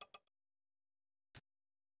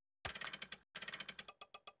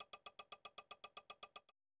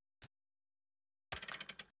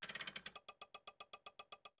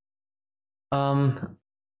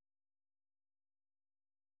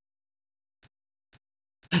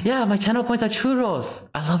 Yeah, my channel points at churros.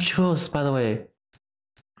 I love churros, by the way.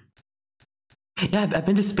 Yeah, I've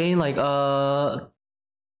been to Spain like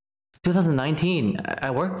 2019. I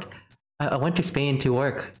went to Spain to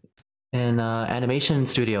work in an animation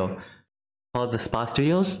studio called the Spa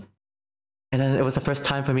Studios, and then it was the first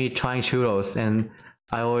time for me trying churros, and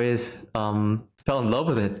I always fell in love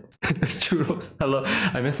with it. Churros,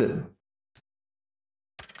 I miss it.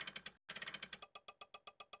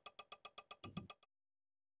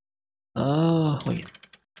 Oh wait,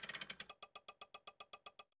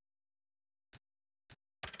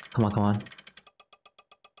 come on.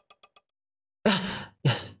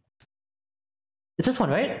 Yes, it's this one,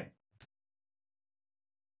 right?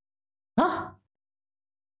 Huh?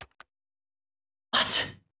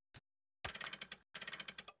 What?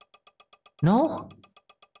 No?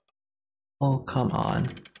 Oh, come on.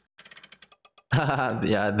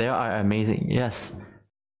 Yeah, they are amazing. Yes.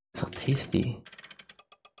 So tasty.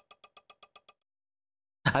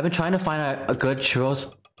 I've been trying to find a good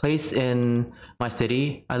churros place in my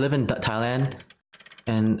city. I live in Thailand.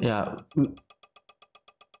 And yeah.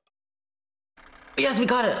 Yes, we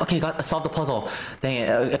got it! Okay, I solved the puzzle. Dang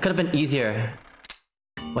it, it could have been easier.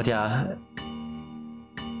 But yeah.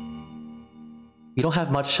 We don't have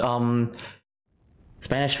much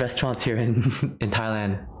Spanish restaurants here in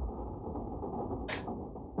Thailand.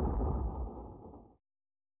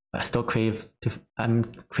 I still I'm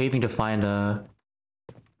craving to find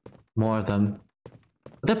more of them.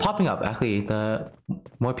 They're popping up actually.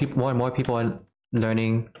 More and more people are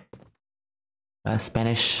learning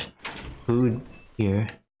Spanish foods here,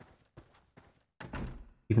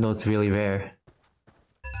 even though it's really rare.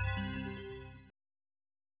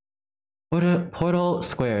 Portal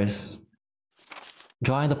squares.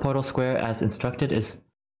 Drawing the portal square as instructed is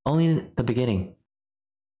only the beginning.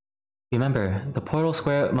 Remember, the portal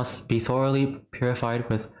square must be thoroughly purified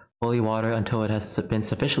with holy water until it has been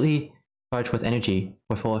sufficiently charged with energy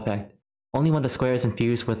for full effect. Only when the square is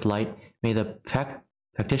infused with light may the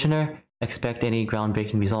practitioner expect any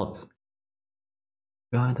groundbreaking results.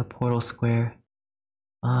 Drawing the portal square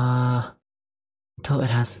until it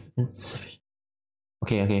has been sufficient.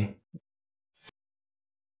 Okay.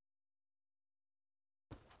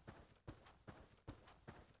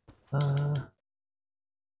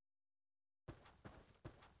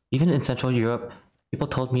 Even in Central Europe, people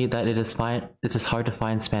told me that it is hard to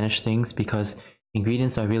find Spanish things because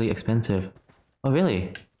ingredients are really expensive. Oh,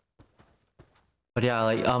 really? But yeah,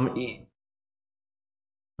 like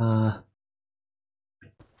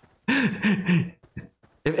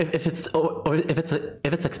if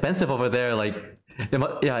it's expensive over there, like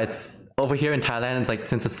yeah, it's over here in Thailand. It's like,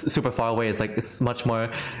 since it's super far away, it's much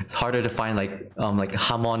more. It's harder to find like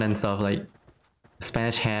hamon and stuff, like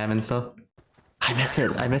Spanish ham and stuff. I miss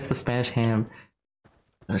it. I miss the Spanish ham.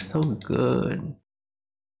 They're so good.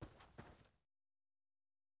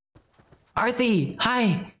 Arthi,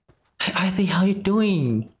 hi. Hi, Arthi. How you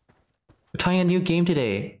doing? We're trying a new game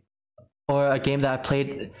today, or a game that I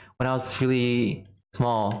played when I was really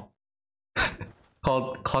small,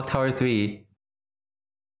 called Clock Tower 3.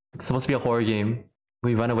 It's supposed to be a horror game.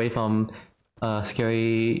 We run away from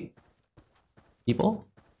scary people.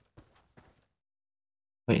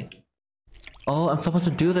 Wait. Oh, I'm supposed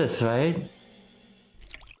to do this, right?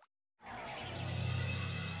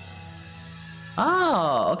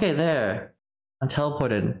 Oh, okay, there. I'm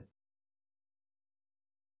teleported.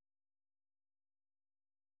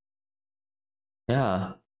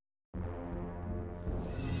 Yeah.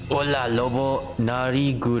 Hola, Lobo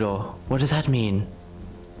Nariguro. What does that mean?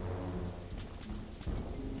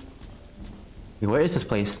 Where is this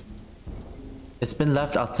place? It's been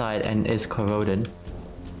left outside and is corroded.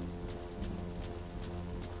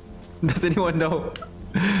 Does anyone know?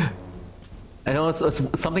 I know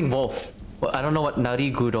it's something wolf. Well, I don't know what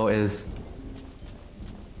Nariguro is.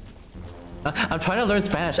 I'm trying to learn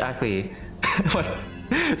Spanish actually. But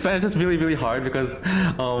Spanish is really, really hard because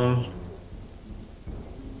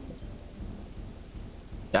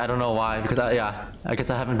I don't know why, because I guess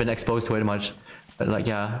I haven't been exposed to it much. But like,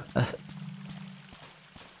 yeah.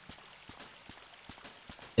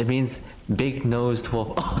 It means big-nosed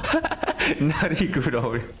wolf. Oh,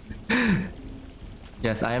 Nariguro.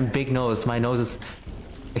 Yes, I am big-nosed. My nose is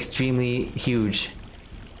extremely huge.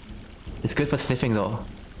 It's good for sniffing though.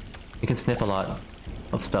 You can sniff a lot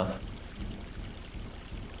of stuff.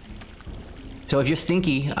 So if you're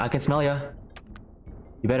stinky, I can smell ya.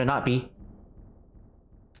 You better not be.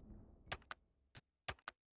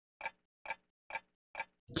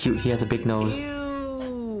 Cute, he has a big nose.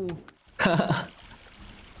 Ew.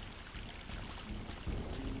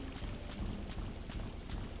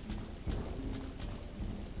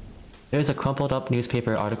 There's a crumpled up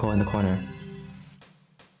newspaper article in the corner.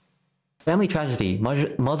 Family tragedy.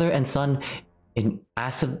 Mother and son in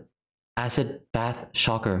acid bath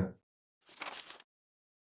shocker.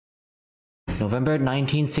 November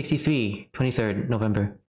 1963. 23rd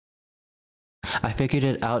November. I figured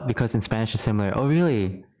it out because in Spanish it's similar. Oh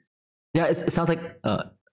really? Yeah, it sounds like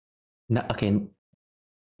okay.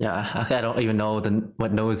 Yeah, I don't even know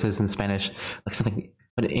what nose is in Spanish. Like something,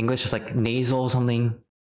 but in English it's like nasal or something.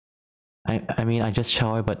 I mean, I just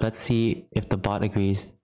showered, but let's see if the bot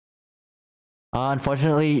agrees.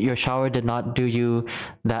 Unfortunately, your shower did not do you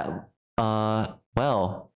that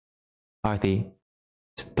well, Arthi.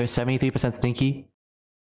 There's 73% stinky.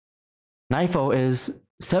 Nifo is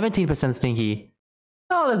 17% stinky.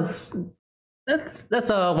 Oh, that's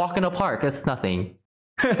a walk in the park. That's nothing.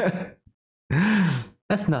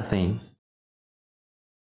 That's nothing.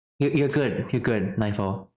 You're good. You're good,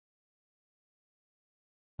 Nifo.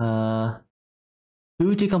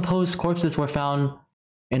 Two decomposed corpses were found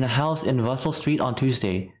in a house in Russell Street on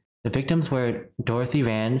Tuesday. The victims were Dorothy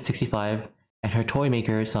Rand, 65, and her toy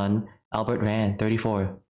maker son, Albert Rand,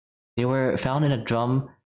 34. They were found in a drum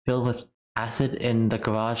filled with acid in the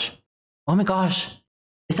garage. Oh my gosh!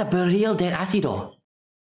 It's a barril de ácido!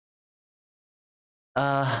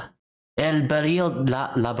 El barril,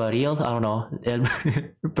 la barril? I don't know. El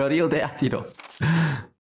barril de ácido.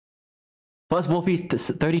 Plus Wolfie's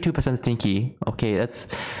 32% stinky. Okay, that's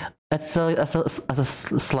a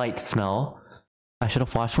slight smell. I should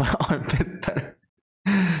have washed my armpit better.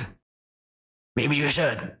 Maybe you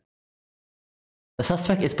should. The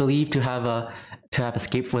suspect is believed to have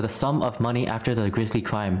escaped with a sum of money after the grisly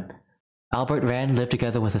crime. Albert Rand lived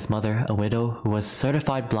together with his mother, a widow who was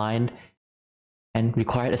certified blind and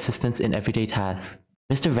required assistance in everyday tasks.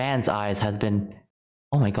 Mr. Rand's eyes has been,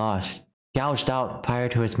 oh my gosh, gouged out prior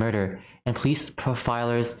to his murder, and police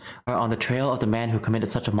profilers are on the trail of the man who committed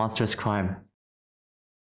such a monstrous crime.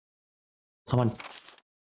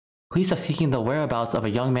 Police are seeking the whereabouts of a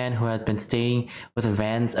young man who had been staying with the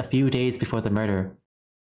Rands a few days before the murder.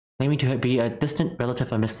 Claiming to be a distant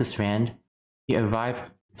relative of Mrs. Rand, he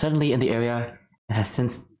arrived suddenly in the area and has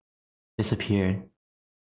since disappeared.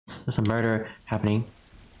 There's a murder happening.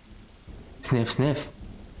 Sniff, sniff.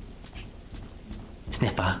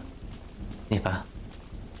 Sniffer. Sniffer.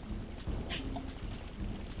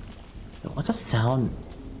 What's that sound?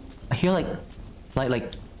 I hear like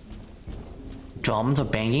drums or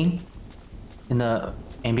banging in the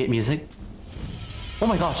ambient music. Oh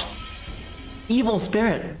my gosh! Evil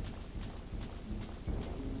spirit!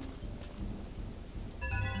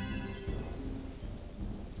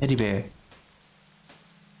 Teddy bear.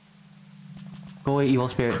 Go away, evil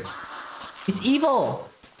spirit. It's evil!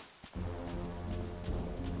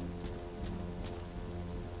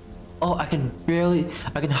 Oh, I can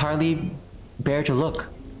hardly bear to look.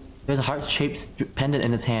 There's a heart-shaped pendant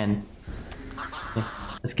in its hand. Okay,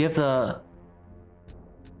 let's give the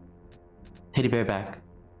teddy bear back.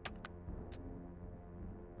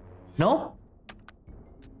 No?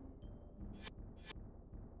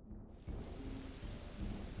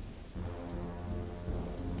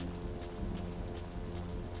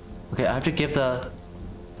 Okay, I have to give the...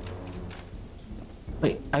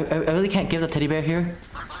 Wait, I really can't give the teddy bear here?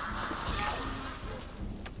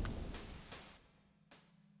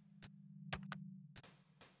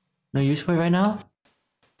 No use for it right now?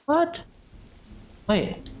 What?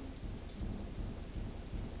 Wait.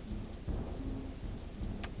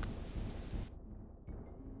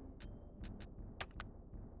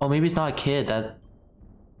 Oh, maybe it's not a kid, that's...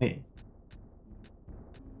 Wait.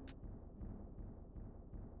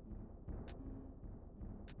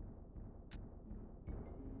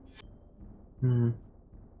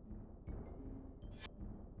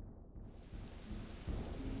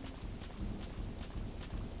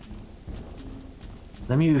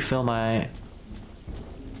 Let me refill my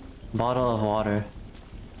bottle of water.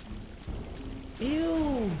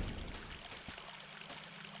 Ew!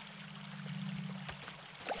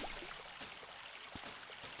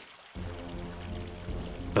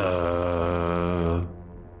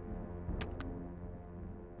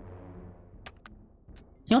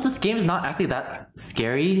 You know, this game is not actually that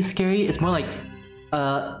scary. It's more like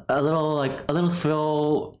a little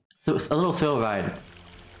thrill ride.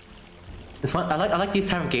 It's fun. I like these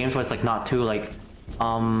type of games where it's like not too like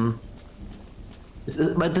but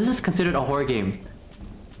this is considered a horror game.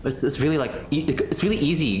 It's really like it's really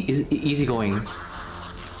easy going.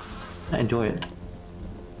 I enjoy it.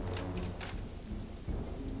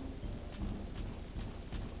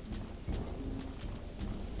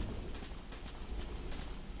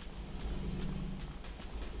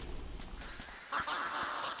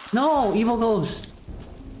 No, evil ghost.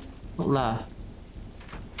 Don't laugh.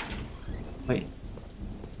 Wait.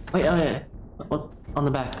 Wait, oh yeah. What's on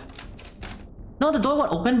the back? No, the door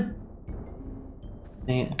won't open.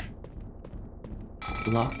 Dang it.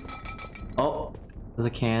 Lock. Oh, there's the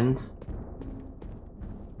cans.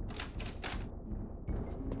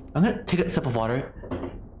 I'm gonna take a sip of water.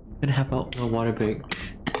 I'm gonna have a water break.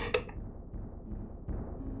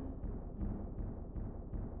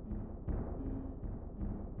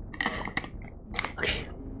 Okay.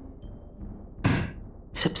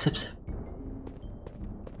 Sip, sip, sip.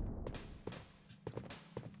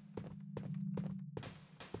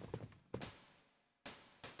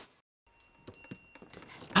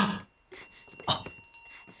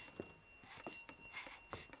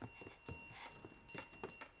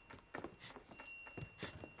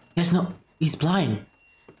 There's no... He's blind.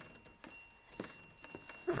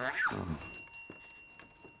 Oh,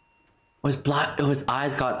 his blind... Oh, his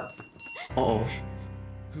eyes got... Uh-oh.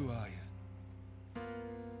 Who are you?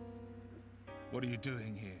 What are you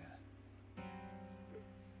doing here?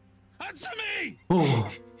 Answer me!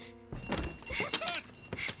 Oh. What's that?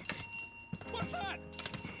 What's that?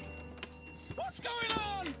 What's going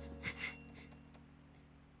on?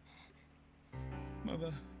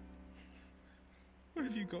 Mother. Where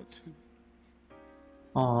have you got to?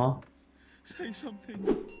 Aww. Say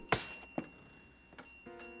something.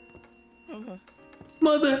 Mother.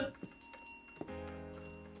 Mother!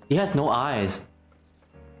 He has no eyes.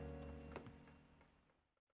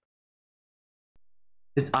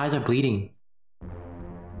 His eyes are bleeding.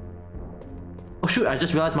 Oh shoot, I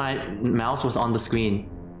just realized my mouse was on the screen.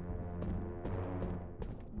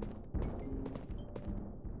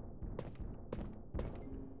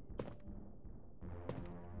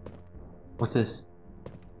 What's this?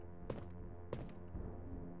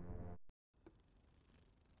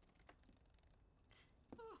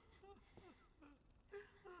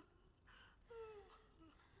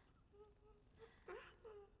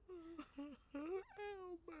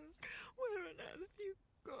 Where on earth have you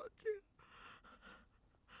got to?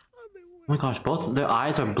 Oh my gosh, both their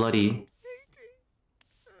eyes are bloody.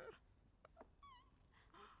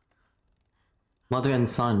 Mother and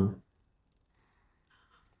son.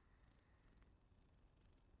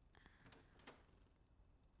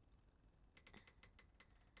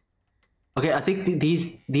 Okay, I think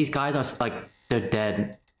these guys are like they're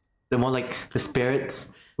dead. They're more like the spirits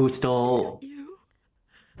who still.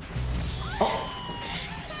 Oh.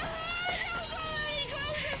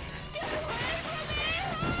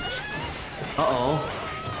 Uh-oh.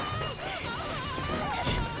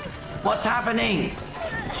 What's happening?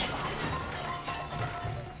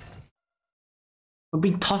 We're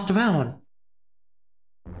being tossed around.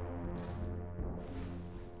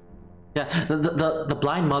 Yeah, the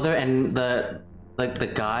blind mother and the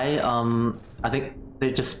guy, I think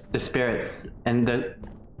they're just the spirits, and they're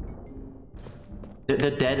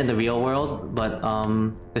dead in the real world, but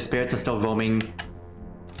the spirits are still roaming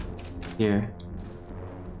here.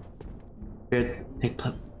 Spirits take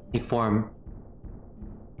form.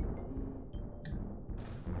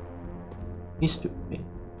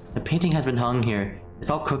 The painting has been hung here. It's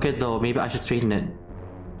all crooked though. Maybe I should straighten it.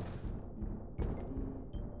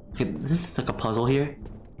 Okay, this is like a puzzle here.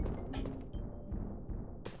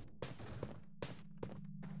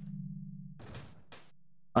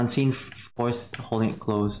 Unseen force holding it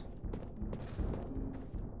closed.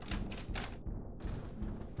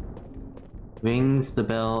 Rings the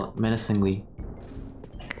bell menacingly.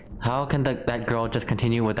 How can that girl just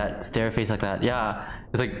continue with that stare face like that? Yeah,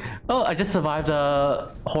 it's like, oh, I just survived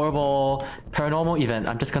a horrible paranormal event.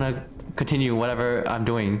 I'm just gonna continue whatever I'm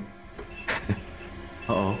doing.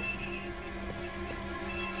 Uh-oh.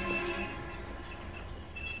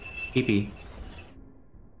 Creepy.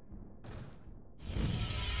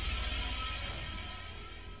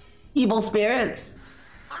 Evil spirits!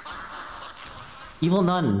 Evil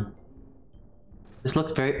nun. This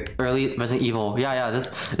looks very early Resident Evil. Yeah,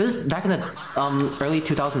 this is back in the early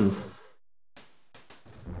 2000s.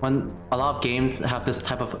 When a lot of games have this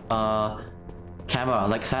type of camera,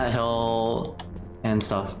 like Silent Hill and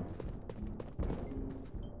stuff.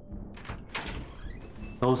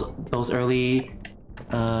 Those early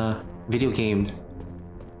video games.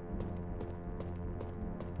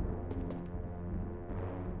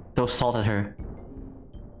 Throw salt at her.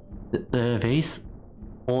 The vase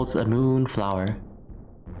holds a moon flower.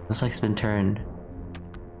 Looks like it's been turned.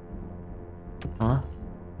 Huh?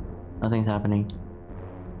 Nothing's happening.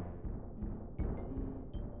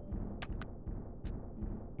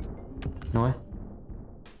 North.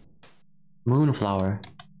 Moonflower.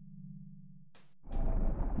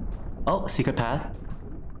 Oh, secret path.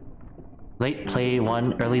 Late play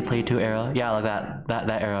 1, early play 2 era. Yeah, like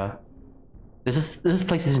that era. This is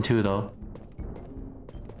PlayStation 2 though.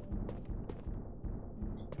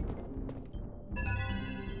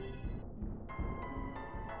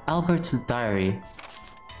 Albert's diary.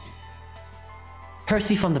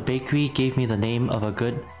 Percy from the bakery gave me the name of a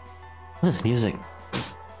good... What's this music?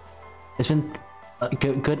 It's been a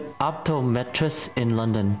good optometrist in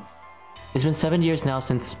London. It's been 7 years now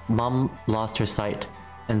since Mum lost her sight,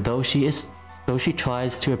 and though she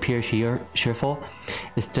tries to appear cheerful,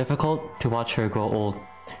 it's difficult to watch her grow old.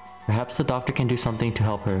 Perhaps the doctor can do something to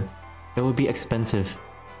help her. It would be expensive.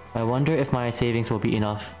 I wonder if my savings will be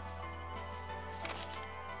enough.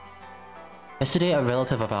 Yesterday, a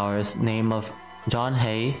relative of ours, named of John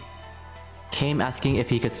Hay, came asking if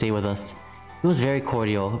he could stay with us. He was very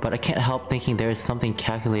cordial, but I can't help thinking there is something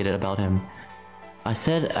calculated about him. I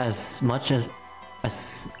said as much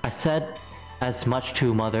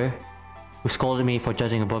to Mother, who scolded me for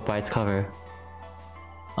judging a book by its cover.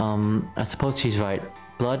 I suppose she's right.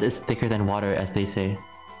 Blood is thicker than water, as they say.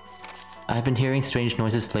 I have been hearing strange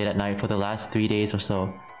noises late at night for the last 3 days or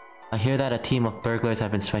so. I hear that a team of burglars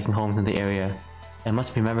have been striking homes in the area. I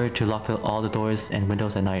must remember to lock all the doors and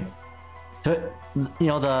windows at night. So, you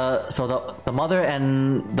know, the mother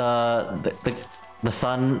and the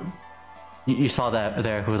son, you saw that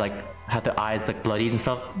there, who like had their eyes like bloodied and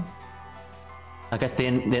stuff. I guess they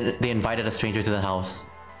invited a stranger to the house,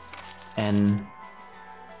 and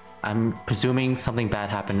I'm presuming something bad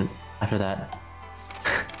happened after that.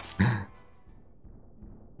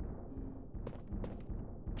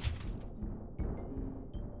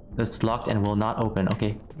 It's locked and will not open.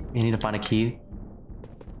 Okay, we need to find a key.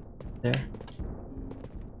 There.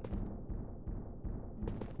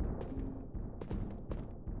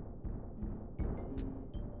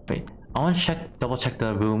 Wait, I want to double check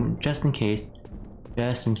the room just in case.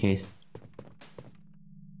 Just in case.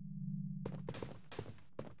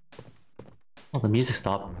 Oh, the music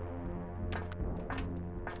stopped.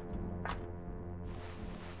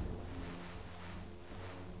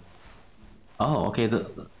 Oh, okay,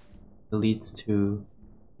 the leads to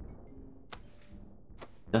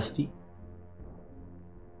Dusty.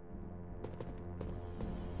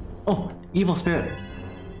 Oh, evil spirit.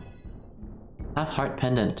 Half heart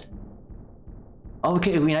pendant.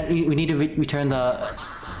 Okay, we need to return the...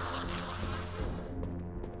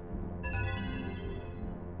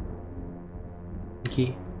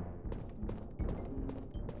 key.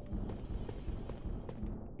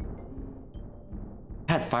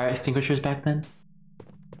 Had fire extinguishers back then?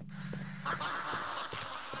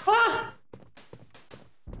 Ah!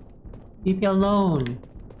 Leave me alone!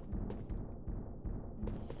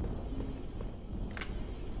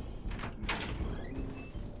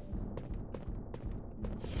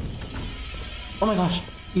 Oh my gosh!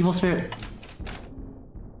 Evil spirit!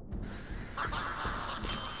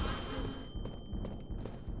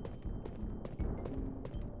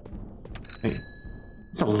 Wait.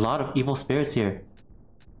 There's a lot of evil spirits here.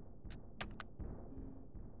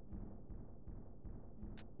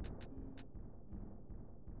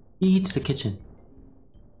 Eat the kitchen.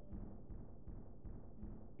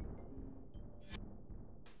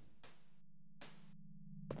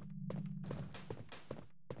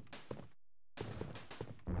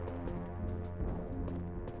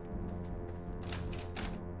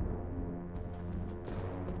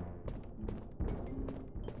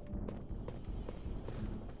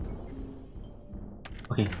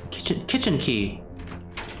 Okay, kitchen key.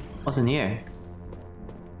 What's in here?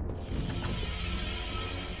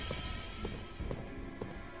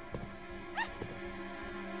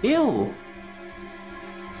 Ew!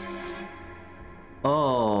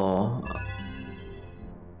 Oh.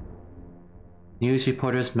 News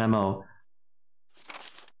reporter's memo.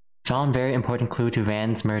 Found very important clue to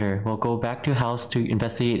Van's murder. We'll go back to house to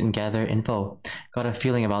investigate and gather info. Got a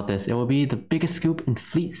feeling about this. It will be the biggest scoop in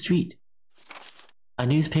Fleet Street. A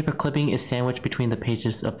newspaper clipping is sandwiched between the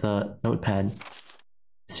pages of the notepad.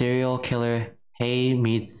 Serial killer Hay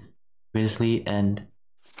meets Grizzly and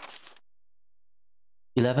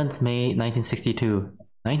 11th May 1962.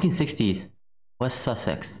 1960s. West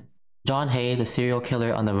Sussex. John Hay, the serial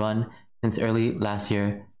killer on the run since early last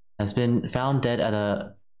year, has been found dead at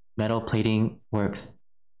a metal plating works.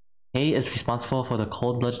 Hay is responsible for the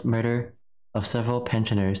cold-blooded murder of several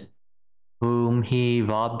pensioners, whom he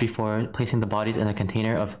robbed before placing the bodies in a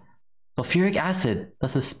container of sulfuric acid,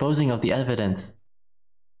 thus disposing of the evidence.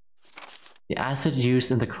 The acid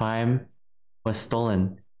used in the crime was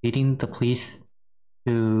stolen, leading the police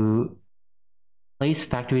to place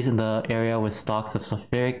factories in the area with stocks of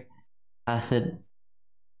sulfuric acid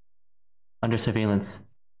under surveillance.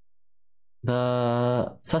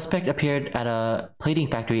 The suspect appeared at a plating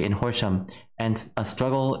factory in Horsham, and a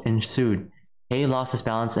struggle ensued. Hay lost his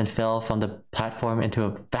balance and fell from the platform into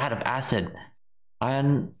a vat of acid,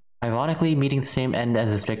 ironically meeting the same end as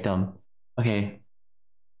his victim. Okay.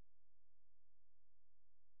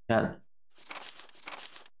 Yeah.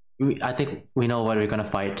 I think we know what we're gonna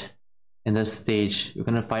fight in this stage. We're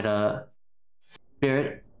gonna fight a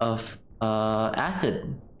spirit of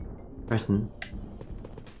acid person.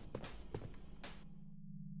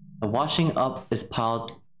 The washing up is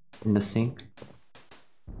piled in the sink.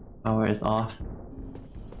 Power is off.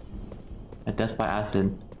 A death by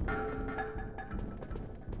acid.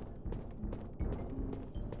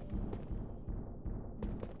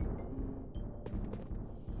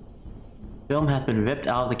 Film has been ripped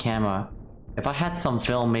out of the camera. If I had some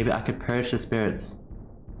film, maybe I could purge the spirits.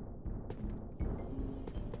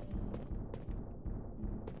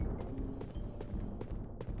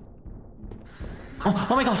 Oh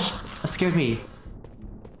my gosh! That scared me.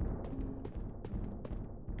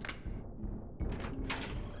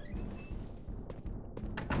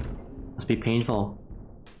 Must be painful.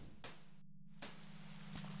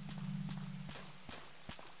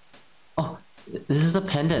 Oh, this is a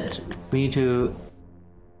pendant we need to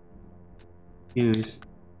use.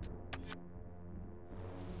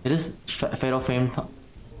 It is fatal frame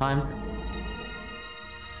time.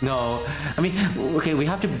 No, I mean, okay, we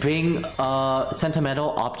have to bring sentimental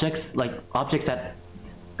objects, like objects that,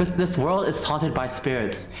 because this world is haunted by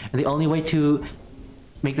spirits, and the only way to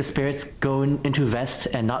make the spirits go into rest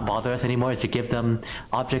and not bother us anymore is to give them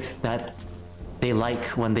objects that they like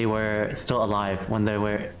when they were still alive, when they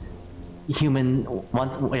were human.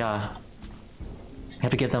 Once, yeah, you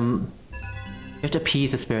have to give them. You have to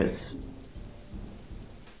appease the spirits.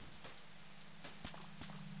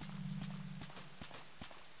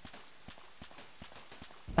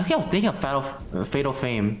 I think I was thinking of Fatal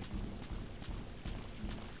Frame.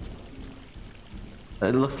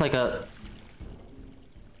 It looks like a...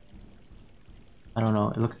 I don't know,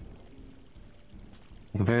 it looks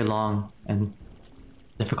like a very long and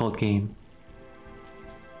difficult game.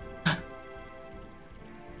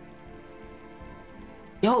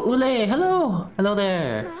 Yo, Ule! Hello! Hello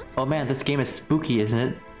there! Oh man, this game is spooky, isn't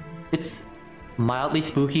it? It's mildly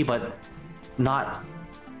spooky, but not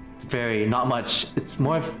not much. It's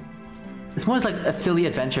more like a silly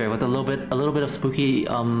adventure with a little bit of spooky.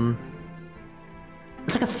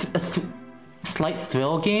 It's like a slight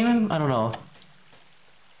thrill game. I don't know.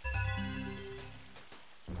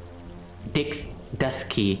 Dick's Desk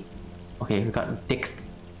Key. Okay, we got Dick's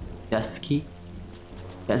Desk Key.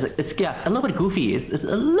 Yeah, it's a little bit goofy. It's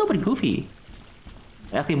a little bit goofy.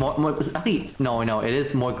 Actually, no, it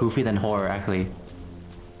is more goofy than horror actually.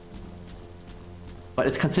 But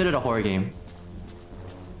it's considered a horror game.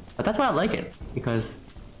 But that's why I like it, because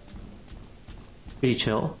it's pretty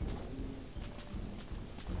chill.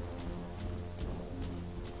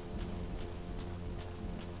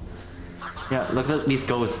 Yeah, look at these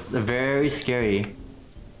ghosts. They're very scary.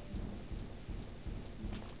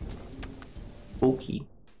 Spooky.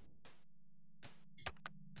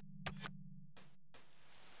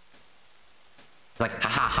 Like ha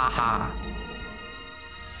ha ha ha.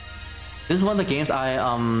 This is one of the games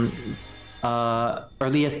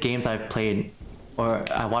earliest games I've played, or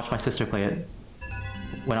I watched my sister play it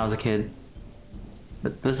when I was a kid.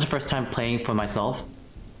 But this is the first time playing for myself.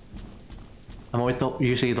 I'm always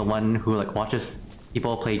usually the one who like watches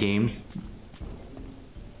people play games.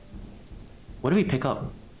 What do we pick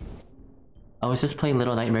up? I was just playing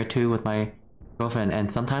Little Nightmare 2 with my girlfriend, and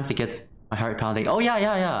sometimes it gets my heart pounding. Oh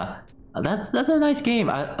yeah. That's a nice game.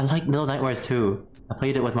 I like Little Nightmares too. I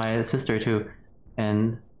played it with my sister too,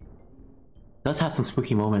 and it does have some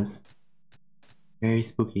spooky moments. Very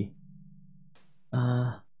spooky.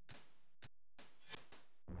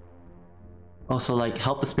 Also, like,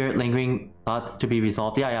 help the spirit lingering thoughts to be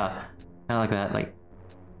resolved. Yeah. Kind of like that. Like,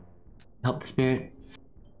 help the spirit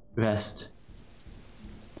rest.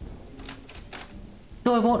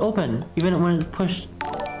 No, it won't open even when it's pushed.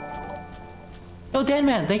 Oh, Dan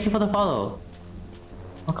Man, thank you for the follow.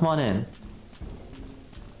 Oh, come on in.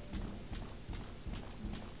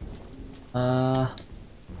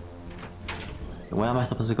 Where am I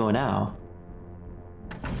supposed to go now?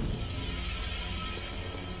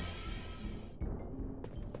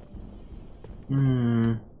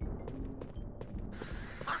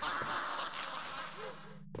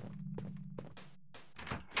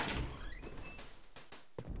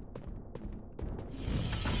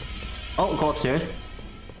 Oh, go upstairs.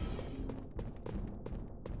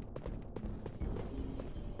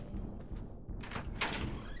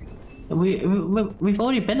 We've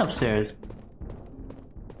already been upstairs.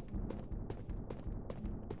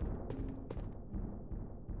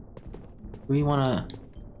 We wanna...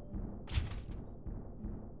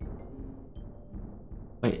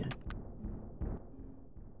 Wait.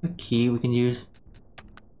 A key we can use.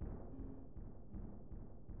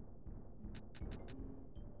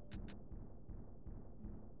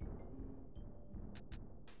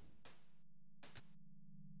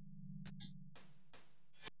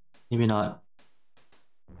 Maybe not.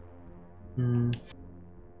 I'm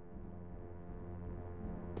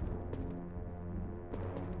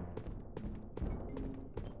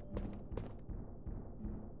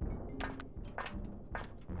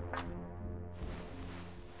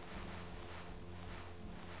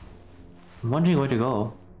wondering where to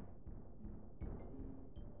go.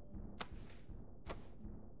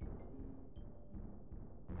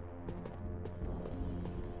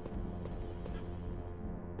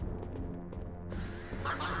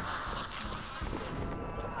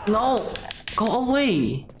 No! Go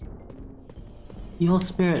away! Evil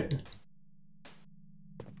spirit.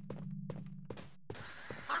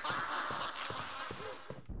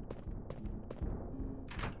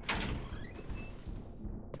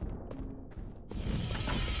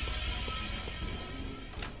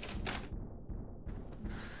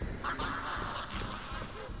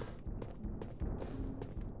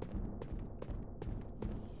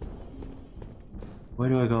 Where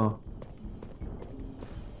do I go?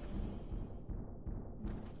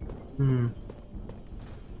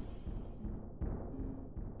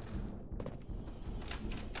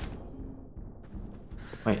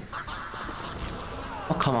 Wait.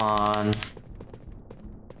 Oh, come on.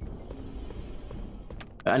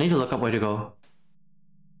 I need to look up where to go.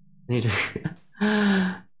 I need to...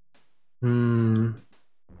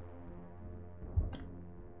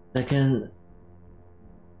 Second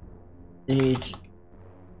stage.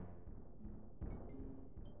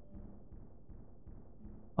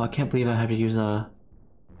 Oh, I can't believe I have to use a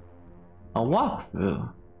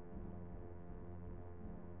walkthrough.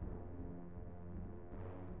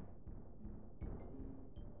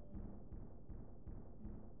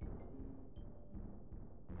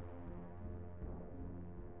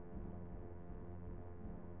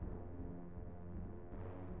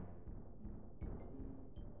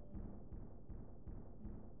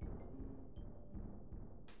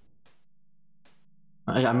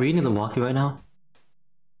 I'm reading the walkthrough right now.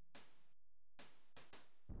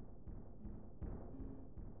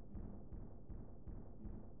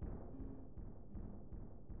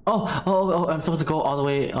 Oh, I'm supposed to go all the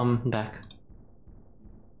way back.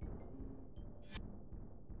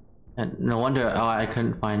 And no wonder I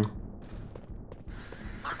couldn't find.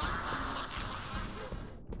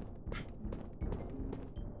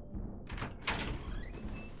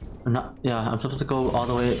 I'm supposed to go all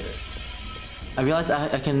the way. I realized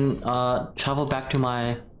I can travel back to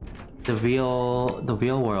the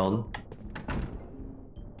real world.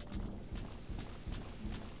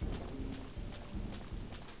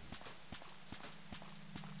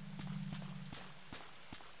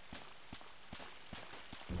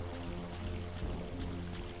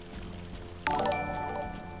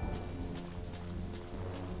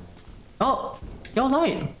 Oh, yo,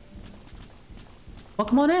 Light.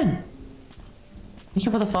 Welcome on in. Thank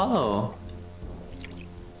you for the follow.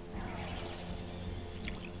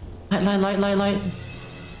 Light.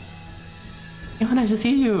 Yo, nice to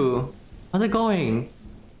see you. How's it going?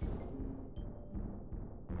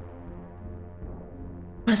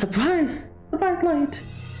 What a surprise! Surprise, Light.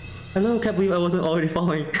 Hello, can't believe I wasn't already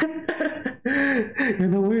following. Yeah,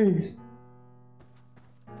 no worries.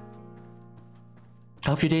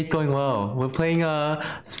 Hope your day's going well. We're playing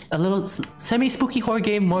a little semi-spooky horror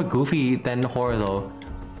game, more goofy than horror though.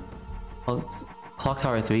 Well, it's Clock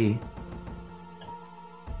Tower 3.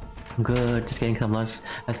 I'm good, just getting some lunch.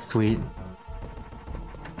 That's sweet.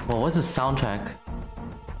 Whoa, what's the soundtrack?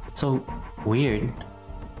 So weird.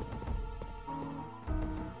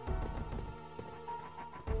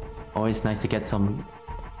 Always nice to get some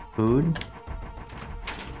food.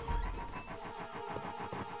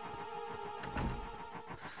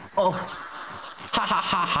 Oh! Ha ha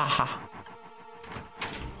ha ha ha!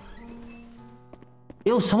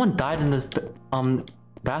 Ew, someone died in this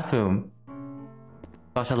bathroom.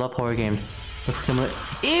 Gosh, I love horror games. Looks similar.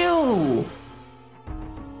 Ew!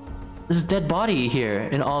 There's a dead body here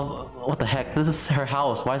in all. What the heck? This is her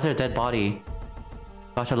house. Why is there a dead body?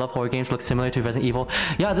 Gosh, I love horror games. Looks similar to Resident Evil.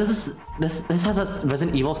 Yeah, this has a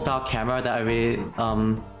Resident Evil style camera that I really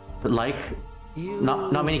like.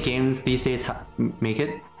 Not many games these days make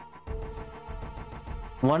it.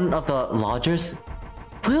 One of the lodgers.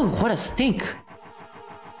 Whew, what a stink!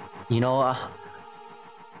 You know,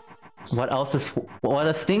 what else is what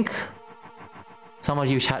a stink? Some of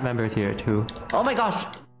you chat members here too. Oh my gosh!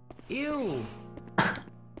 Ew!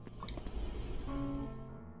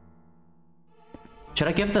 Should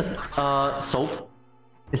I give this soap?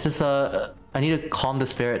 Is this I need to calm the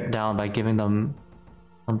spirit down by giving them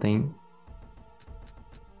something.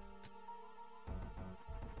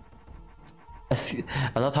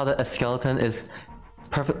 I love how a skeleton is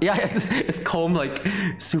perfect. Yeah, it's combed like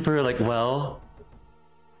super like well.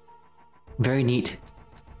 Very neat.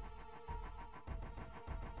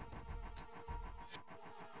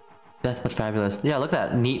 Death but fabulous. Yeah, look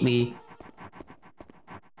at that neatly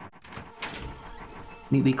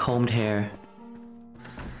combed hair.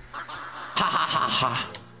 Ha ha ha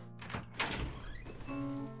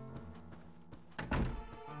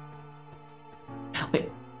ha. Wait.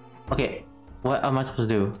 Okay. What am I supposed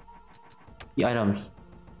to do? The items.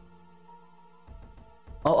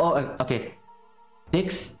 Oh, okay.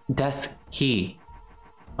 Dick's desk key.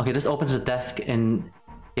 Okay, this opens the desk in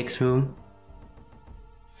Dick's room.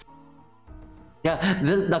 Yeah,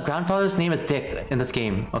 the grandfather's name is Dick in this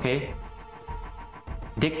game, okay?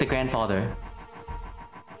 Dick the grandfather.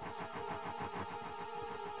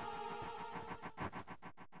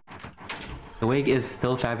 The wig is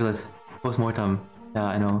still fabulous. Post-mortem. Yeah,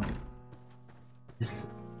 I know. Just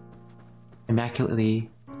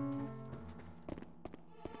immaculately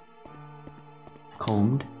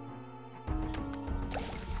combed.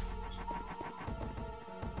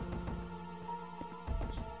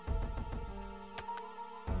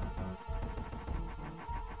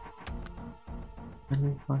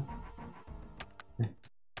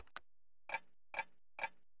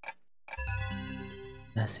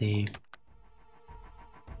 Let's see.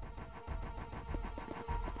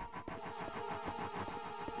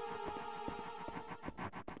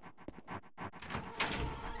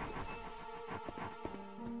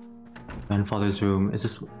 Grandfather's room. Is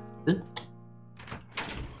this it?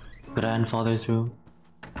 Grandfather's room?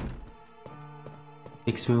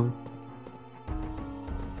 Dick's room?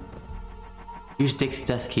 Use Dick's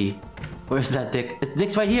desk key. Where's that Dick?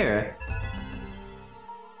 Dick's right here!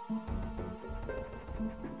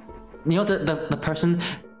 You know the person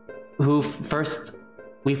who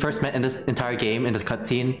we first met in this entire game, in the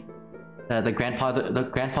cutscene? The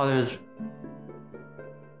grandfather's...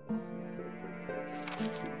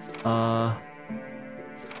 I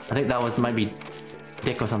think that might be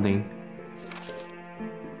Dick or something.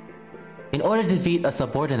 In order to defeat a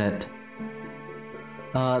subordinate,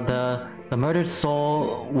 the murdered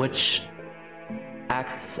soul, which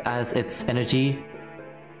acts as its energy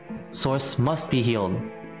source, must be healed.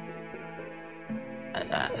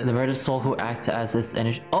 The murdered soul who acts as its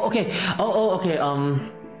energy. Oh, okay. Oh, okay.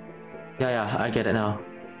 Yeah, I get it now.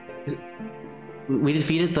 We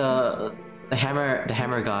defeated the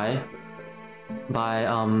hammer guy by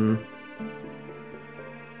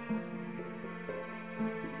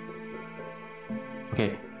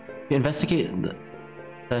Okay, you investigate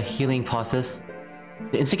the healing process.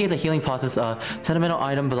 To instigate the healing process, a sentimental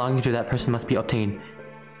item belonging to that person must be obtained.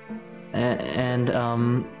 And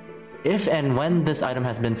if and when this item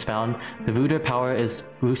has been found, the Voodoo power is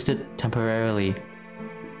boosted temporarily.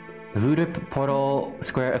 The Voodoo portal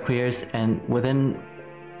square appears, and within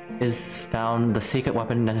is found the sacred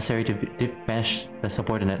weapon necessary to banish the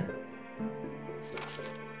subordinate.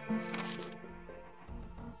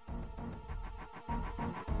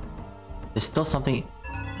 There's still something.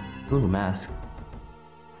 Ooh, mask.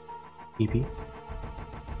 PP.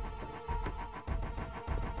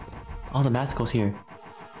 Oh, the mask goes here.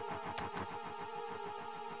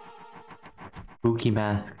 Spooky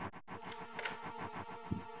mask.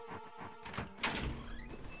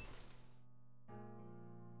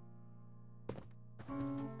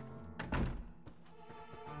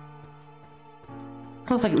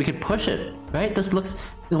 Looks like we could push it, right? This looks.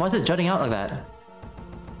 Why is it jutting out like that?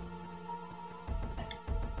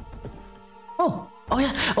 Oh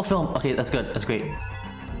yeah. Oh, film. Okay, that's good. That's great.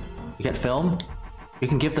 You get film. You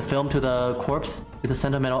can give the film to the corpse. It's a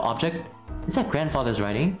sentimental object. Is that grandfather's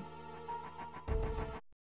writing?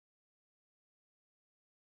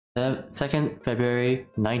 2nd February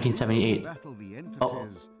 1978. Oh.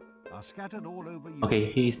 Are scattered all over Europe. Okay,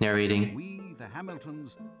 he's narrating. We, the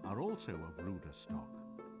Hamiltons, are also of Ruder stock.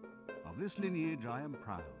 Of this lineage I am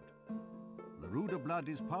proud. The Ruder blood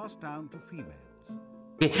is passed down to females.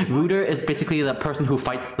 Okay, Ruder is basically the person who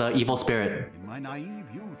fights the evil spirit. In my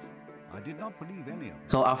naive youth, I did not believe any of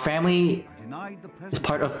it. So our family is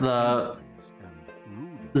part of the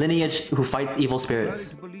lineage who fights evil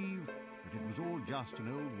spirits. I to believe that it was all just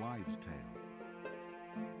an old wives'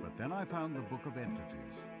 tale. But then I found the Book of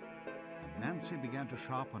Entities, and Nancy began to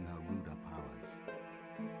sharpen her Ruder powers.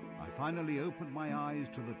 I finally opened my eyes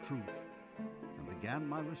to the truth and began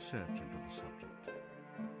my research into the subject.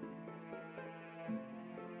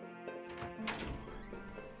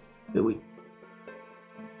 The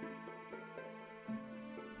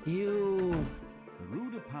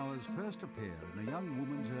Ruder powers first appear in a young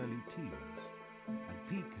woman's early teens and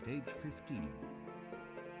peak at age 15.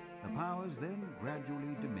 The powers then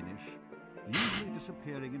gradually diminish, usually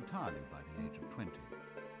disappearing entirely by the age of 20.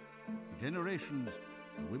 For generations,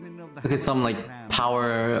 the women of the Look at some like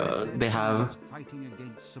power they have. Fighting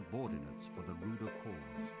against subordinates for the Ruder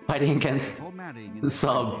cause. Fighting against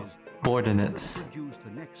subordinates. Produce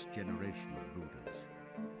the next generation of Ruders.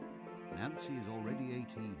 Nancy is already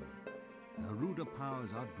 18. Her Ruder powers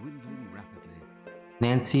are dwindling rapidly.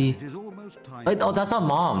 Nancy. It is almost time. Oh, that's not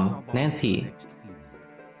mom. Nancy.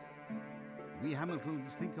 We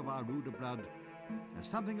Hamiltons think of our Ruder blood as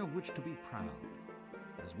something of which to be proud,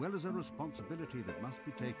 as well as a responsibility that must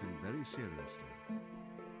be taken very seriously.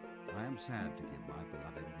 I am sad to give my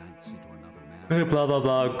beloved Nancy to another man. Blah blah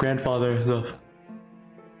blah, grandfather stuff.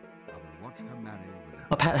 I will watch her marry with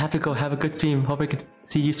a... Oh, Pat, I have to go. Have a good stream. Hope I can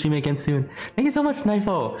see you streaming again soon. Thank you so much,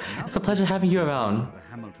 Knifo. It's a pleasure having you around.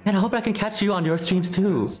 And I hope I can catch you on your streams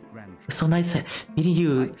too. It's so nice meeting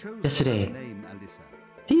you yesterday.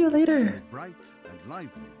 See you later. Bright and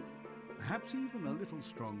lively, perhaps even a little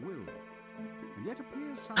strong-willed, and yet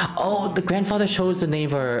appears Oh, the grandfather chose the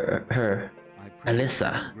name for her.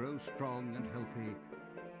 Alyssa. Grow strong and healthy,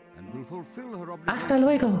 and will fulfill her Hasta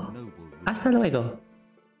luego. Hasta luego.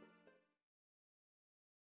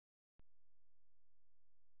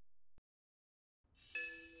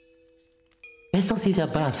 Besos y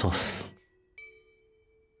abrazos.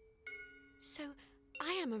 So,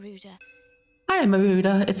 I am a Ruder. I am a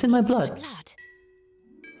Ruder. It's in my blood.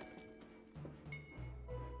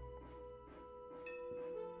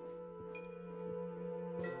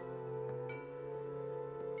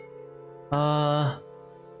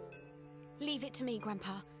 Leave it to me,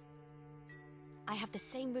 Grandpa. I have the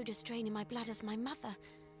same Ruder strain in my blood as my mother.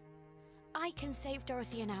 I can save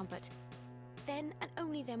Dorothy and Albert. Then and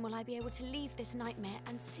only then will I be able to leave this nightmare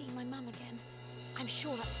and see my mum again. I'm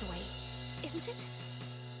sure that's the way, isn't it?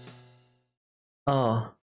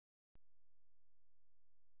 Oh.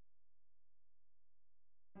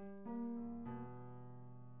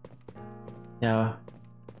 Yeah.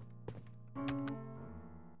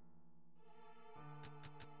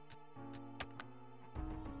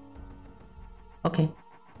 Okay.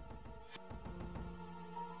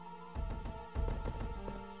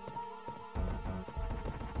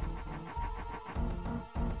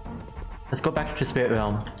 Let's go back to Spirit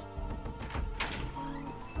Realm.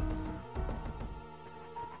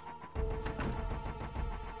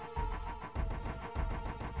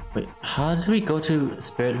 Wait, how did we go to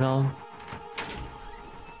Spirit Realm?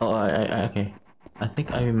 Oh, okay. I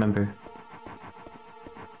think I remember.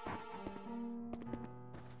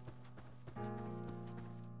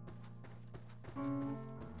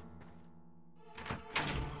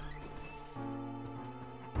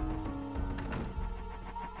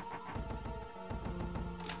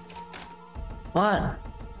 What?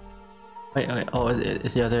 Wait, oh,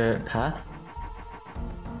 is the other path?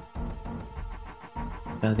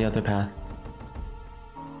 Yeah, the other path.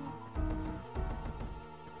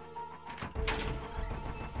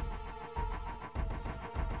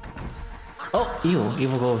 Oh,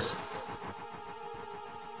 evil ghost.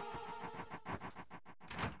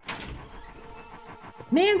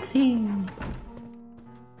 Nancy!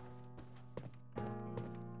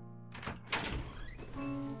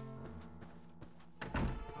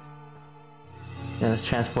 Yeah, let's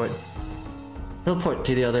teleport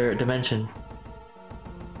to the other dimension.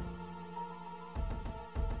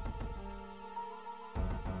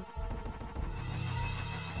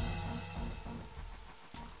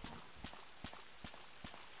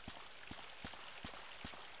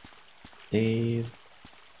 Save.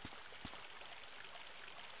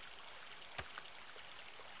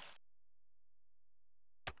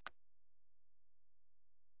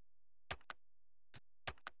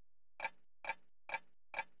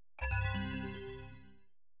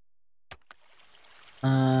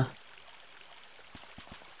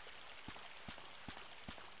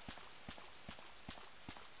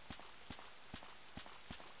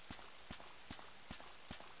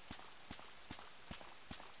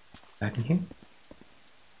 Back in here.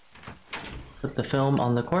 Put the film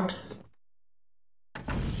on the corpse.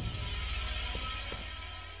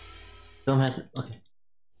 Film has okay.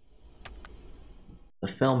 The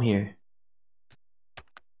film here.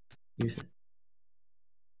 Use it.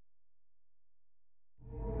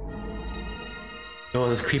 Oh,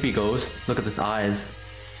 this creepy ghost. Look at his eyes.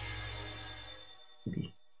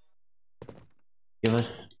 Give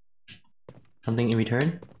us something in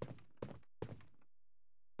return.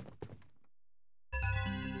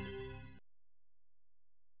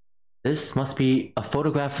 This must be a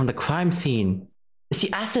photograph from the crime scene. It's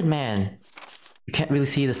the Acid Man! You can't really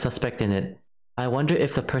see the suspect in it. I wonder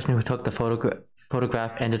if the person who took the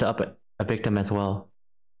photograph ended up a victim as well.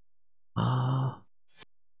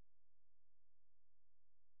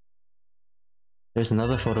 There's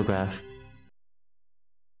another photograph.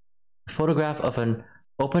 A photograph of an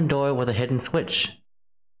open door with a hidden switch.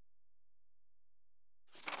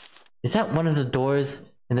 Is that one of the doors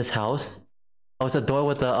in this house? Oh, it's a door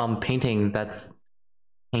with the painting that's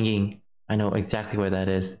hanging. I know exactly where that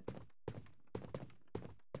is.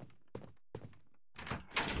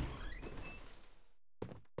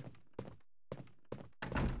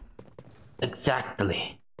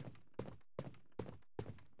 Exactly.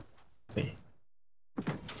 Wait.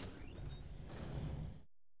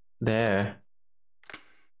 There.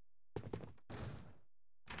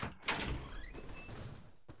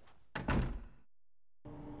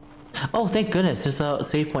 Oh, thank goodness, there's a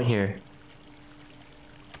save point here.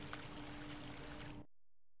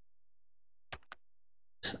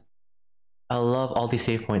 I love all these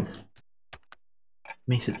save points.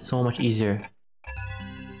 Makes it so much easier.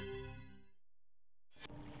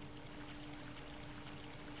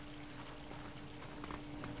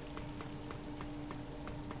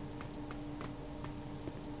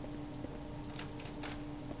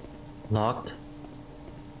 Locked.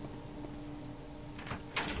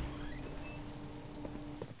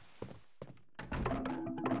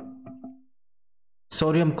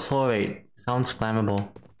 Sodium chlorate. Sounds flammable.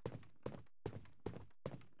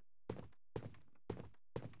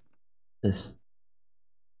 This.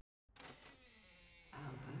 Albert?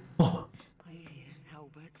 Oh! Are you here,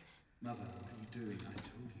 Albert? Mother, what are you doing? I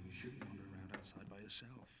told you you shouldn't wander around outside by yourself.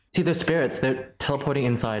 See, they're spirits. They're teleporting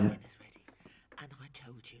inside. And I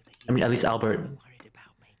told you that I mean, at least Albert. worried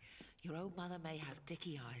about me. Your old mother may have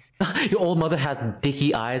dicky eyes. Your old mother had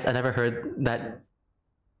dicky eyes. I never heard that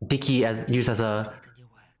dicky as used as a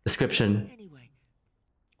description. Anyway,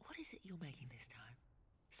 what is it you're making this time?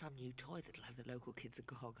 Some new toy that'll have the local kids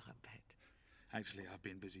agog, I bet. Actually, I've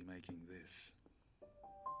been busy making this.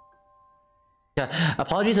 Yeah,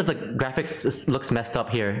 apologies if the graphics looks messed up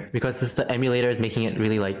here, because the emulator is making it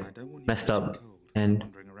really like messed up and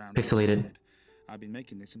pixelated. I've been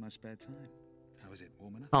making this in my spare time. How is it,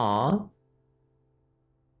 warm enough? Aww.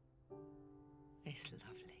 It's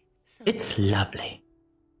lovely. So It's lovely.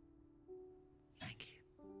 Thank you.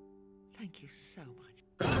 Thank you so much.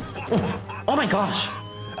 Oh my gosh!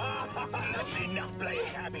 That's enough playing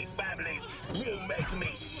happy families. You make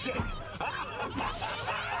me sick.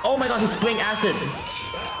 Oh my god, he's spraying acid!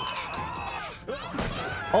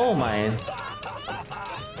 Oh my...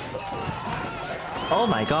 Oh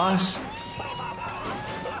my gosh!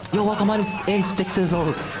 Yo, Wakamon is in Stick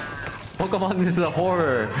Sizzles! Wakamon is a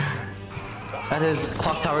horror! That is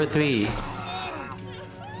Clock Tower 3.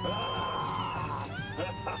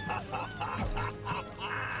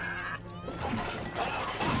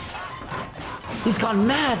 He's gone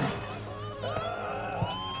mad!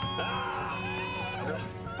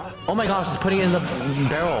 Oh my gosh, he's putting it in the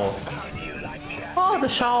barrel. Oh, the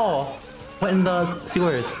shower went in the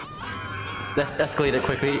sewers. Let's escalate it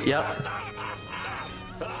quickly. Yep.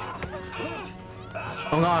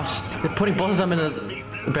 Oh gosh, they're putting both of them in the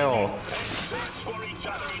barrel.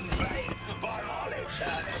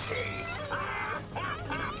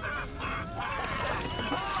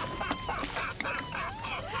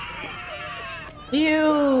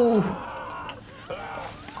 Ew!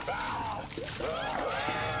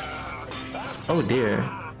 Oh dear.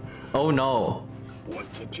 Oh no.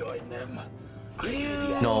 Want to join them?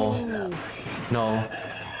 No. No.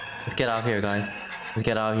 Let's get out of here, guys. Let's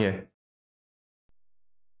get out of here.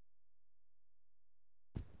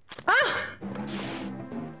 Ah!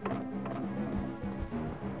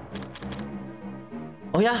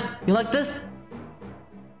 Oh yeah? You like this?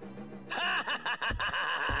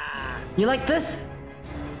 You like this?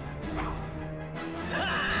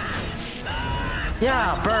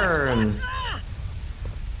 Yeah, burn!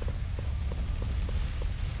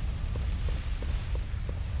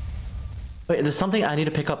 Wait, there's something I need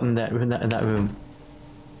to pick up in that room.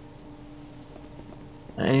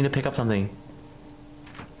 I need to pick up something.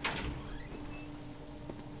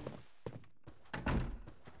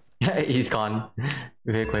 Yeah, he's gone.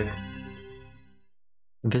 Very quick.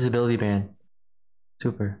 Invisibility band.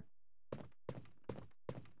 Super.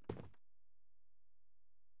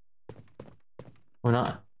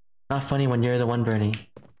 Well, not funny when you're the one burning.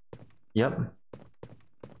 Yep.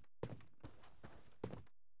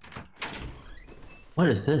 What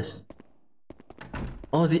is this?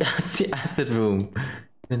 Oh, it's the acid room.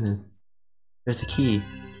 Goodness. There's a key.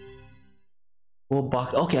 Full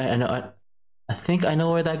box. Okay, I know. I think I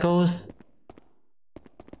know where that goes.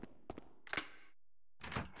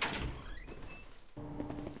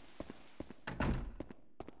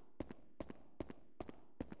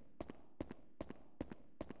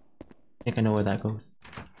 I think I know where that goes.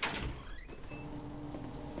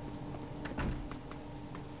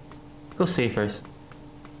 Go save first.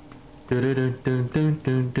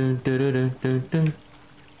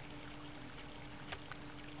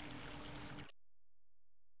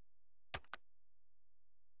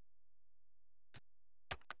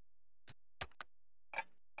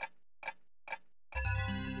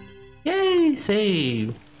 Yay!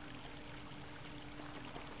 Save!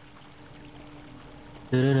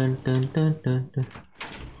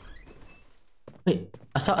 Wait,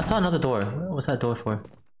 I saw another door. What's that door for?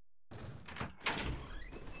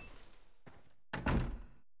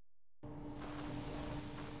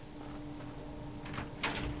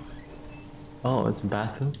 Oh, it's a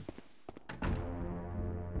bathroom.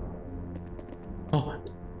 Oh,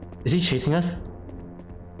 is he chasing us?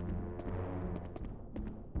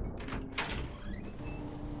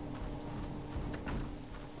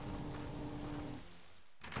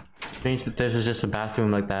 Strange that there's just a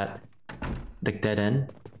bathroom like that. Like dead end.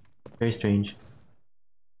 Very strange.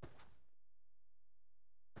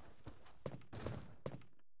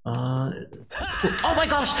 Oh my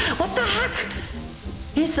gosh! What the heck?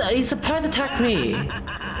 He surprise attacked me!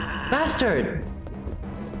 Bastard!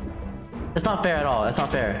 That's not fair at all. That's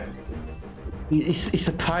not fair. He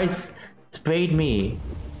surprise sprayed me.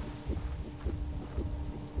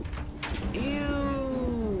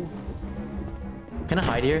 Ew! Can I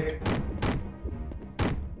hide here?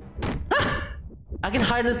 Ah! I can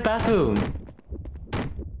hide in this bathroom.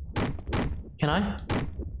 Can I?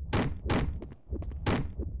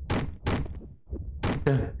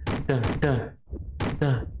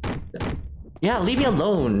 Yeah, leave me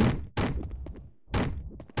alone.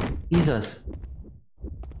 Jesus.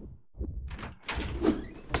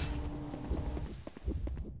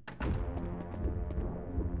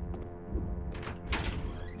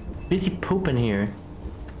 Busy pooping here.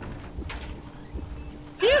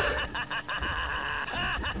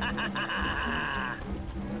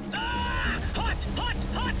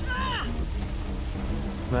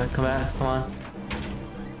 Come back, come on.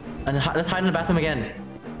 And let's hide in the bathroom again.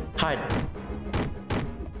 Hide.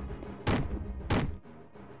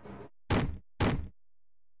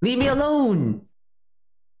 Leave me alone!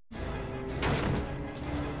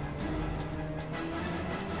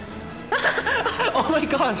 Oh my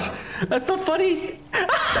gosh! That's so funny!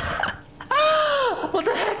 What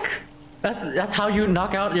the heck? That's how you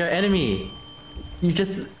knock out your enemy. You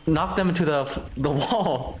just knock them into the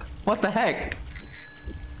wall. What the heck?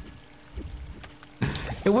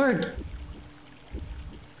 It worked!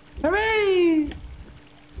 Hooray!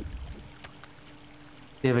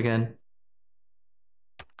 Save again.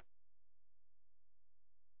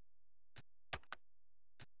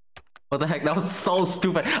 What the heck? That was so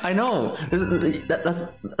stupid. I know.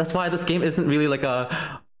 That's why this game isn't really like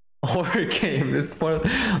a horror game. It's more.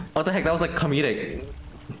 What the heck? That was like comedic.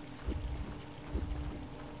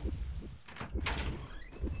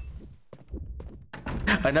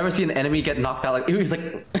 I never seen an enemy get knocked out like it was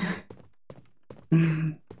like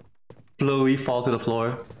slowly fall to the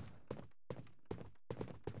floor.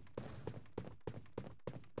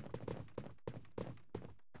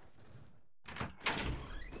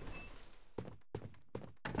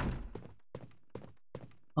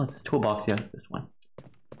 Oh, it's a toolbox, yeah, this one.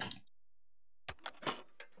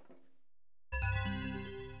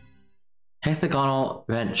 Hexagonal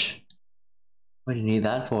wrench. What do you need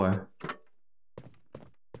that for?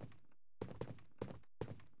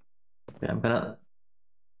 I'm gonna...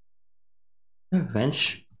 A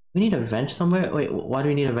wrench? We need a wrench somewhere? Wait, why do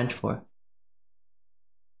we need a wrench for?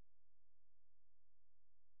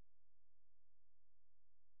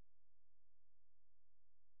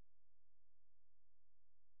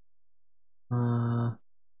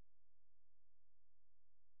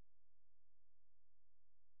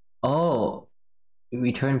 Oh!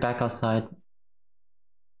 We turn back outside.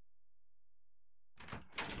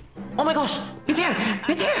 Oh my gosh! He's here!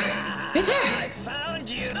 He's here! He's here! I found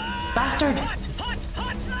you! Bastard!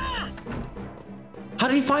 How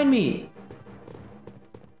did he find me?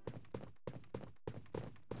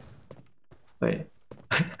 Wait.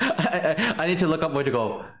 I need to look up where to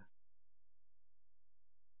go.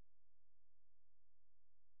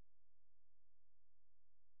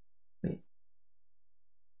 Wait.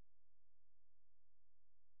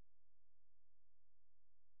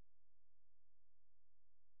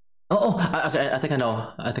 Oh, okay, I think I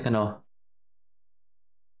know. I think I know.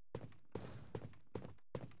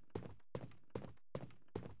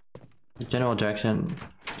 General direction.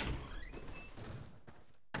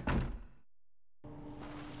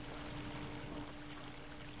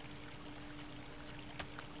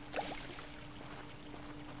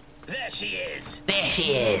 There she is! There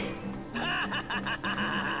she is!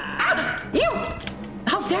 Ah! You!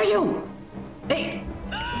 How dare you! Hey!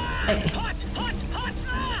 Hey!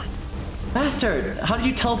 Bastard! How did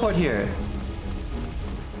you teleport here?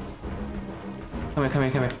 Come here, come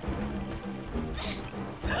here, come here.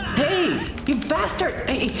 Hey! You bastard!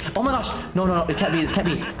 Hey, hey! Oh my gosh! No, no, no! It can't be! It can't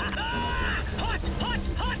be!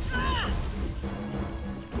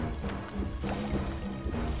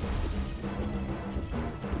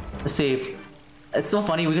 Save. It's so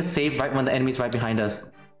funny, we could save right when the enemy's right behind us.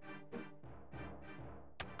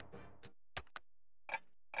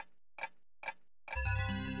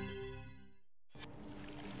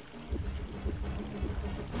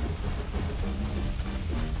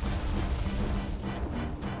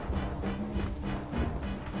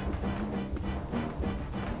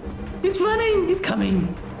 He's running! He's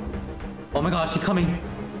coming! Oh my gosh, he's coming!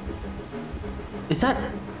 Is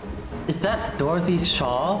that Dorothy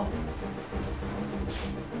Shaw?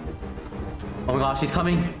 Oh my gosh, he's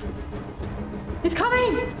coming! He's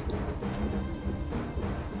coming!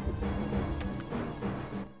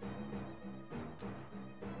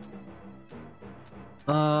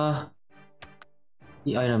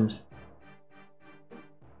 The items.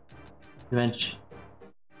 Wrench.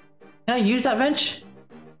 Can I use that wrench?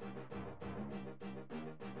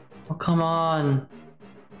 Oh, come on.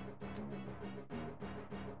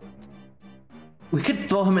 We could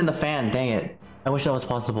throw him in the fan, dang it. I wish that was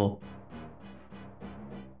possible.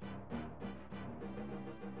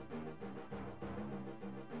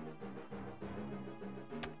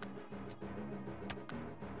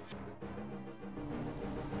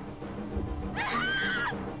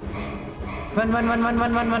 Run, run, run, run,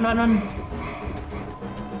 run, run, run, run, run.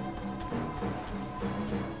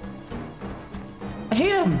 I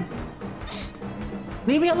hate him.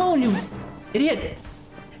 Leave me alone, you idiot.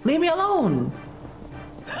 Leave me alone.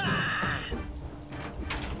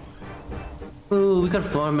 Ooh, we could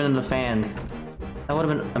throw him in the fans. That would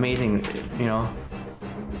have been amazing, you know.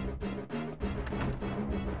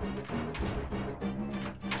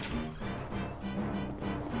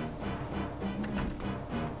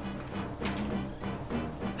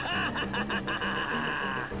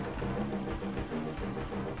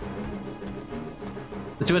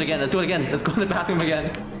 Let's do it again. Let's do it again. Let's go in the bathroom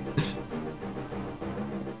again.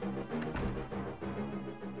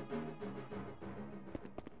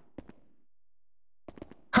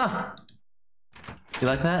 Huh. You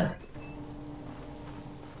like that?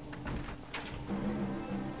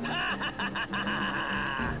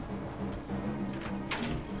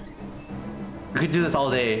 We could do this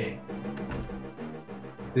all day.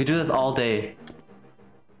 We could do this all day.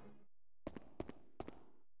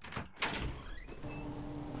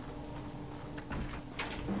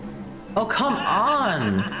 Oh, come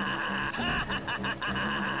on!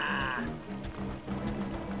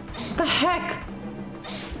 What the heck?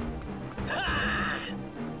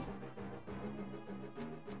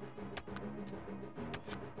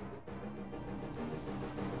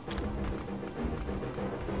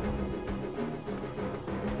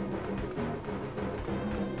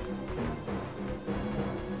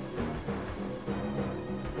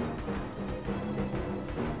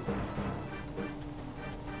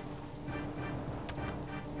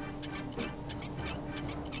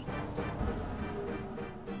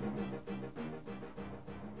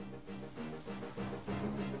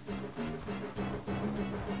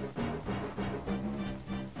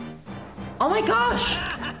 Oh my gosh!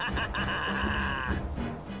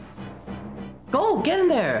 Go, get in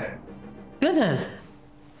there! Goodness!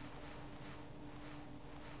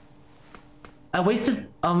 I wasted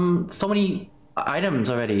so many items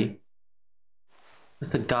already.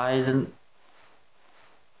 With the guide and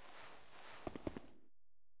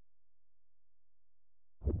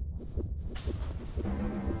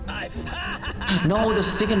no, there's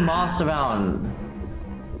sticking moths around.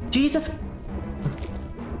 Jesus.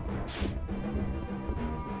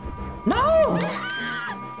 No!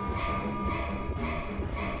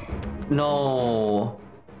 No.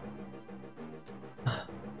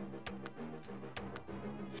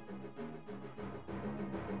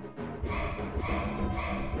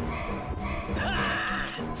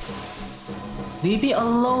 Leave me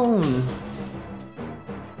alone.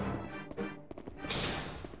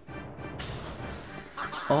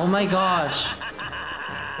 Oh my gosh.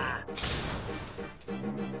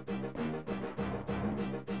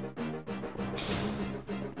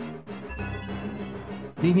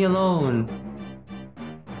 Leave me alone.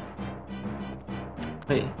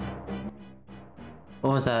 Wait.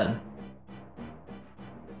 What was that?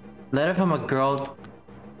 Letter from a girl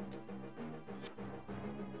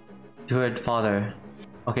to her father.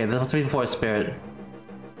 Okay, this must be for a spirit.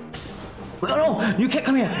 Oh no! You can't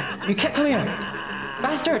come here! You can't come here!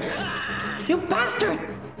 Bastard! You bastard!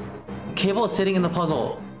 Cable is sitting in the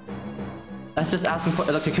puzzle. That's just asking for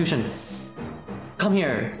electrocution. Come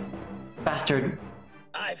here, bastard.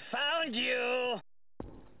 I found you!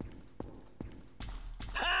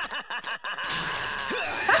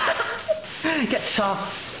 Get shot!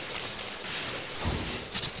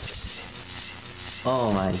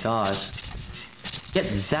 Oh my gosh. Get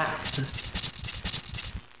zapped.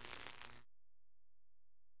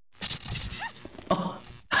 Oh.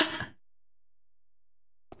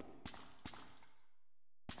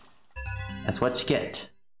 That's what you get.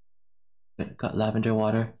 Got lavender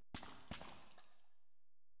water.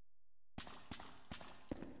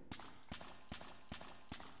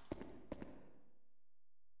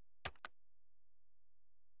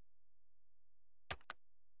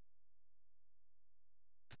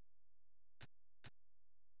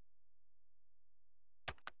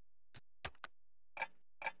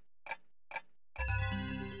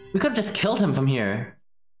 We could have just killed him from here.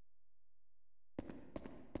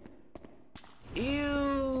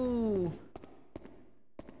 Ew!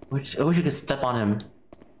 I wish you could step on him.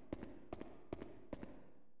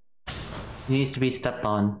 He needs to be stepped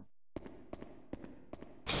on.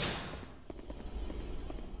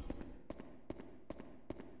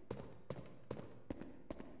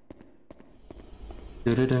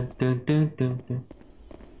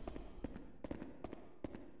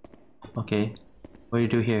 Okay. What do you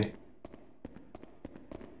do here?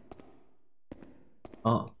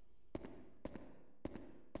 Oh.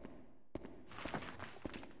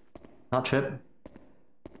 Not trip.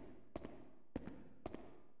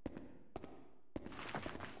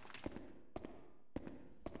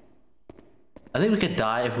 I think we could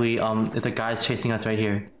die if we if the guy's chasing us right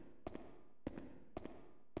here.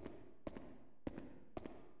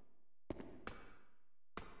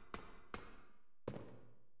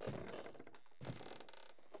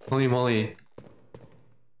 Holy moly.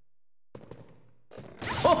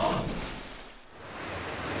 Oh!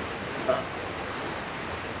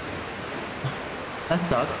 That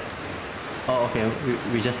sucks. Oh, okay.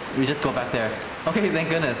 We just go back there. Okay, thank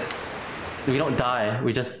goodness. We don't die.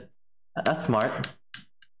 We just... That's smart.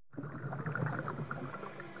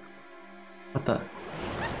 What the?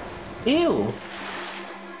 Ew!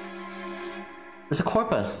 There's a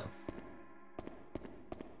corpus.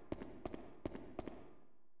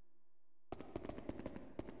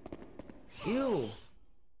 Ew.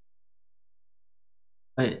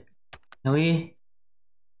 Wait, can we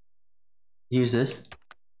use this?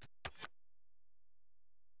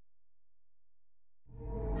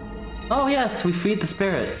 Oh yes, we freed the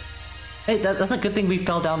spirit. Hey, that's a good thing we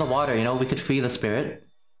fell down the water, you know, we could free the spirit.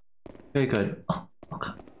 Very good. Oh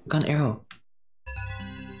god, we got an arrow.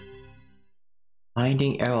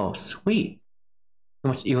 Finding arrow, sweet.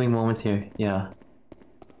 So much Ewing moments here, yeah.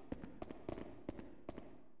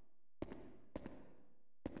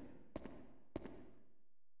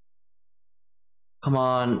 Come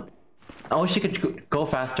on. I wish you could go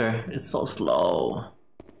faster. It's so slow.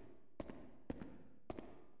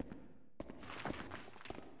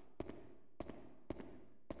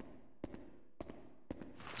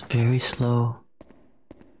 It's very slow.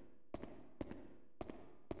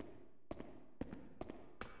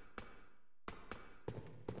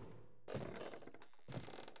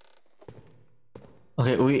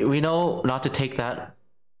 Okay, we know not to take that.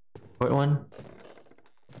 What one?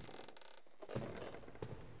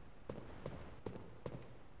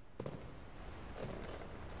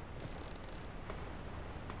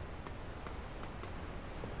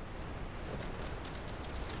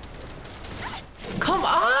 Come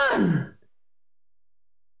on!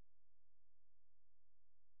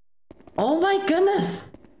 Oh my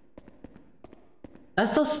goodness!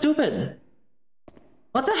 That's so stupid!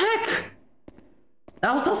 What the heck?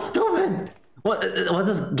 That was so stupid! What's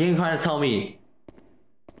this game trying to tell me?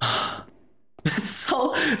 It's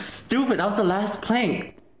so stupid! That was the last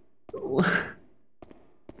plank!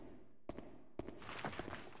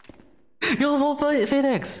 Yo, Mo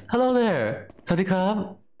Phoenix! Hello there! Sawadee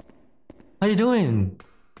krab! How you doing?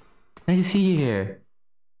 Nice to see you here.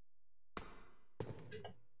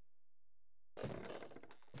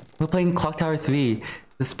 We're playing Clock Tower 3,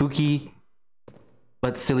 the spooky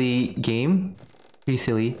but silly game. Pretty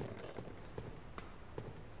silly.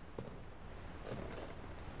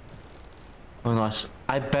 Oh my gosh,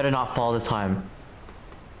 I better not fall this time.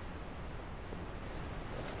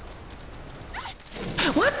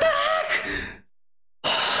 What the heck?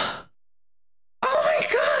 Oh my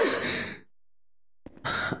gosh!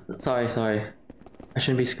 Sorry. I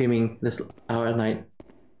shouldn't be screaming this hour at night.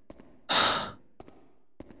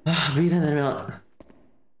 Breathe in and out.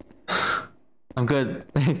 I'm good.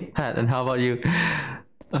 Thanks, Pat. And how about you?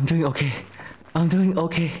 I'm doing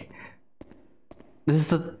okay. This is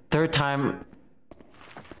the third time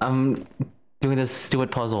I'm doing this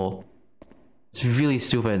stupid puzzle. It's really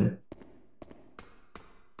stupid.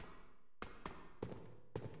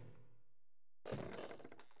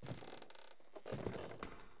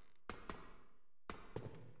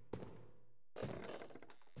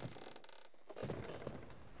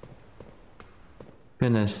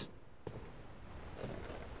 Goodness.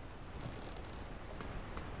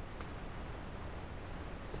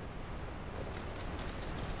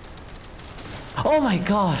 Oh my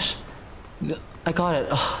gosh! I got it.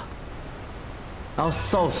 Oh. That was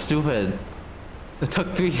so stupid. It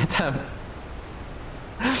took 3 attempts.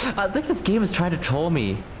 I think this game is trying to troll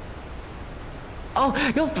me. Oh,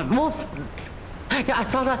 yo, Wolf! Yeah, I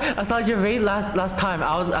saw that. I saw your raid last time.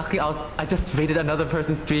 I just raided another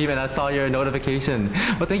person's stream and I saw your notification.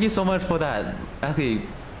 But thank you so much for that. Actually,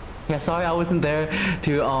 yeah, sorry I wasn't there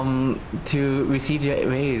to receive your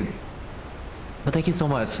raid. But thank you so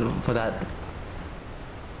much for that.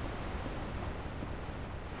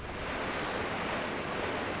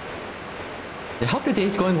 I hope your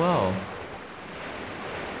day's going well.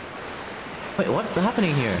 Wait, what's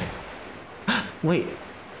happening here? Wait,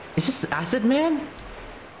 is this Acid Man?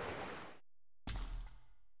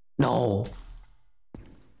 No.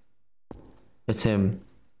 It's him.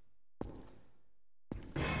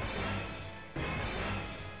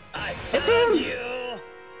 It's him!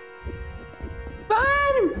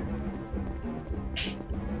 Run!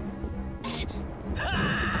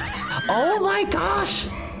 Oh my gosh!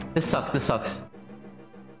 This sucks.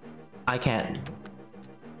 I can't.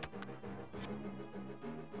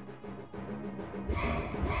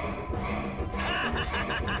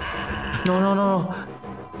 No.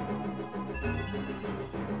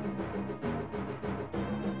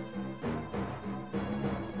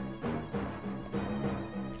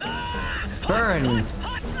 Burn!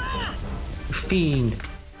 Fiend!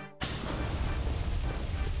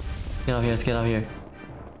 Get out here, let's get out here.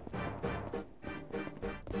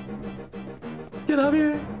 Get out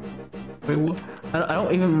here! Wait, what? I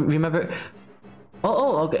don't even remember.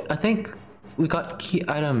 Oh, okay. I think we got key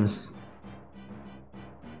items.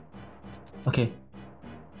 Okay.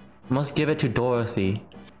 Must give it to Dorothy.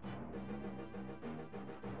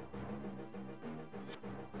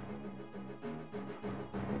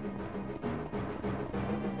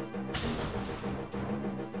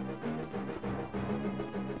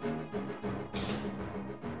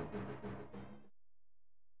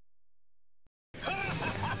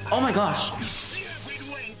 Oh my gosh!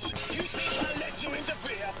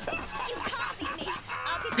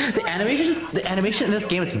 The animation in this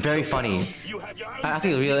game is very funny. I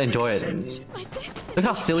think you'll really enjoy it. Look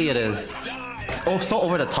how silly it is. It's so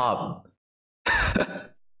over the top.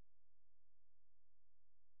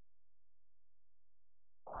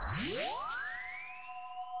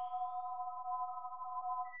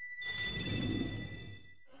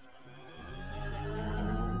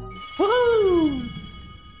 Woohoo!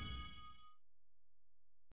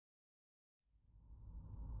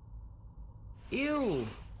 Ew!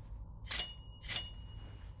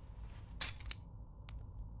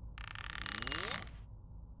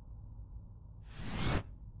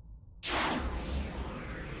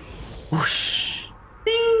 Whoosh!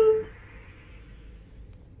 Ding!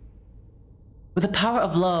 With the power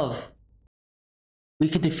of love, we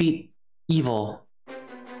can defeat evil.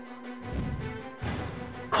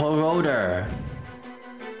 Corroder.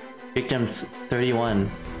 Victims 31.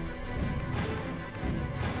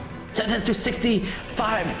 Sentenced to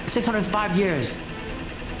 605 years.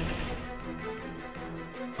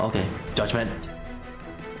 Okay, judgment.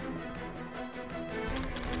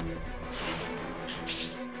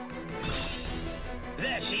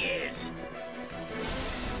 There she is.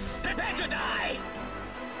 Prepare to die.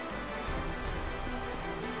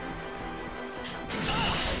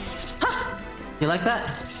 You like that?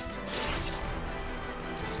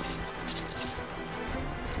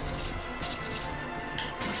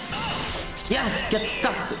 Yes, get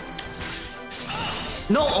stuck.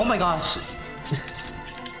 No, oh my gosh.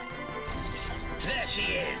 There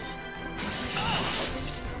she is.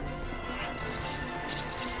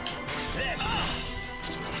 There.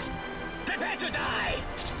 Prepare to die.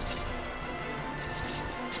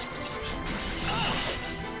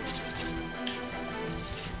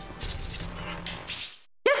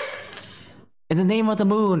 Yes! In the name of the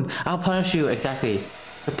moon, I'll punish you. Exactly.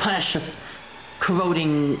 To punish this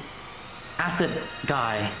corroding acid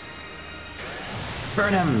guy.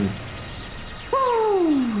 Burn him.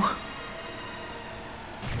 Woo!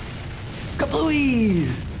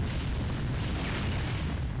 Kablooies!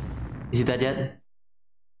 Is he dead yet?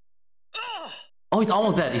 Oh, he's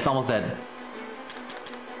almost dead. He's almost dead.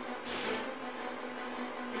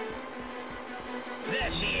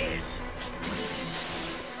 There she is.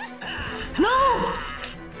 No!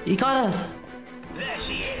 He got us. There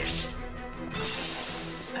she is.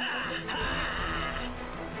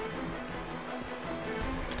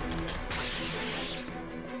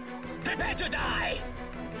 Prepare to die.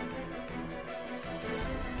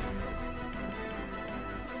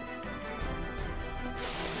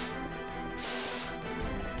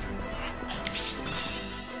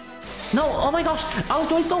 No, oh my gosh, I was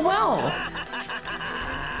doing so well.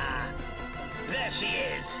 There she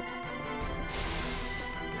is.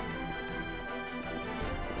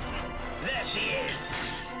 There she is.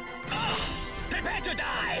 Prepare to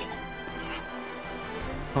die.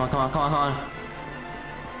 Come on, come on, come on, come on.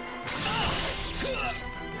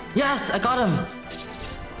 Yes, I got him.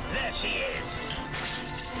 There she is.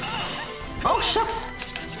 Oh shucks.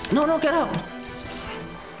 No, no, get up.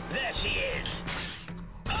 There she is.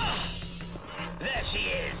 There she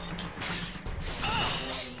is.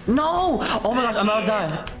 No! Oh my gosh, I'm about to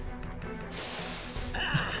die.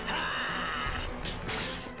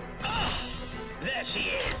 There she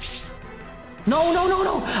is. No, no, no,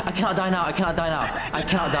 no! I cannot die now. I cannot die now. I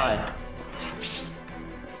cannot die.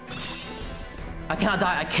 I cannot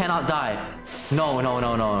die. I cannot die. No, no,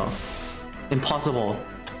 no, no, no. Impossible.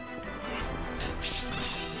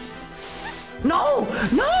 No!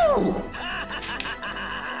 No!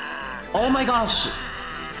 Oh my gosh.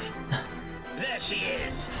 There she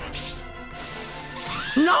is.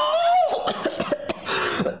 No!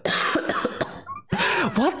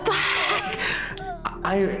 What the heck?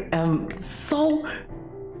 I am so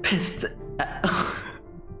pissed at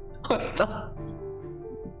what the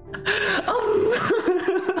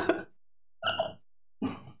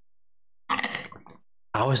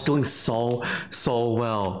I was doing so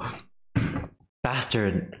well.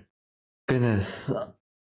 Bastard. Goodness.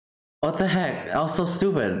 What the heck? I was so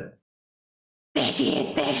stupid. There she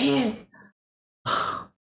is, there she is.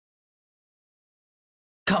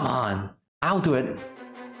 Come on, I'll do it.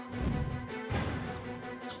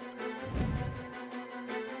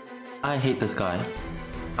 I hate this guy.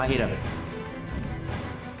 I hate him.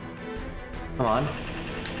 Come on.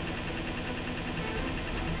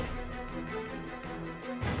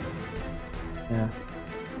 Yeah.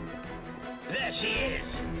 There she is.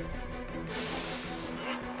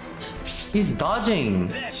 He's dodging.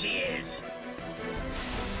 There she is.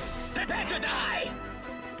 Prepare to die.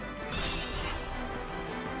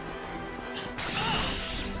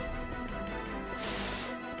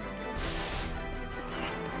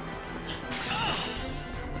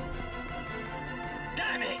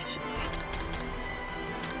 Damn it.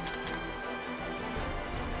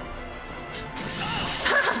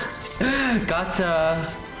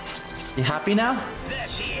 Gotcha. You happy now? There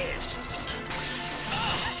she is.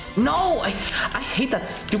 No, I hate that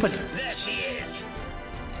stupid. There she is.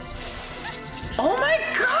 Oh my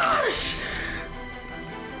gosh!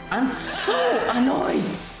 I'm so annoyed.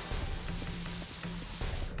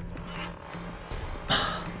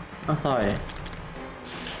 I'm sorry.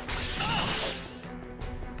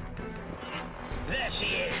 There she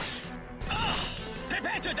is.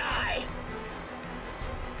 Prepare to die.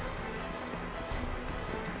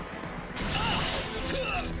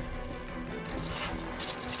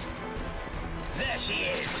 There she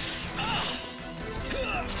is.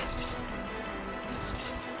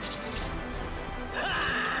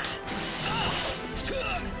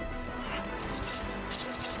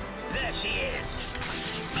 There she is.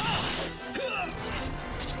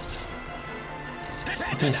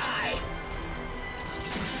 Prepare to die.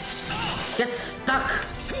 Get stuck.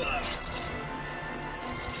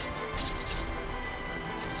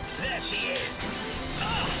 There she is.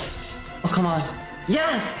 Oh, come on.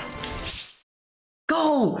 Yes!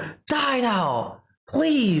 Go! Die now!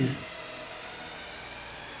 Please!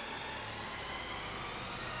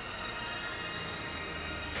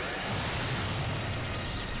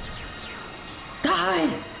 Die!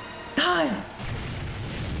 Die!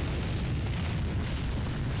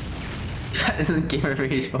 That isn't gamer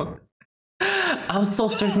ratio. I was so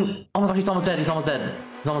certain. Oh my gosh, he's almost dead. He's almost dead.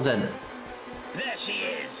 He's almost dead. There she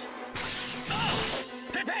is.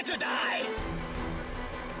 Prepare to die.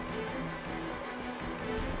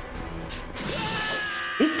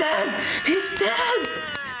 He's dead! He's dead!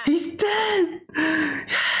 He's dead!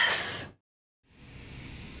 Yes!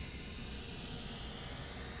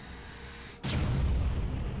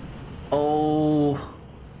 Oh,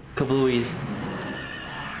 kablooies.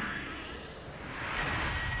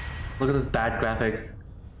 Look at this bad graphics.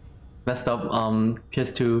 Messed up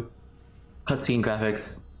PS2 cutscene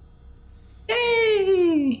graphics.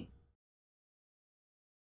 Yay!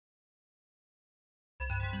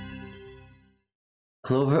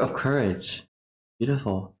 Clover of Courage.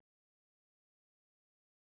 Beautiful.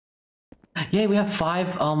 Yay, we have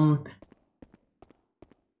 5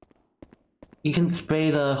 you can spray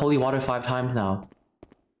the holy water 5 times now.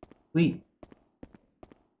 Sweet.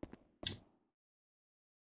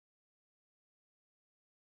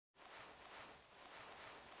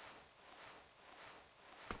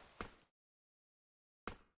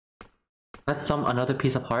 That's another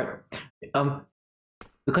piece of heart.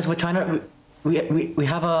 Because we're trying to we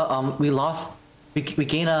have a we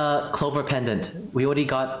gain a clover pendant. We already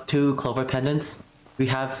got 2 clover pendants. We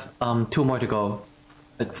have 2 more to go.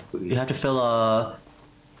 Like, you have to fill a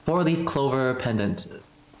 4-leaf clover pendant.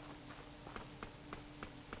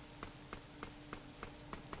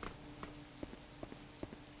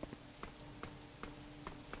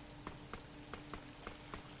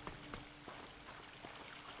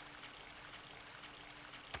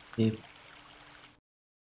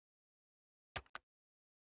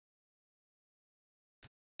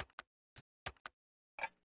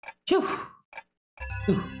 Phew.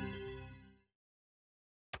 Phew.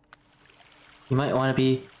 You might want to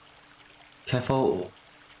be careful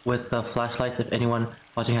with the flashlights if anyone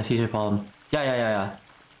watching has seizure problems. Yeah.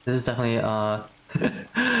 This is definitely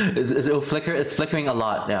it'll flicker. It's flickering a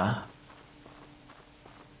lot. Yeah.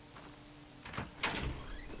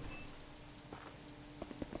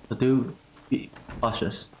 So do be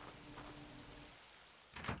cautious.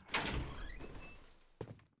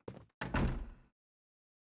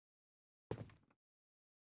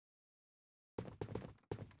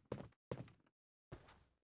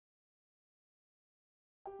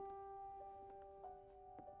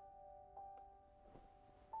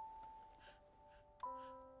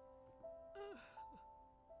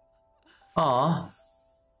 Aw.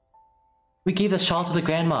 We gave the shawl to the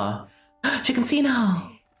grandma. She can see now.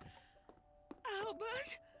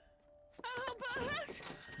 Albert! Albert!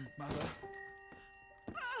 Mother,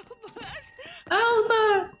 Albert!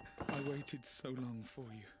 Albert! I waited so long for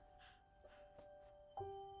you.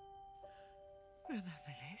 Remember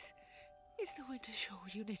this? It's the winter shawl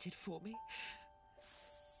you knitted for me.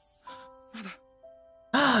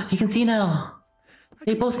 He can see now.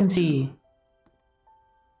 They both can see.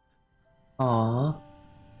 Aww.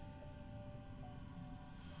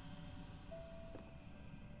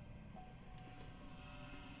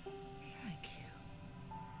 Thank you,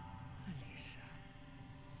 Elisa.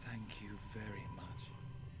 Thank you very much.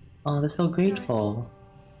 Oh, they're so grateful.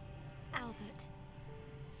 Albert.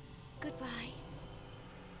 Goodbye.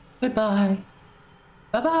 Goodbye.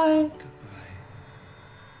 Bye-bye.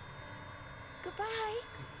 Goodbye.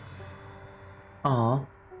 Aw.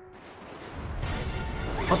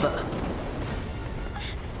 What the?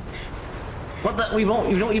 What the? We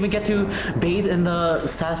don't even get to bathe in the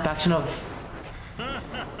satisfaction of...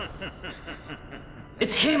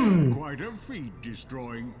 It's him! Quite a feat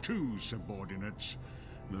destroying two subordinates.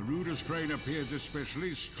 The Ruder strain appears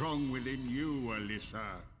especially strong within you,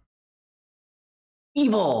 Alyssa.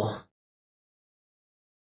 Evil!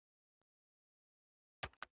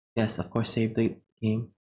 Yes, of course, save the game.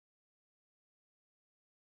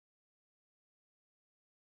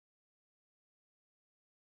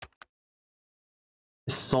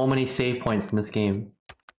 There's so many save points in this game.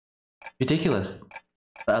 Ridiculous.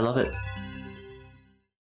 But I love it.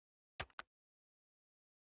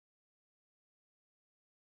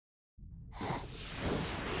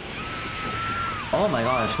 Oh my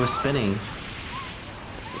gosh, we're spinning.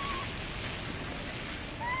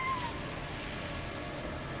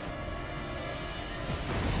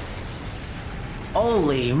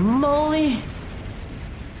 Holy moly!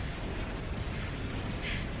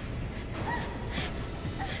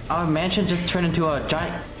 Our mansion just turned into a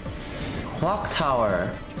giant clock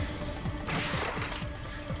tower.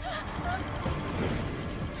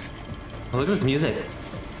 Look at this music.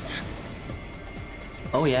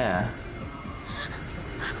 Oh yeah.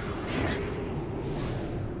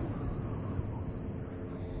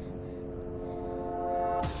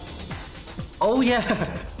 Oh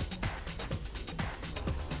yeah!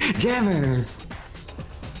 Jammers!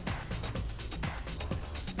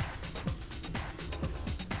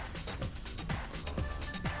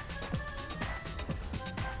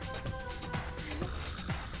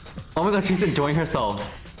 Oh my god, she's enjoying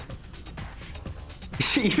herself.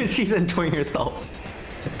 Even she's enjoying herself.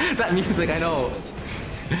 That music, I know.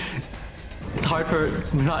 It's hard for her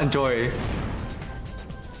to not enjoy.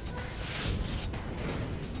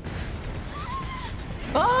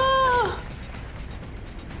 Ah!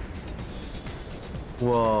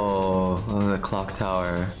 Whoa, oh, the clock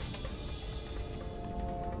tower.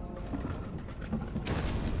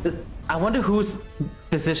 I wonder whose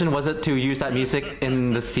decision was it to use that music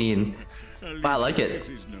in the scene. But I like it. This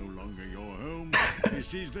is no longer your home.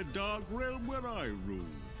 This is the dark realm where I rule.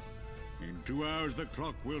 In 2 hours the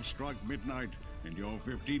clock will strike midnight and your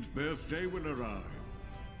 15th birthday will arrive.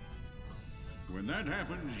 When that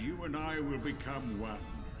happens, you and I will become one,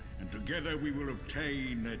 and together we will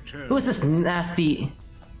obtain eternal... Who is this nasty?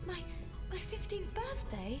 My 15th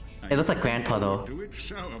birthday? It looks like Grandpa though. Do it?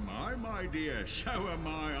 So am I, my dear. So am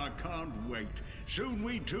I. I can't wait. Soon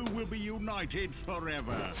we two will be united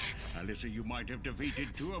forever. Alyssa, you might have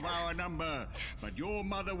defeated 2 of our number, but your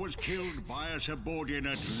mother was killed by a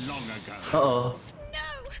subordinate long ago. Uh-oh.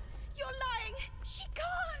 No! You're lying! She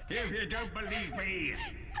can't! If you don't believe me,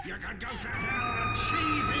 you can go to hell and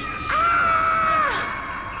see for yourself!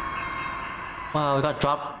 Wow, we got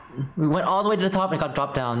dropped. We went all the way to the top and got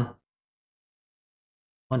dropped down.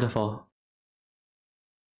 Wonderful.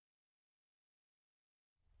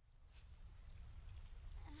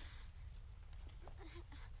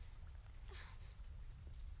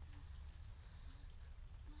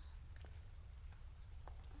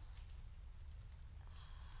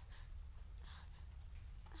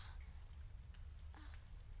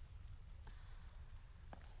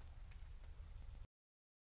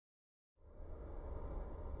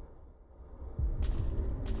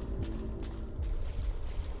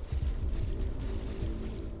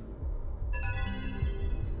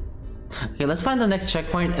 Okay, let's find the next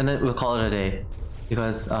checkpoint and then we'll call it a day.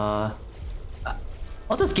 Because, oh,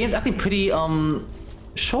 this game's actually pretty,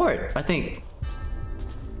 short, I think.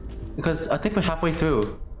 Because I think we're halfway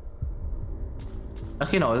through.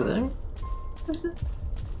 Okay, no.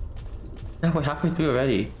 Yeah, we're halfway through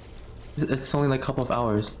already. It's only like a couple of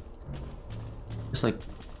hours. Just like,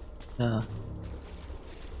 yeah.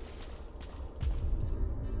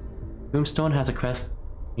 Tombstone has a crest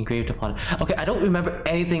engraved upon it. Okay, I don't remember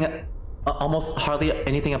anything, almost hardly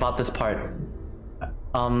anything about this part.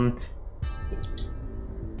 Here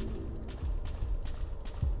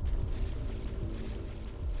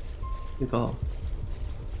we go.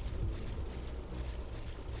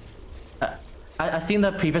 I've seen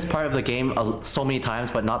the previous part of the game so many times,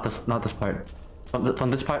 but not this part. From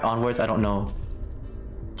this part onwards, I don't know.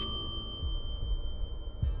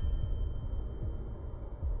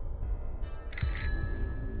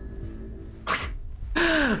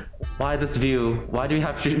 Why this view? Why do we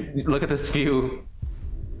have to look at this view?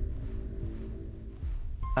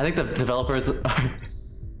 I think the developers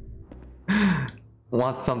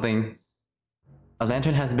want something. A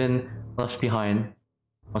lantern has been left behind.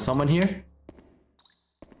 Was someone here?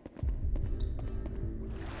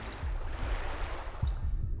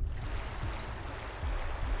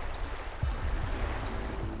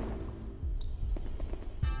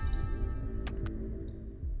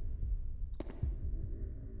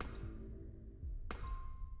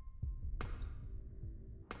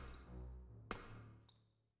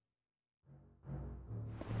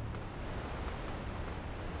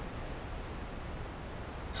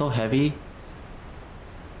 So heavy.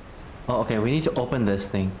 Oh, okay, we need to open this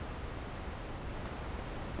thing.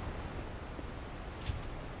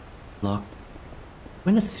 Look. We're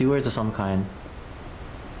in the sewers of some kind.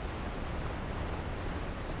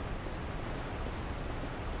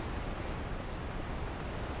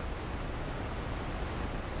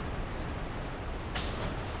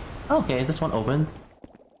 Okay, this one opens.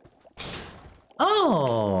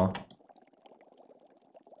 Oh!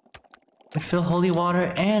 We fill holy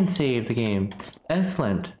water and save the game.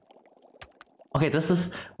 Excellent. Okay, this is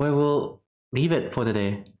where we'll leave it for the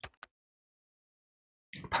day.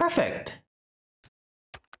 Perfect.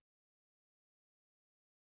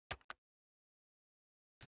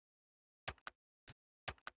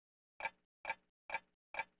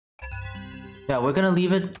 Yeah, we're gonna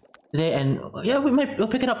leave it today, and yeah, we'll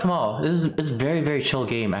pick it up tomorrow. This is a very chill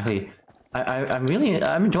game actually. I'm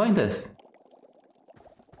enjoying this.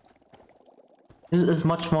 This is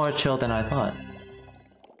much more chill than I thought.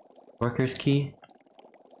 Worker's key.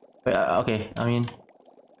 Wait, okay, I mean,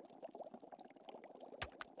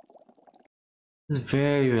 this is a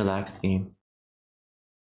very relaxed game.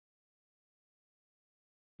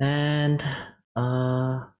 And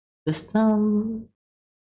system.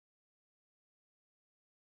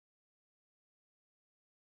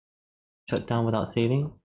 Shut down without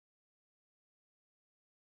saving.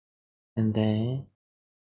 And then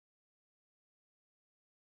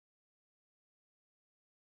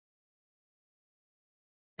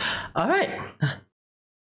alright.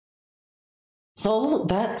 So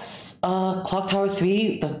that's Clock Tower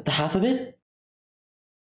 3, the half of it.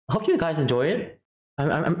 I hope you guys enjoy it.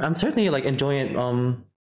 I'm certainly like enjoying it.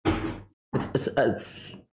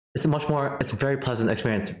 It's a much more, it's a very pleasant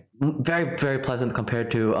experience. Very pleasant compared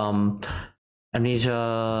to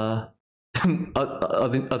Amnesia,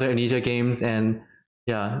 other Amnesia games, and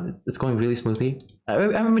yeah, it's going really smoothly.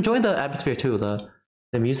 I'm enjoying the atmosphere too, the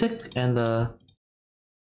music and the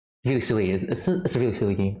really silly. It's a really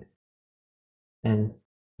silly game, and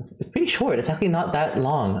it's pretty short. It's actually not that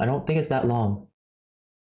long. I don't think it's that long.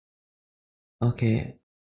 Okay,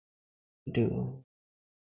 do.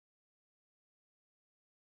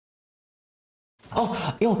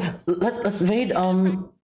 Oh, yo, let's raid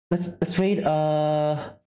let's raid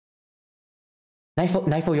Knifo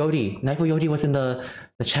Yodi. Knifo Yodi was in the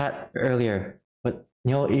chat earlier, but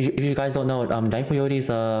you know, if you guys don't know, Knifo Yodi is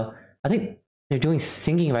I think they're doing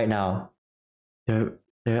singing right now. They're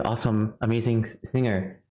awesome, amazing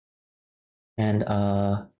singer, and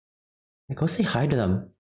go say hi to them.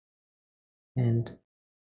 And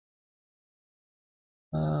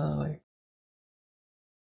okay,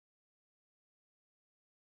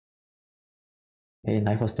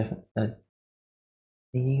 Knifel's definitely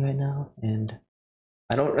singing right now, and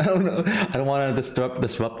I don't know. I don't want to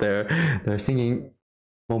disrupt their singing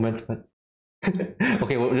moment, but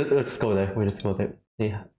okay, we'll just go there. We'll just go there.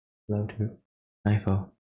 Say hello to Knifo.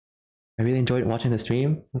 I really enjoyed watching the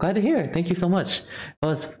stream. I'm glad to hear. Thank you so much,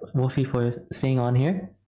 Buzz Wolfie, for staying on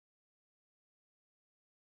here.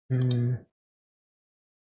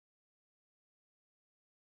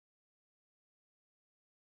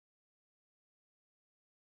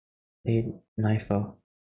 Knifo.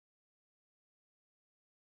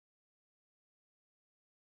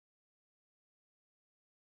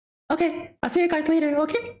 Okay, I'll see you guys later.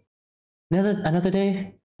 Okay, another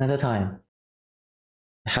day, another time.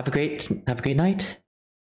 Have a great night,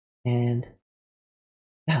 and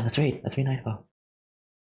yeah, let's raid Knifo.